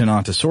found with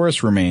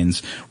Tenontosaurus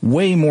remains,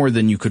 way more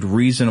than you could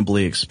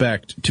reasonably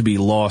expect to be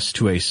lost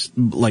to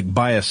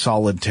by a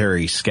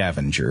solitary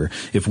scavenger.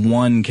 If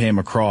one came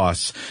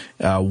across,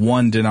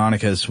 one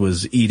Deinonychus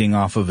was eating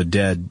off of a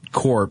dead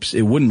corpse,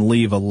 it wouldn't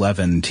leave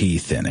 11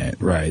 teeth in it,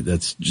 right?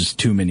 That's just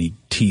too many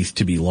teeth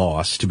to be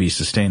lost, to be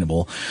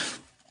sustainable.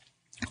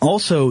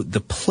 Also,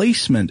 the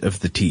placement of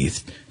the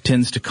teeth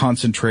tends to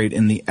concentrate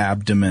in the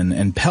abdomen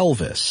and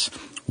pelvis.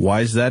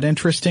 Why is that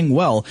interesting?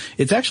 Well,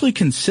 it's actually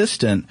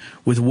consistent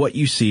with what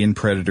you see in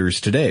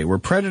predators today, where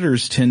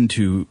predators tend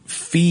to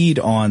feed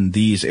on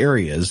these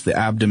areas, the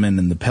abdomen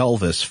and the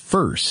pelvis,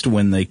 first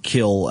when they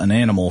kill an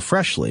animal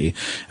freshly.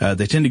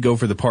 They tend to go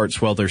for the parts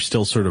while they're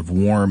still sort of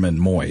warm and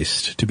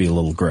moist, to be a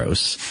little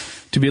gross.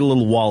 To be a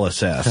little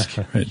Wallace-esque,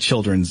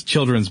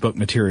 children's book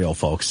material,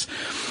 folks.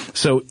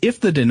 So if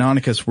the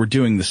Deinonychus were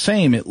doing the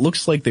same, it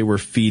looks like they were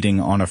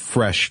feeding on a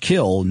fresh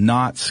kill,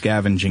 not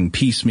scavenging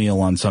piecemeal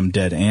on some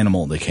dead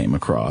animal they came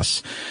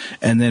across.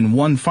 And then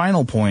one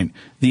final point,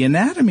 the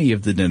anatomy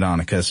of the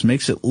Deinonychus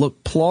makes it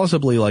look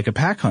plausibly like a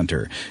pack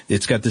hunter.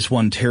 It's got this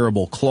one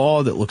terrible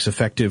claw that looks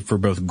effective for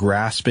both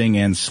grasping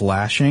and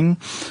slashing.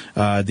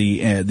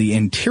 The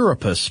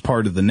Antiropus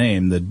part of the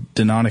name, the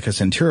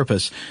Deinonychus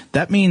Antiropus,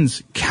 that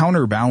means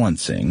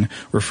counterbalancing,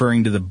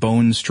 referring to the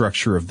bone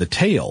structure of the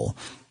tail.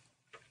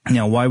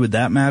 Now, why would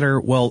that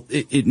matter? Well,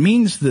 it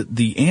means that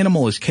the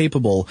animal is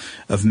capable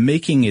of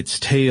making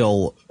its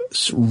tail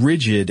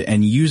rigid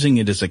and using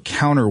it as a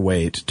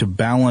counterweight to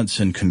balance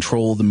and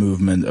control the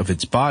movement of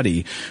its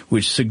body,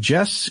 which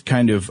suggests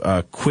kind of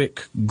a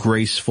quick,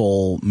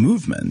 graceful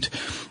movement.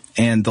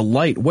 And the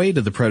light weight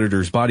of the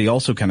predator's body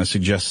also kind of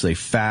suggests a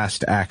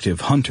fast,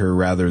 active hunter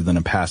rather than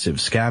a passive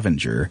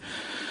scavenger.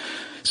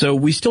 So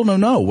we still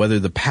don't know whether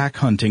the pack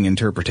hunting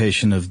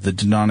interpretation of the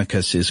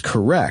Deinonychus is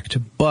correct,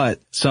 but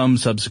some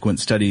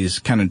subsequent studies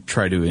kind of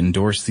try to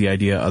endorse the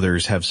idea.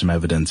 Others have some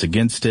evidence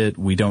against it.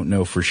 We don't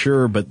know for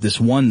sure, but this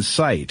one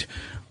site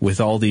with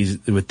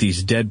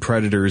these dead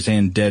predators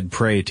and dead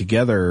prey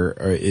together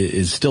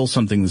is still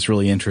something that's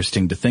really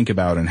interesting to think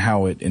about and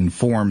how it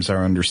informs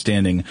our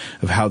understanding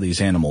of how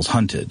these animals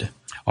hunted.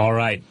 All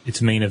right,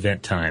 it's main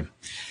event time.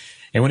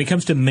 And when it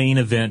comes to main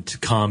event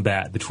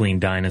combat between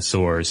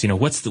dinosaurs,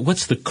 what's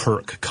the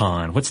Kirk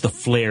Khan? What's the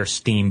Flair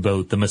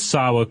Steamboat, the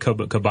Misawa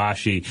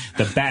Kobashi,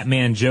 the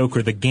Batman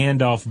Joker, the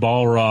Gandalf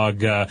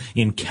Balrog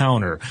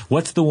encounter?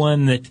 What's the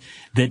one that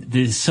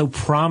is so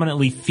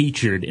prominently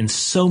featured in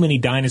so many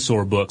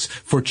dinosaur books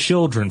for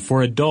children,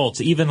 for adults,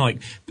 even like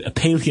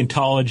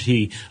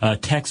paleontology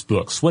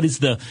textbooks? What is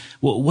the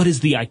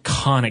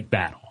iconic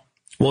battle?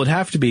 Well, it'd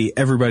have to be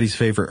everybody's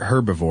favorite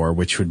herbivore,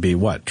 which would be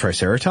what?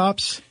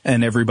 Triceratops?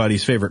 And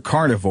everybody's favorite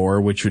carnivore,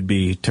 which would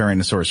be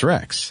Tyrannosaurus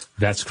Rex.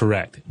 That's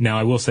correct. Now,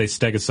 I will say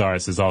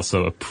Stegosaurus is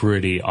also a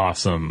pretty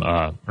awesome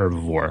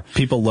herbivore.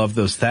 People love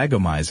those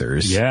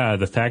Thagomizers. Yeah,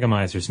 the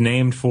Thagomizers,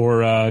 named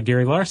for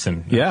Gary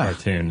Larson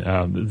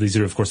cartoon. These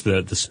are, of course,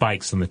 the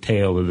spikes on the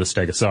tail of the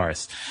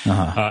Stegosaurus.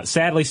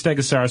 Sadly,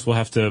 Stegosaurus will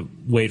have to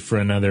wait for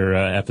another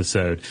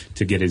episode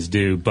to get his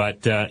due.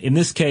 But in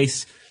this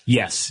case,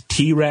 yes,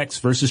 T-Rex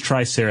versus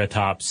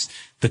Triceratops,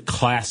 the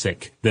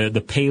classic, the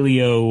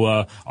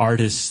paleo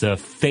artist's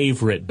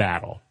favorite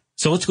battle.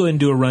 So let's go ahead and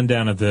do a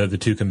rundown of the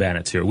two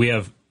combatants here. We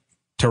have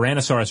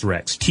Tyrannosaurus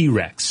Rex,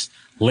 T-Rex,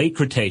 late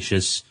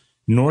Cretaceous,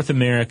 North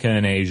America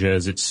and Asia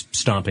as its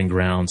stomping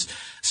grounds.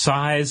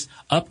 Size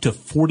up to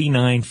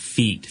 49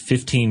 feet,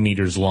 15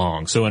 meters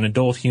long. So an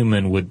adult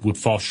human would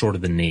fall short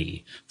of the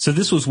knee. So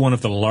this was one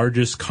of the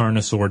largest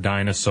carnosaur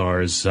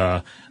dinosaurs,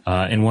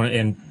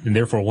 and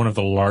therefore one of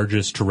the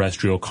largest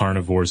terrestrial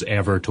carnivores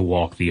ever to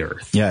walk the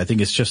earth. Yeah, I think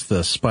it's just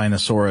the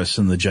Spinosaurus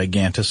and the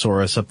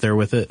Gigantosaurus up there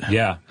with it.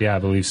 Yeah, I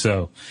believe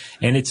so.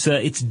 And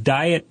its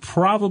diet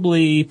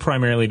probably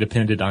primarily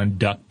depended on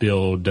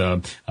duck-billed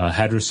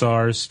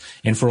hadrosaurs.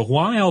 And for a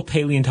while,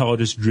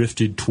 paleontologists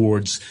drifted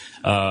towards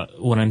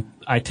what I'm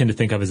I tend to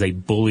think of as a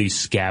bully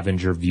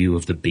scavenger view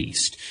of the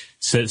beast.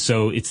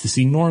 So it's this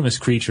enormous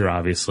creature,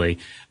 obviously,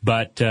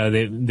 but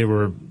there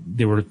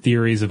were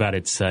theories about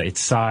its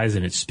size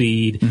and its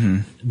speed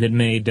that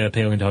made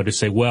paleontologists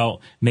say,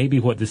 well, maybe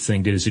what this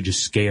thing did is it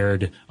just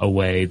scared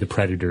away the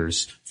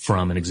predators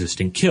from an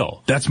existing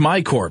kill. That's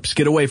my corpse.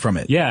 Get away from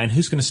it. Yeah, and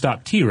who's going to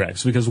stop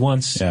T-Rex? Because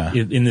once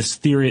in this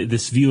theory,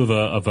 this view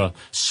of a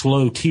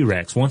slow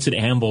T-Rex, once it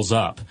ambles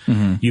up,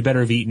 you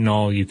better have eaten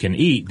all you can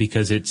eat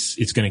because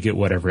it's going to get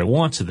whatever it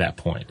wants at that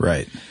point.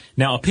 Right.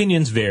 Now,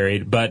 opinions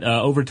varied, but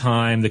over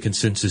time, the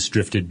consensus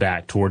drifted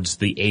back towards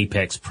the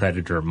apex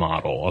predator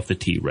model of the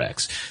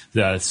T-Rex,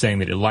 saying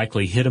that it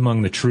likely hid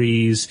among the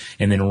trees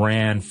and then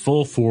ran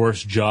full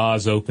force,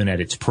 jaws open at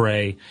its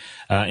prey.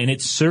 And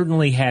it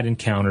certainly had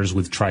encounters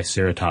with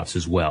Triceratops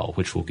as well,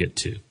 which we'll get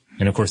to.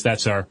 And, of course,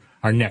 that's our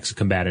next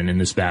combatant in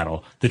this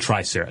battle, the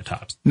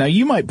Triceratops. Now,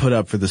 you might put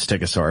up for the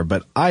Stegosaur,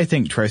 but I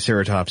think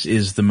Triceratops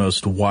is the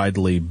most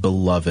widely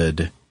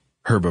beloved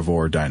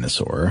herbivore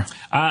dinosaur.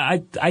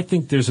 I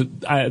think there's a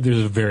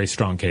very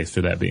strong case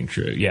for that being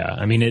true. Yeah,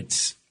 I mean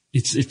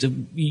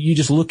you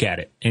just look at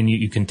it and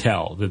you can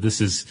tell that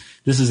this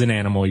is an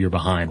animal you're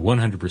behind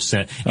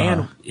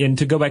 100%. And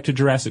to go back to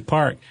Jurassic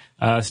Park,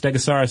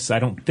 Stegosaurus I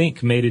don't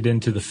think made it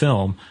into the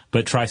film,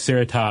 but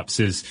Triceratops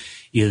is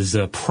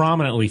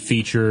prominently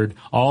featured.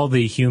 All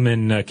the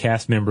human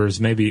cast members,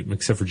 maybe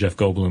except for Jeff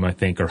Goldblum, I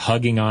think, are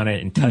hugging on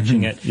it and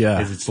touching it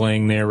as it's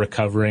laying there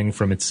recovering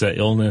from its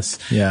illness.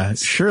 Yeah,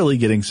 surely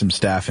getting some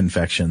staph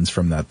infections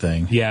from that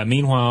thing. Yeah,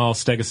 meanwhile,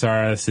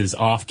 Stegosaurus is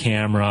off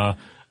camera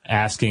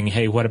asking,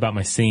 hey, what about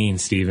my scene,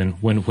 Steven?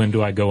 When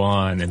do I go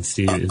on? And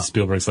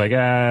Spielberg's like,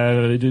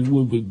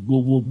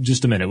 we'll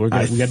just a minute. We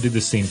got to do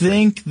this scene. I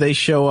think they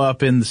show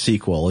up in the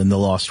sequel, in the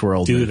Lost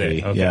World movie. Do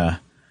they? Okay. Yeah.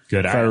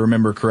 Good. If I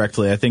remember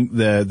correctly, I think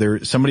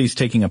somebody's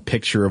taking a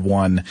picture of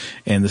one,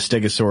 and the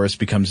Stegosaurus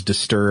becomes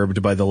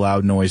disturbed by the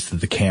loud noise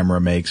that the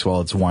camera makes while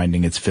it's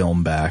winding its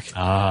film back.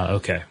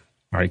 Okay.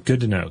 All right.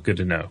 Good to know. Good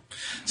to know.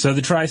 So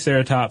the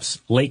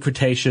Triceratops, late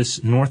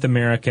Cretaceous, North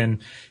American,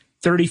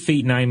 30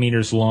 feet, 9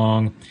 meters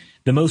long,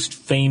 the most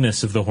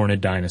famous of the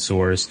horned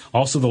dinosaurs,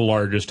 also the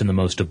largest and the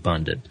most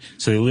abundant.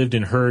 So they lived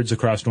in herds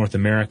across North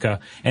America,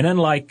 and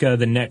unlike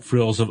the neck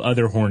frills of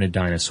other horned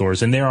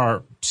dinosaurs, and there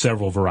are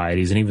several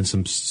varieties and even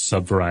some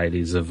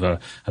sub-varieties of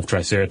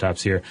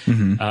Triceratops here.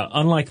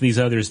 Unlike these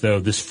others, though,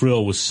 this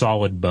frill was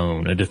solid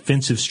bone, a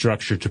defensive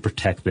structure to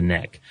protect the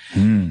neck.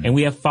 And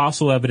we have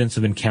fossil evidence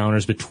of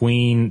encounters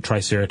between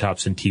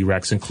Triceratops and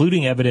T-Rex,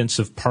 including evidence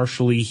of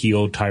partially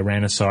healed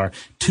Tyrannosaur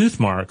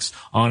tooth marks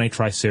on a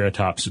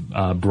Triceratops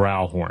brow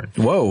horn.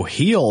 Whoa,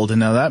 healed.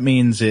 Now that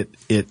means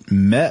it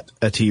met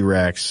a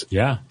T-Rex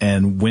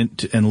and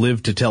went and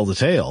lived to tell the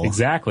tale.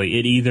 Exactly.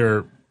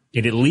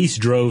 It at least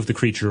drove the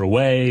creature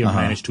away or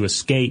managed to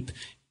escape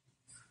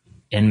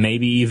and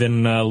maybe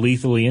even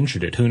lethally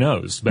injured it. Who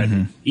knows? But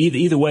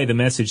either way, the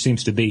message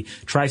seems to be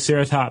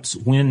Triceratops,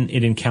 when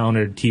it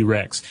encountered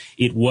T-Rex,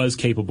 it was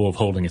capable of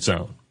holding its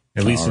own,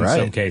 at least in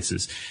some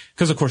cases.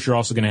 Because, of course, you're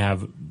also going to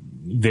have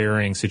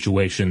varying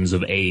situations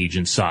of age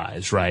and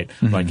size, right?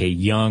 Like a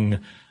young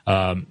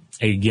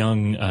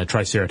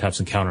Triceratops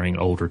encountering an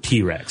older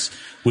T-Rex,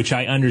 which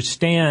I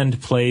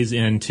understand plays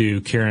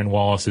into Karen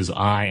Wallace's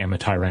 "I am a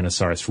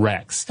Tyrannosaurus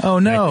Rex." Oh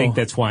no! And I think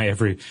that's why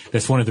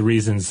that's one of the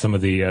reasons some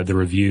of the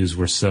reviews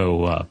were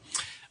so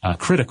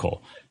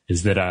critical.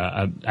 Is that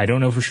I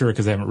don't know for sure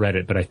because I haven't read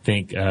it, but I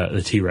think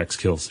the T-Rex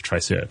kills the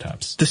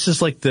Triceratops. This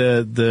is like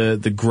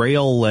the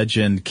Grail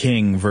legend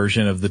king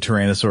version of the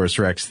Tyrannosaurus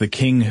Rex, the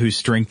king whose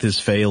strength is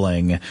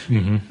failing.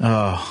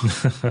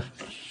 Oh.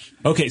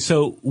 Okay,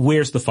 so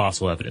where's the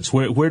fossil evidence?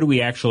 Where do we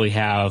actually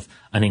have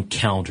an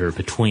encounter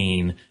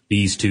between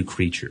these two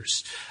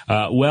creatures?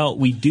 Well,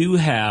 we do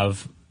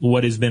have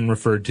what has been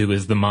referred to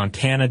as the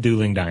Montana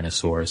dueling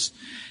dinosaurs,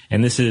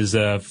 and this is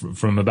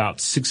from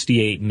about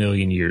 68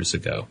 million years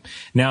ago.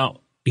 Now,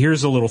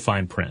 here's a little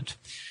fine print.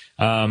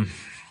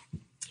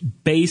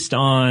 Based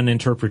on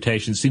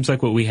interpretation, it seems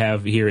like what we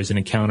have here is an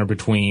encounter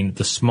between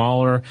the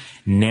smaller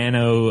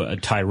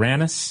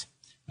Nanotyrannus,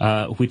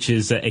 which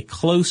is a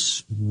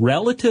close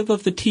relative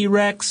of the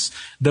T-Rex,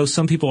 though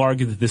some people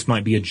argue that this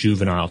might be a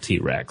juvenile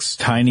T-Rex.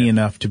 Tiny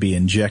enough to be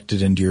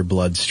injected into your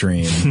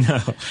bloodstream.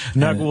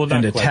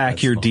 and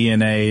attack your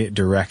DNA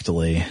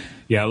directly.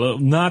 Yeah,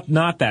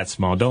 not that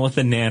small. Don't let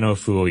the nano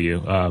fool you.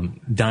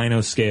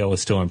 Dino scale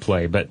is still in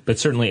play, but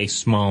certainly a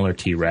smaller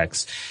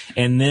T-Rex.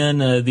 And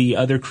then the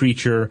other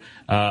creature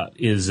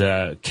is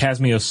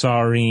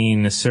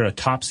Chasmosaurine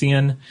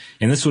ceratopsian,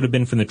 and this would have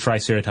been from the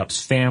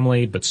Triceratops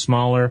family, but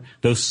smaller.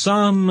 Though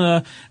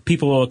some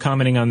people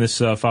commenting on this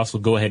fossil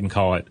go ahead and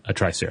call it a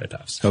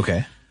Triceratops.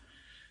 Okay.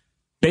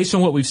 Based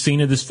on what we've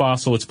seen of this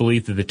fossil, it's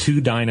believed that the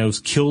two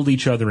dinos killed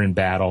each other in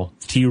battle.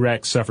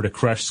 T-Rex suffered a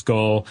crushed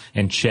skull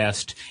and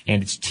chest,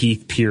 and its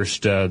teeth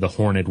pierced the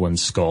horned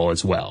one's skull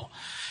as well.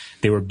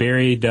 They were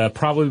buried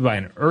probably by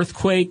an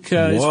earthquake,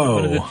 is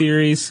one of the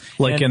theories.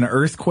 An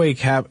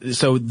earthquake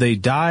so they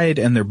died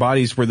and their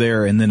bodies were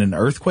there, and then an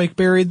earthquake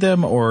buried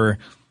them, or...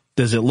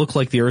 does it look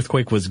like the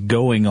earthquake was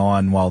going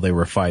on while they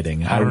were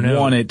fighting? I don't know.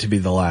 Want it to be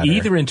the latter.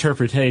 Either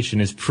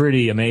interpretation is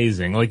pretty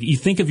amazing. Like, you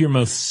think of your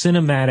most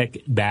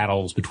cinematic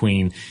battles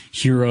between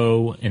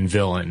hero and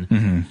villain.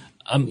 Mm-hmm.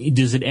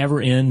 Does it ever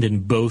end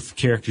in both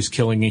characters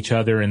killing each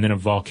other and then a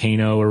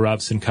volcano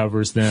erupts and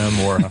covers them,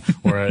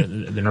 or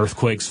an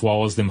earthquake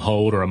swallows them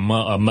whole, or a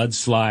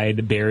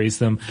mudslide buries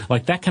them?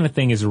 Like, that kind of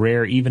thing is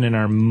rare even in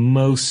our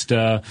most,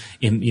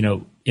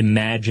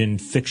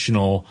 imagined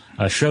fictional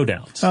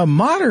showdowns.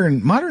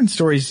 Modern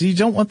stories, you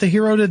don't want the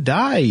hero to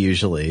die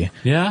usually.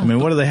 Yeah. I mean,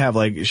 what do they have?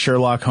 Like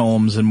Sherlock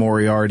Holmes and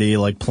Moriarty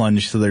like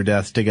plunge to their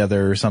death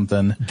together or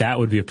something? That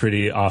would be a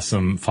pretty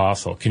awesome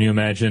fossil. Can you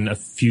imagine a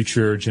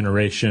future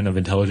generation of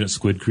intelligent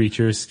squid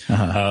creatures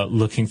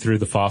looking through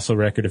the fossil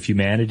record of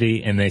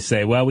humanity, and they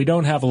say, well, we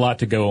don't have a lot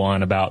to go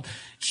on about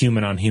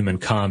human-on-human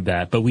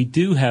combat, but we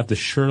do have the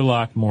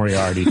Sherlock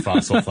Moriarty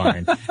fossil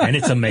find, and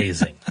it's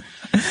amazing.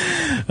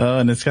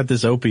 And it's got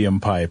this opium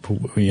pipe,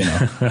 you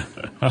know.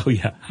 Oh,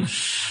 yeah.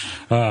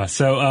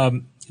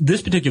 So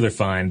this particular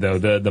find, though,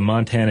 the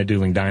Montana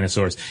dueling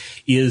dinosaurs,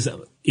 is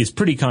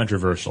pretty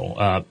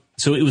controversial.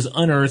 So it was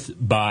unearthed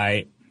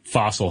by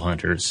fossil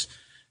hunters.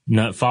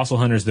 Fossil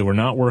hunters that were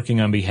not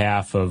working on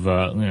behalf of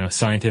a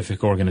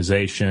scientific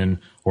organization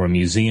or a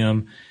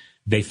museum.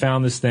 They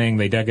found this thing,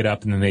 they dug it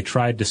up, and then they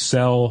tried to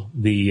sell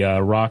the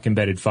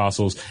rock-embedded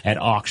fossils at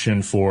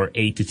auction for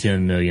 $8 to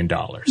 $10 million.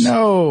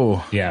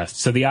 No! Yeah,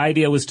 so the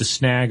idea was to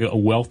snag a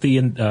wealthy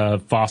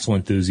fossil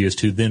enthusiast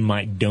who then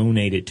might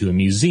donate it to a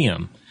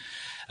museum.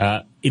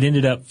 It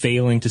ended up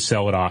failing to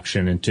sell at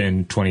auction in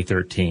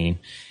 2013,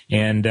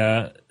 and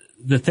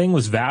the thing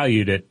was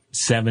valued at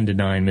 $7 to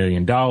 $9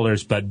 million,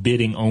 but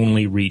bidding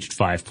only reached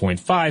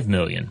 $5.5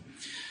 million.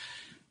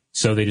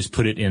 So they just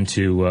put it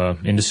into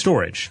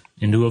storage,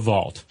 into a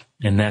vault,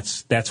 and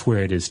that's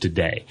where it is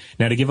today.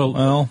 Now, to give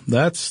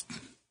that's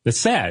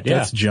sad. Yeah,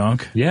 that's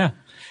junk. Yeah.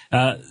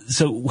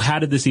 So how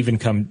did this even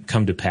come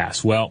to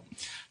pass? Well,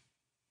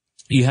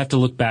 you have to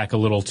look back a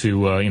little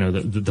to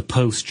the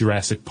post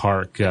Jurassic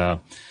Park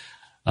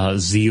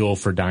zeal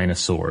for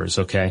dinosaurs.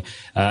 Okay,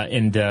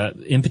 and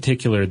in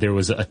particular, there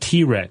was a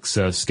T-Rex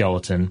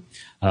skeleton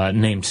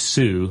named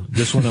Sue.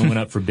 This one went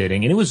up for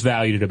bidding, and it was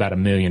valued at about $1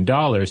 million,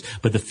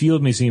 but the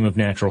Field Museum of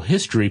Natural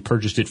History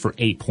purchased it for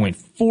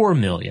 $8.4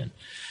 million.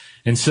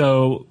 And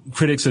so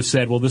critics have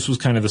said, well, this was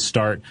kind of the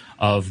start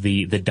of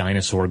the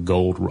dinosaur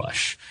gold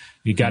rush.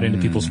 You got into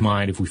people's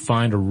mind, if we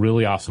find a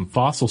really awesome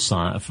fossil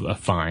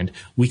find,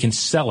 we can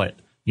sell it,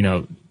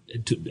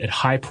 at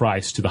high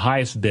price to the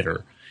highest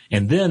bidder,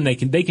 and then they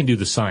can do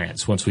the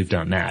science once we've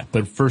done that.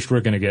 But first,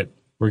 we're going to get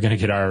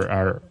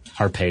our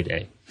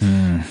payday.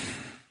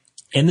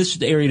 And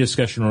this area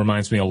discussion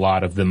reminds me a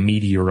lot of the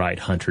meteorite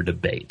hunter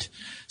debate.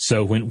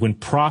 So when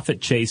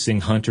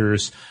profit-chasing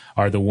hunters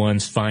are the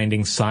ones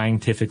finding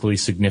scientifically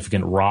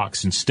significant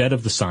rocks instead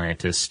of the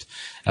scientist,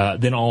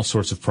 then all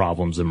sorts of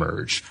problems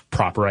emerge.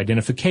 Proper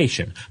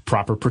identification,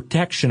 proper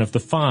protection of the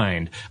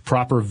find,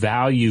 proper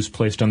values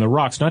placed on the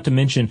rocks, not to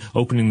mention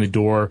opening the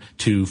door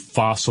to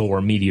fossil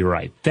or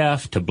meteorite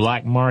theft, to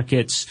black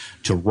markets,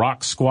 to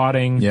rock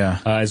squatting. Yeah.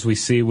 As we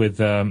see with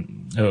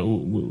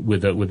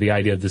the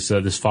idea of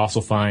this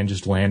fossil find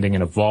just landing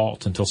in a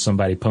vault until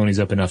somebody ponies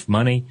up enough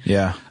money.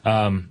 Yeah.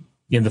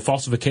 And the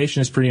falsification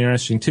is pretty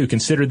interesting too.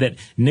 Consider that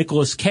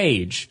Nicolas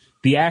Cage,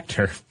 the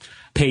actor,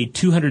 paid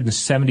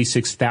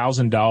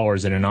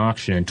 $276,000 at an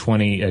auction in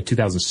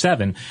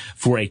 2007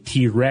 for a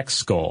T-Rex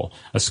skull,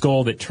 a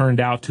skull that turned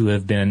out to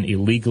have been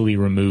illegally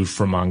removed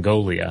from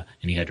Mongolia,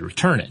 and he had to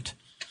return it.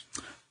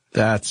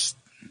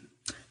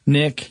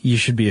 Nick, you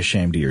should be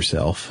ashamed of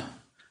yourself.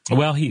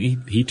 Well, he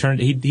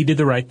did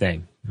the right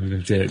thing.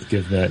 To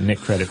give Nick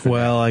credit for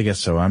that. I guess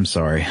so. I'm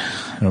sorry.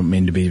 I don't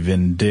mean to be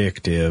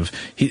vindictive.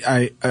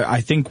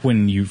 I think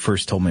when you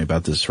first told me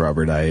about this,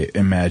 Robert, I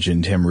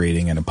imagined him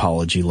reading an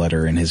apology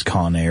letter in his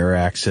Con Air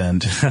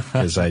accent,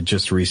 because I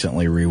just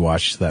recently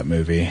rewatched that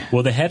movie.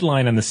 Well, the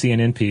headline on the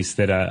CNN piece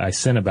that I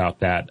sent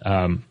about that,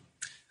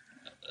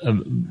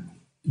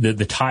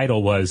 the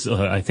title was,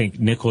 I think,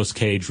 Nicolas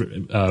Cage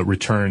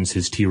returns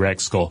his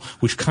T-Rex skull,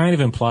 which kind of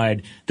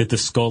implied that the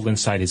skull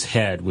inside his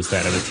head was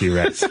that of a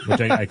T-Rex,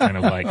 which I kind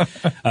of like.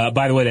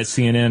 By the way, that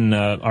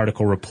CNN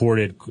article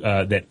reported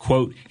that,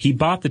 quote, he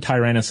bought the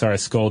Tyrannosaurus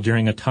skull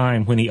during a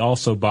time when he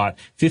also bought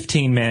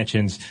 15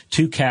 mansions,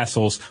 2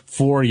 castles,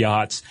 4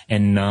 yachts,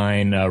 and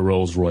 9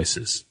 Rolls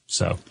Royces.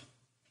 So,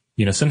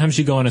 sometimes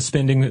you go on a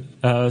spending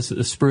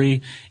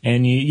spree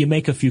and you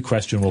make a few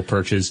questionable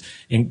purchases,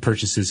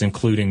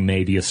 including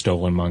maybe a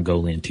stolen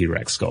Mongolian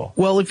T-Rex skull.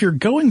 Well, if you're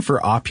going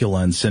for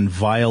opulence and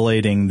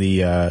violating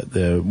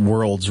the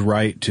world's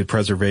right to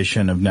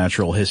preservation of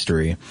natural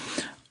history,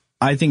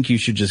 I think you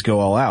should just go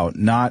all out,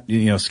 not,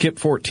 skip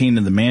 14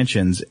 of the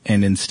mansions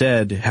and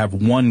instead have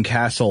 1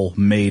 castle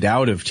made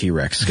out of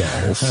T-Rex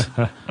skulls.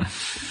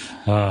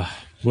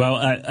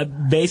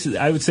 Basically,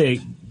 I would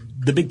say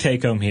the big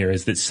take home here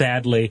is that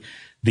sadly,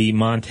 the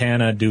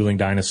Montana dueling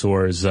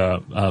dinosaurs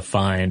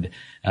find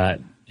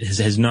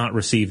has not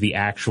received the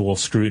actual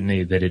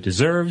scrutiny that it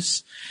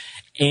deserves.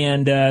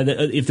 And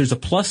if there's a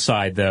plus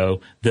side,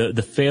 though, the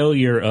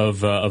failure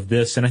of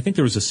this, and I think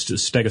there was a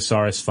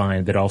Stegosaurus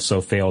find that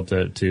also failed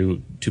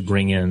to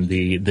bring in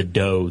the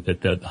doe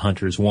that the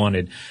hunters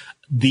wanted.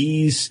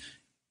 These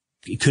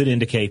could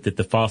indicate that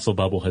the fossil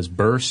bubble has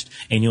burst,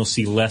 and you'll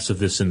see less of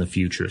this in the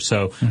future.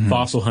 So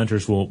fossil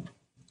hunters will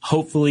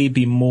hopefully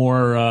be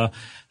more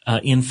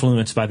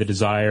influenced by the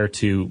desire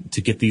to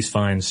get these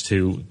finds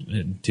to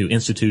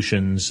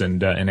institutions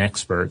and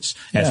experts,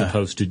 as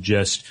opposed to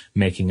just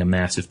making a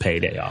massive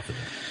payday off of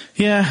it.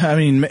 Yeah, I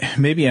mean,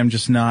 maybe I'm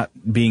just not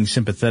being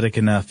sympathetic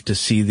enough to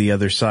see the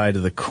other side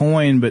of the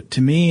coin, but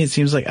to me it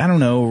seems like, I don't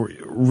know,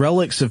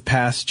 relics of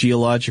past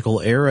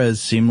geological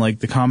eras seem like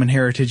the common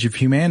heritage of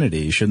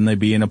humanity. Shouldn't they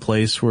be in a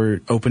place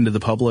where open to the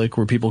public,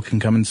 where people can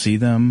come and see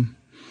them?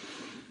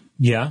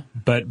 Yeah,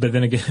 but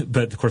then again,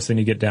 but of course then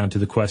you get down to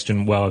the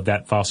question, well, if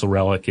that fossil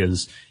relic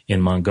is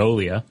in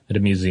Mongolia at a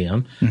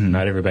museum,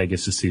 not everybody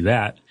gets to see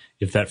that.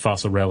 If that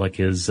fossil relic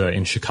is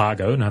in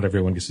Chicago, not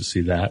everyone gets to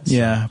see that. So.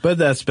 Yeah, but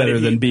that's better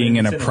than being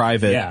in a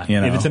private,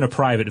 if it's in a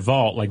private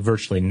vault, like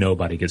virtually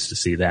nobody gets to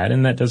see that,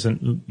 and that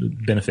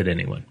doesn't benefit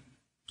anyone.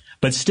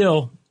 But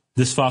still,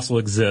 this fossil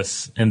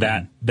exists, and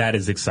that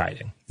is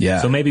exciting.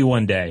 Yeah. So maybe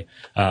one day,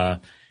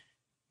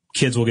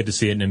 kids will get to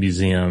see it in a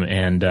museum,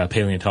 and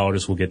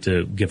paleontologists will get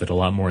to give it a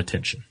lot more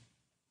attention.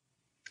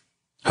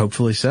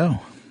 Hopefully so.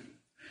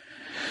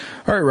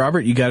 All right,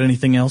 Robert, you got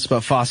anything else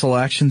about fossil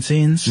action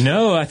scenes?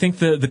 No, I think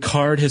the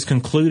card has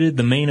concluded.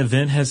 The main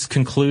event has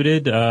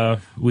concluded.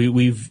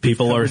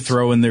 People are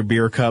throwing their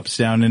beer cups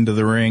down into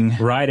the ring.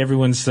 Right,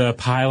 everyone's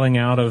piling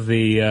out of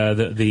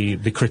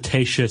the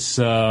Cretaceous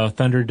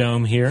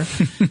Thunderdome here,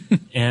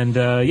 and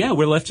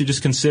we're left to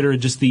just consider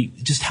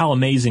just how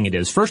amazing it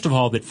is. First of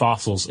all, that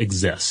fossils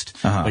exist,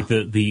 like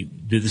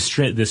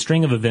the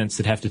string of events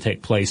that have to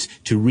take place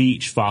to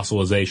reach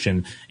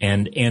fossilization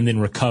and then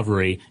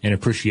recovery and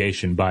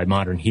appreciation by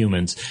modern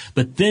humans,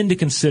 but then to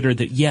consider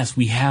that, yes,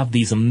 we have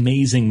these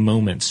amazing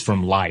moments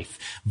from life,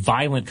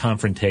 violent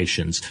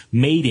confrontations,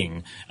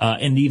 mating,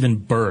 and even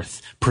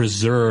birth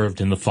preserved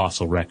in the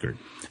fossil record.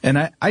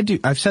 And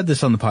I've said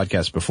this on the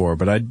podcast before,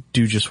 but I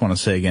do just want to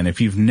say again,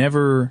 if you've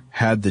never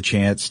had the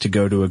chance to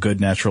go to a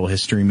good natural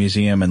history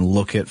museum and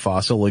look at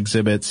fossil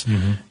exhibits,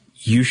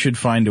 you should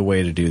find a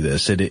way to do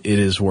this. It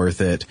is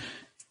worth it.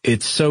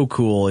 It's so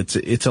cool.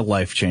 It's a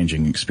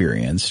life-changing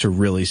experience to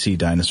really see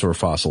dinosaur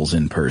fossils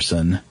in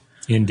person.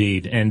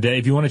 Indeed. And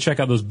if you want to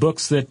check out those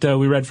books that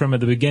we read from at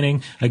the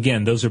beginning,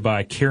 again, those are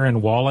by Karen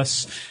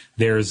Wallace.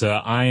 There's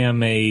I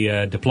am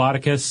a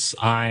Diplodocus,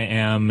 I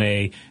am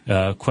a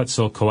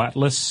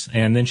Quetzalcoatlus,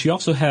 and then she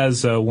also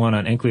has one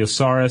on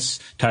Ankylosaurus,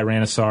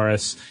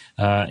 Tyrannosaurus,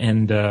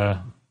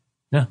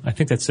 no, I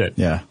think that's it.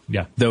 Yeah.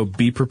 Yeah. Though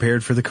be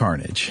prepared for the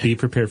carnage. Be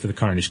prepared for the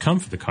carnage. Come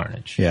for the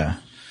carnage. Yeah.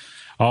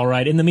 All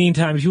right. In the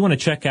meantime, if you want to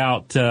check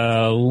out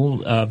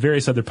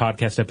various other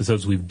podcast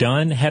episodes we've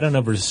done, head on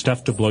over to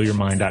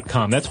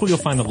StuffToBlowYourMind.com. That's where you'll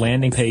find the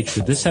landing page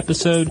for this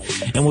episode,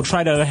 and we'll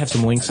try to have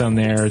some links on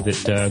there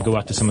that go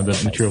out to some of the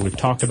material we've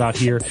talked about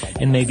here,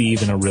 and maybe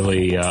even a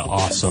really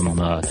awesome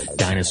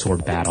dinosaur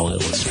battle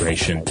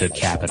illustration to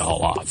cap it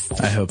all off.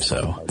 I hope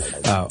so.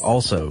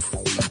 Also,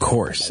 of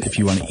course, if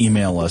you want to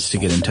email us to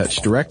get in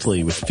touch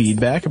directly with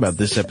feedback about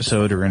this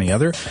episode or any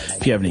other,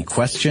 if you have any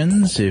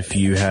questions, if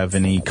you have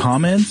any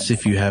comments,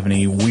 if you have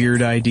any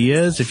weird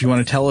ideas, if you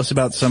want to tell us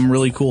about some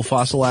really cool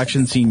fossil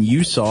action scene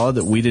you saw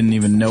that we didn't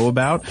even know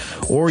about,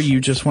 or you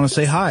just want to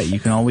say hi, you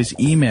can always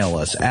email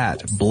us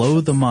at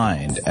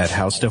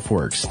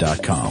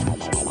blowthemind@howstuffworks.com.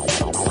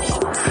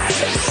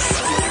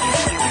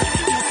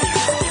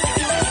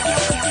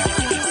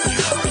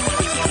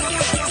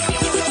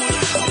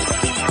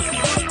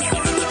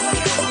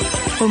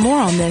 For more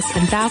on this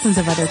and thousands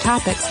of other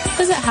topics,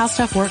 visit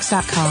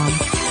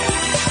howstuffworks.com.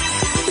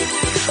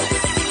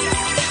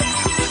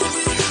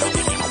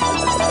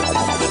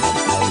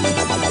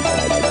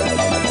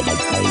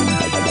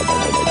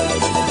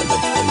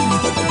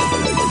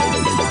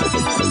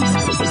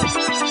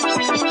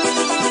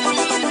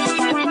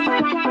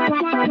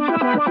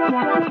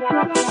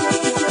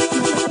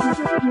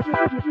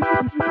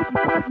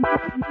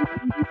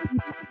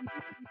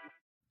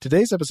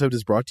 Today's episode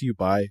is brought to you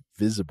by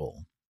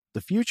Visible.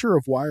 The future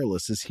of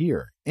wireless is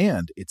here,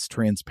 and it's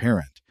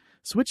transparent.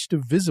 Switch to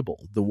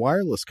Visible, the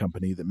wireless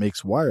company that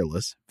makes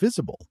wireless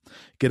visible.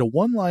 Get a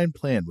one-line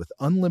plan with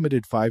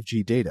unlimited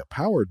 5G data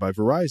powered by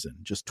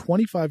Verizon, just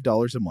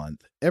 $25 a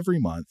month, every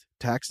month,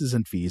 taxes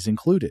and fees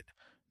included.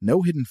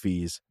 No hidden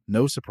fees,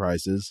 no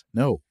surprises,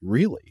 no,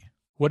 really.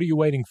 What are you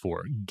waiting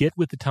for? Get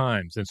with the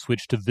times and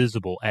switch to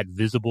Visible at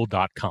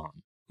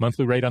Visible.com.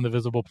 Monthly rate on the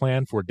Visible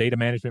plan. For data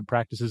management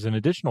practices and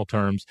additional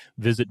terms,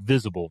 visit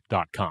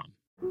Visible.com.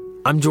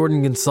 I'm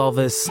Jordan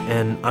Gonsalves,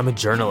 and I'm a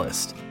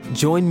journalist.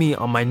 Join me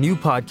on my new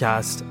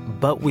podcast,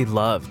 But We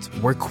Loved,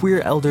 where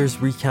queer elders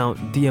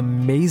recount the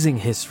amazing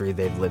history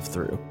they've lived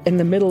through. In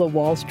the middle of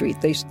Wall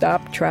Street, they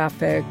stopped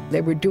traffic.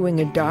 They were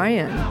doing a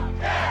die-in.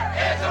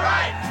 Healthcare is a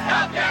right!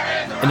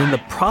 Healthcare is a right! And in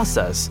the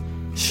process,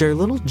 share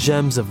little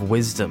gems of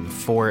wisdom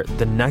for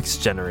the next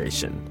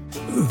generation.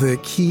 The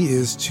key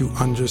is to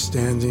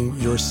understanding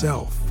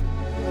yourself,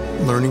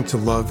 learning to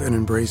love and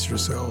embrace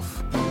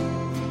yourself.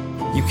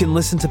 You can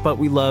listen to But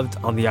We Loved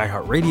on the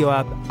iHeartRadio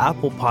app,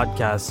 Apple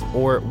Podcasts,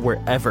 or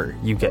wherever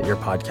you get your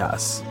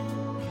podcasts.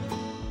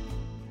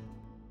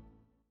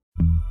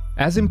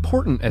 As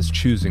important as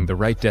choosing the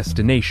right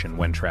destination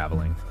when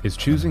traveling is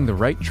choosing the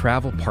right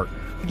travel partner.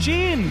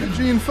 Gene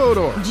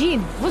Fodor.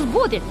 Gene, was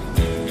good.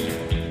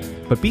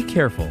 But be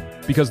careful,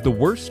 because the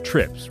worst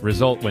trips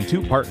result when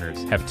two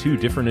partners have two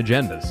different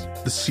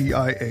agendas. The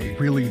CIA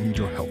really need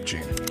your help,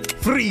 Gene.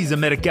 Freeze,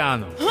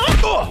 Americano.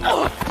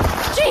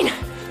 Gene,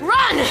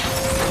 run!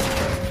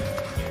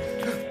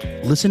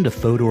 Listen to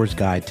Fodor's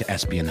Guide to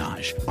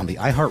Espionage on the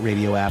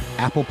iHeartRadio app,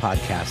 Apple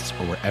Podcasts,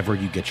 or wherever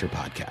you get your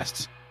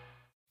podcasts.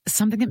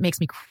 Something that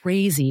makes me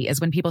crazy is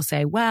when people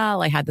say,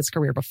 well, I had this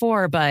career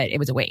before, but it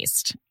was a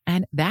waste.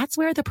 And that's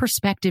where the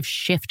perspective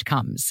shift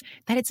comes,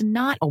 that it's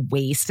not a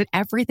waste, that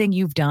everything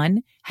you've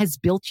done has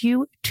built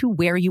you to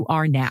where you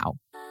are now.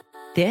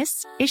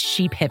 This is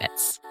She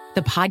Pivots,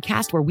 the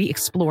podcast where we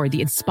explore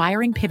the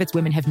inspiring pivots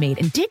women have made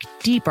and dig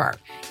deeper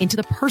into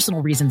the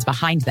personal reasons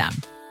behind them.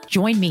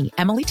 Join me,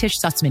 Emily Tish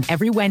Sussman,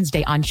 every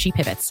Wednesday on She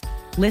Pivots.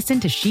 Listen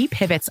to She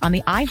Pivots on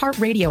the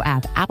iHeartRadio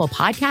app, Apple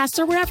Podcasts,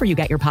 or wherever you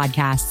get your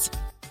podcasts.